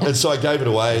 And so I gave it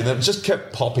away, and then it just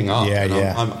kept popping up.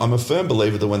 I'm a firm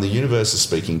believer that when the universe is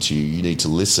speaking to you, you need to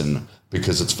listen,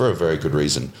 because it's for a very good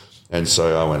reason. And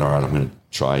so I went, all right, I'm going to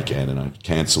try again. And I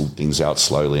cancelled things out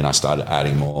slowly, and I started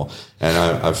adding more. And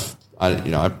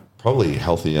I'm probably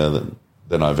healthier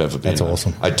than I've ever been. That's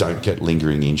awesome. I don't get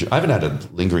lingering injury. I haven't had a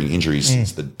lingering injury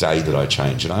since the day that I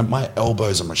changed. And my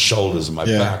elbows and my shoulders and my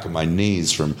back and my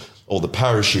knees from all the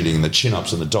parachuting and the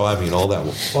chin-ups and the diving and all that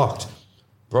were fucked.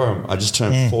 Bro, I just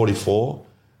turned 44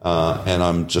 and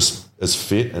I'm just as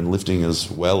fit and lifting as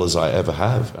well as I ever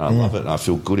have. And I love it. And I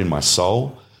feel good in my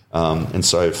soul. And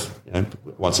so,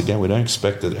 once again, we don't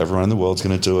expect that everyone in the world's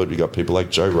going to do it. We got people like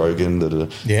Joe Rogan that are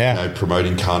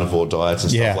promoting carnivore diets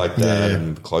and stuff like that,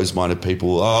 and closed-minded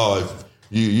people. Oh, if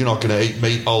you're not going to eat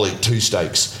meat, I'll eat 2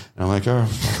 steaks. And I'm like, oh,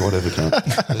 fuck, whatever, cunt.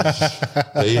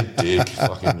 Be a dick,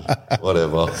 fucking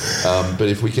whatever. But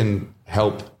if we can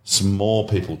help some more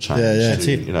people change,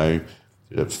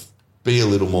 be a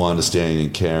little more understanding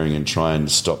and caring, and try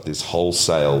and stop this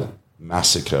wholesale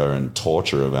massacre and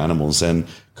torture of animals, then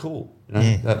cool.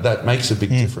 That makes a big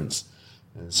difference.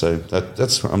 And so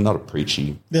that's I'm not a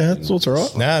preachy. Yeah, that's all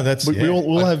right. No, that's we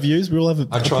all have views. We all have.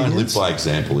 I try and live by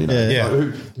example.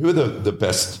 Who are the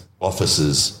best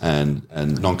officers and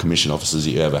non-commissioned officers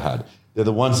you ever had? they're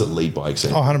the ones that lead by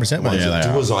example. 100%, the ones mate.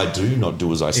 that do as I do, not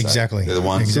do as I say. Exactly. They're the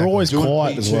ones They're always doing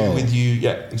quiet PT as well. with you.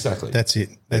 Yeah, exactly. That's it.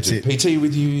 They do PT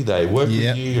with you. They work with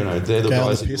you. You know, they're the Go on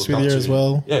guys the that you piss look with up you to as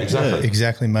well. Yeah, exactly.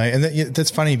 Exactly, mate. And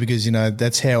that's funny because, you know,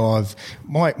 that's how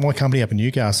my company up in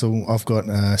Newcastle, I've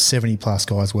got 70 plus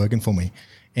guys working for me.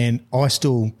 And I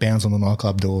still bounce on the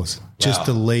nightclub doors just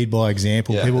to lead by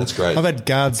example. Yeah, that's great. I've had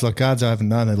guards I haven't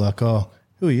known. They're like, oh,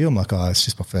 who are you? I'm like, oh, it's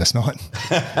just my first night.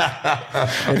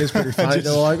 It is pretty funny.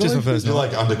 just my first You're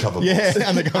night. like undercover boss. Yeah,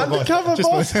 undercover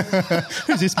boss.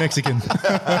 Who's this Mexican? But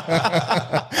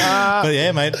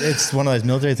yeah, mate, it's one of those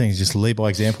military things. Just lead by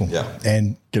example. Yeah.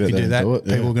 And Get if it you do there that, and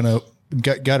do it, people are going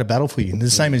to go to battle for you. And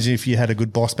it's the same as if you had a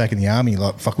good boss back in the army.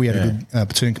 Like, fuck, we had a good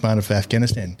platoon commander for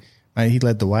Afghanistan. Mate, he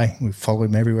led the way. We followed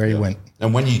him everywhere he went.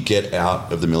 And when you get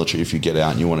out of the military, if you get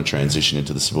out and you want to transition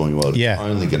into the civilian world, it's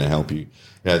only going to help you. You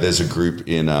know, there's a group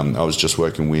in, I was just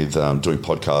working with doing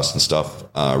podcasts and stuff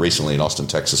recently in Austin,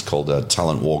 Texas called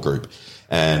Talent War Group.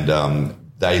 And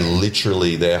they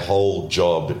literally, their whole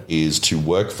job is to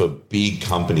work for big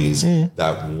companies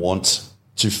that want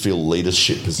to fill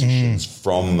leadership positions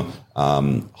from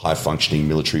high functioning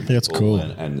military people. That's cool.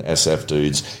 And SF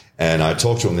dudes. And I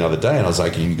talked to them the other day and I was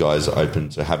like, are you guys open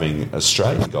to having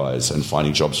Australian guys and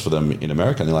finding jobs for them in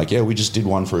America? And they're like, yeah, we just did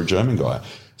one for a German guy.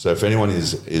 So if anyone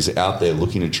is out there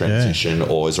looking to transition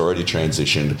or is already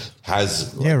transitioned,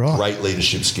 has great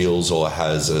leadership skills or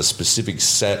has a specific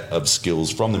set of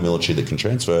skills from the military that can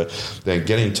transfer, then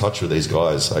get in touch with these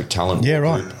guys like Talent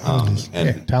War Group.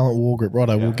 Talent War Group,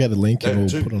 right? I will get a link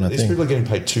and we'll put on a thing. These people are getting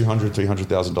paid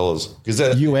 $200,000-$300,000 because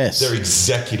they're US. They're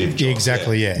executive jobs.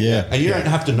 Exactly, yeah. And you don't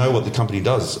have to know what the company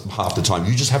does half the time.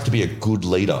 You just have to be a good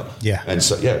leader. Yeah. And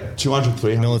so,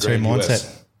 $200,000-$300,000 Military mindset.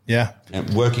 US. Yeah. And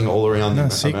working all around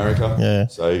America. Yeah.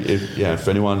 So if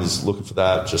anyone is looking for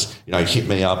that, just hit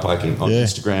me up. I can on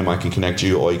Instagram. I can connect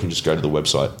you, or you can just go to the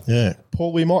website. Yeah,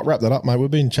 Paul, we might wrap that up, mate.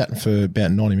 We've been chatting for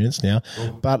about 90 minutes now.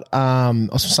 Cool. But I was going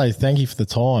to say thank you for the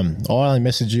time. I only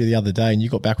messaged you the other day, and you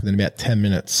got back within about 10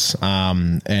 minutes.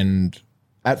 And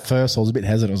at first, I was a bit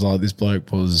hesitant. I was like, this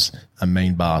bloke was a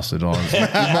mean bastard. He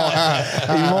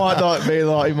might not be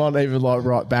like, he might even like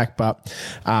right back, but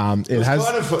it has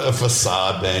kind of a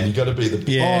facade, man. You got to be the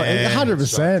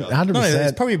 100%. No,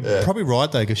 it's probably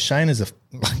right though, because Shane is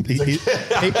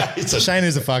Shane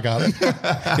is a fuck up.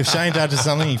 If Shane touches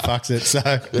something, he fucks it. So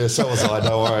so was I.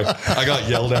 Don't worry, I got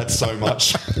yelled at so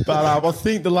much. But I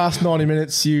think the last 90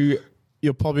 minutes, you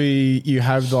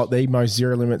have like the most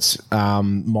zero limits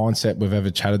mindset we've ever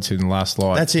chatted to in the last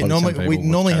life. That's it. Normally, we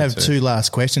normally have two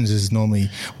last questions. Is normally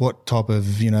what type of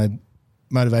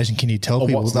motivation can you tell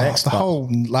people? The whole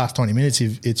last 20 minutes,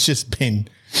 it's just been,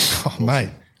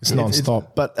 mate, it's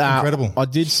non-stop. But incredible. I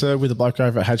did serve with a bloke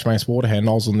over at HMAS Waterhead, and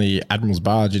I was on the Admiral's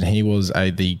barge, and he was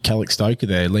the Kellic stoker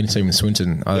there, leading team in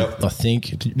Swinton. I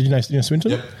think. Did you know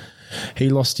Swinton? Yep. He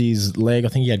lost his leg. I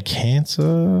think he had cancer.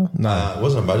 No, it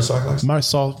wasn't a motorcycle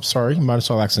accident.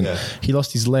 Motorcycle accident. Yeah. He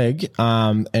lost his leg,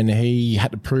 and he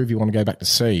had to prove he wanted to go back to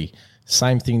sea.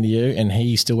 Same thing to you, and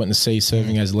he still went to sea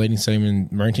serving as leading seaman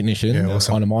marine technician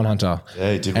on a mine hunter.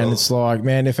 Yeah, he did well. And it's like,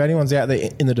 man, if anyone's out there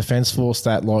in the defence force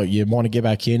that like you want to get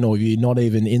back in, or you're not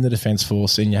even in the defence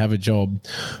force and you have a job,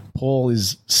 Paul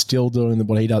is still doing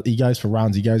what he does. He goes for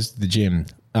runs. He goes to the gym.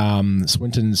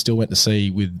 Swinton still went to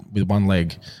sea with one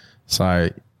leg. So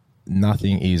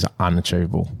nothing is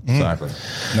unachievable. So,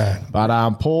 no. But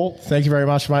Paul, thank you very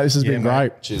much, mate. This has been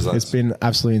great. Cheers, it's been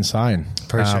absolutely insane.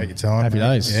 Appreciate your time. Happy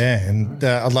days. Yeah, and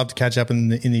I'd love to catch up in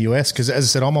the US because, as I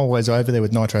said, I'm always over there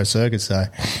with Nitro Circus. So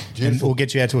we'll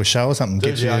get you out to a show or something.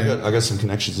 Dude, I got some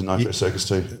connections in Nitro Circus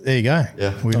too. There you go.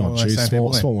 Yeah.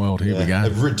 Small world. Here we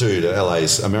go. Dude,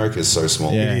 America's so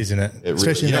small. Yeah. It is, isn't it?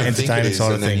 Especially the entertainment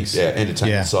side of things.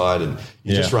 Entertainment side, and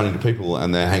you just run into people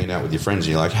and they're hanging out with your friends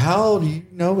and you're like, how do you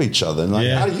know each other? And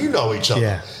how do you know each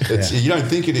other? You don't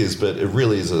think it is, but it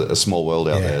really is a small world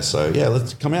out there. So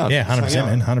let's come out. Yeah, 100%,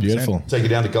 man. 100%. Beautiful. Take you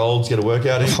down to Gold's, get a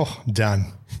workout in. Oh, done.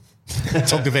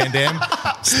 Talk to Van Damme.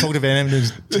 Talk to Van Damme.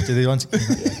 To the ones.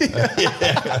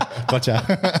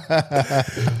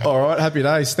 Gotcha. All right. Happy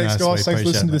days. Thanks, guys. Thanks for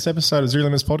listening to this episode of Zero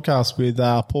Limits Podcast with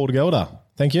Paul Gelder.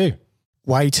 Thank you.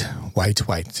 Wait.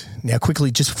 Now,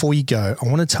 quickly, just before you go, I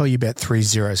want to tell you about 3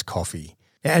 Zeros Coffee.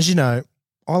 Now, as you know,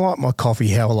 I like my coffee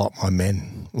how I like my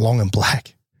men, long and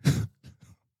black.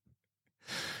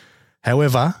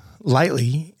 However,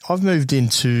 lately, I've moved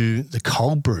into the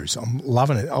cold brews. I'm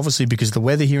loving it, obviously, because the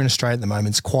weather here in Australia at the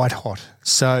moment is quite hot.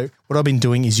 So what I've been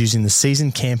doing is using the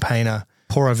Seasoned Campaigner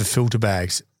pour-over filter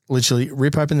bags. Literally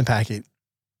rip open the packet,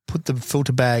 put the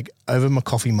filter bag over my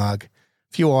coffee mug,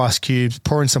 a few ice cubes,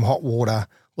 pour in some hot water,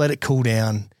 let it cool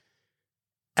down.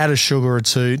 add a sugar or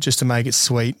two just to make it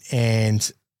sweet,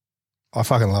 and I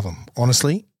fucking love them.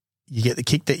 Honestly, you get the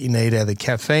kick that you need out of the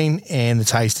caffeine, and the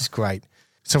taste is great.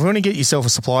 So if you want to get yourself a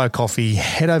supply of coffee,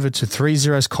 head over to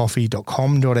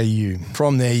 30coffee.com.au.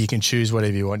 From there, you can choose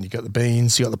whatever you want. You've got the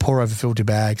beans, you've got the pour-over filter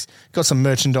bags, you've got some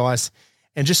merchandise.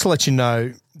 And just to let you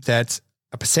know that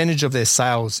a percentage of their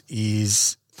sales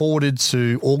is forwarded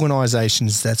to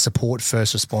organisations that support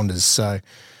first responders. So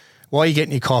while you're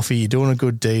getting your coffee, you're doing a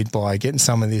good deed by getting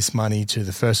some of this money to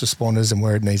the first responders and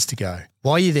where it needs to go.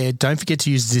 While you're there, don't forget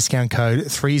to use the discount code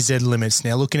 3ZLimits.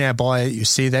 Now, look in our bio, you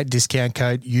see that discount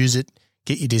code, use it.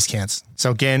 Get your discounts.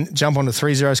 So again, jump on to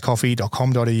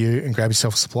 30coffee.com.au and grab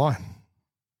yourself a supply.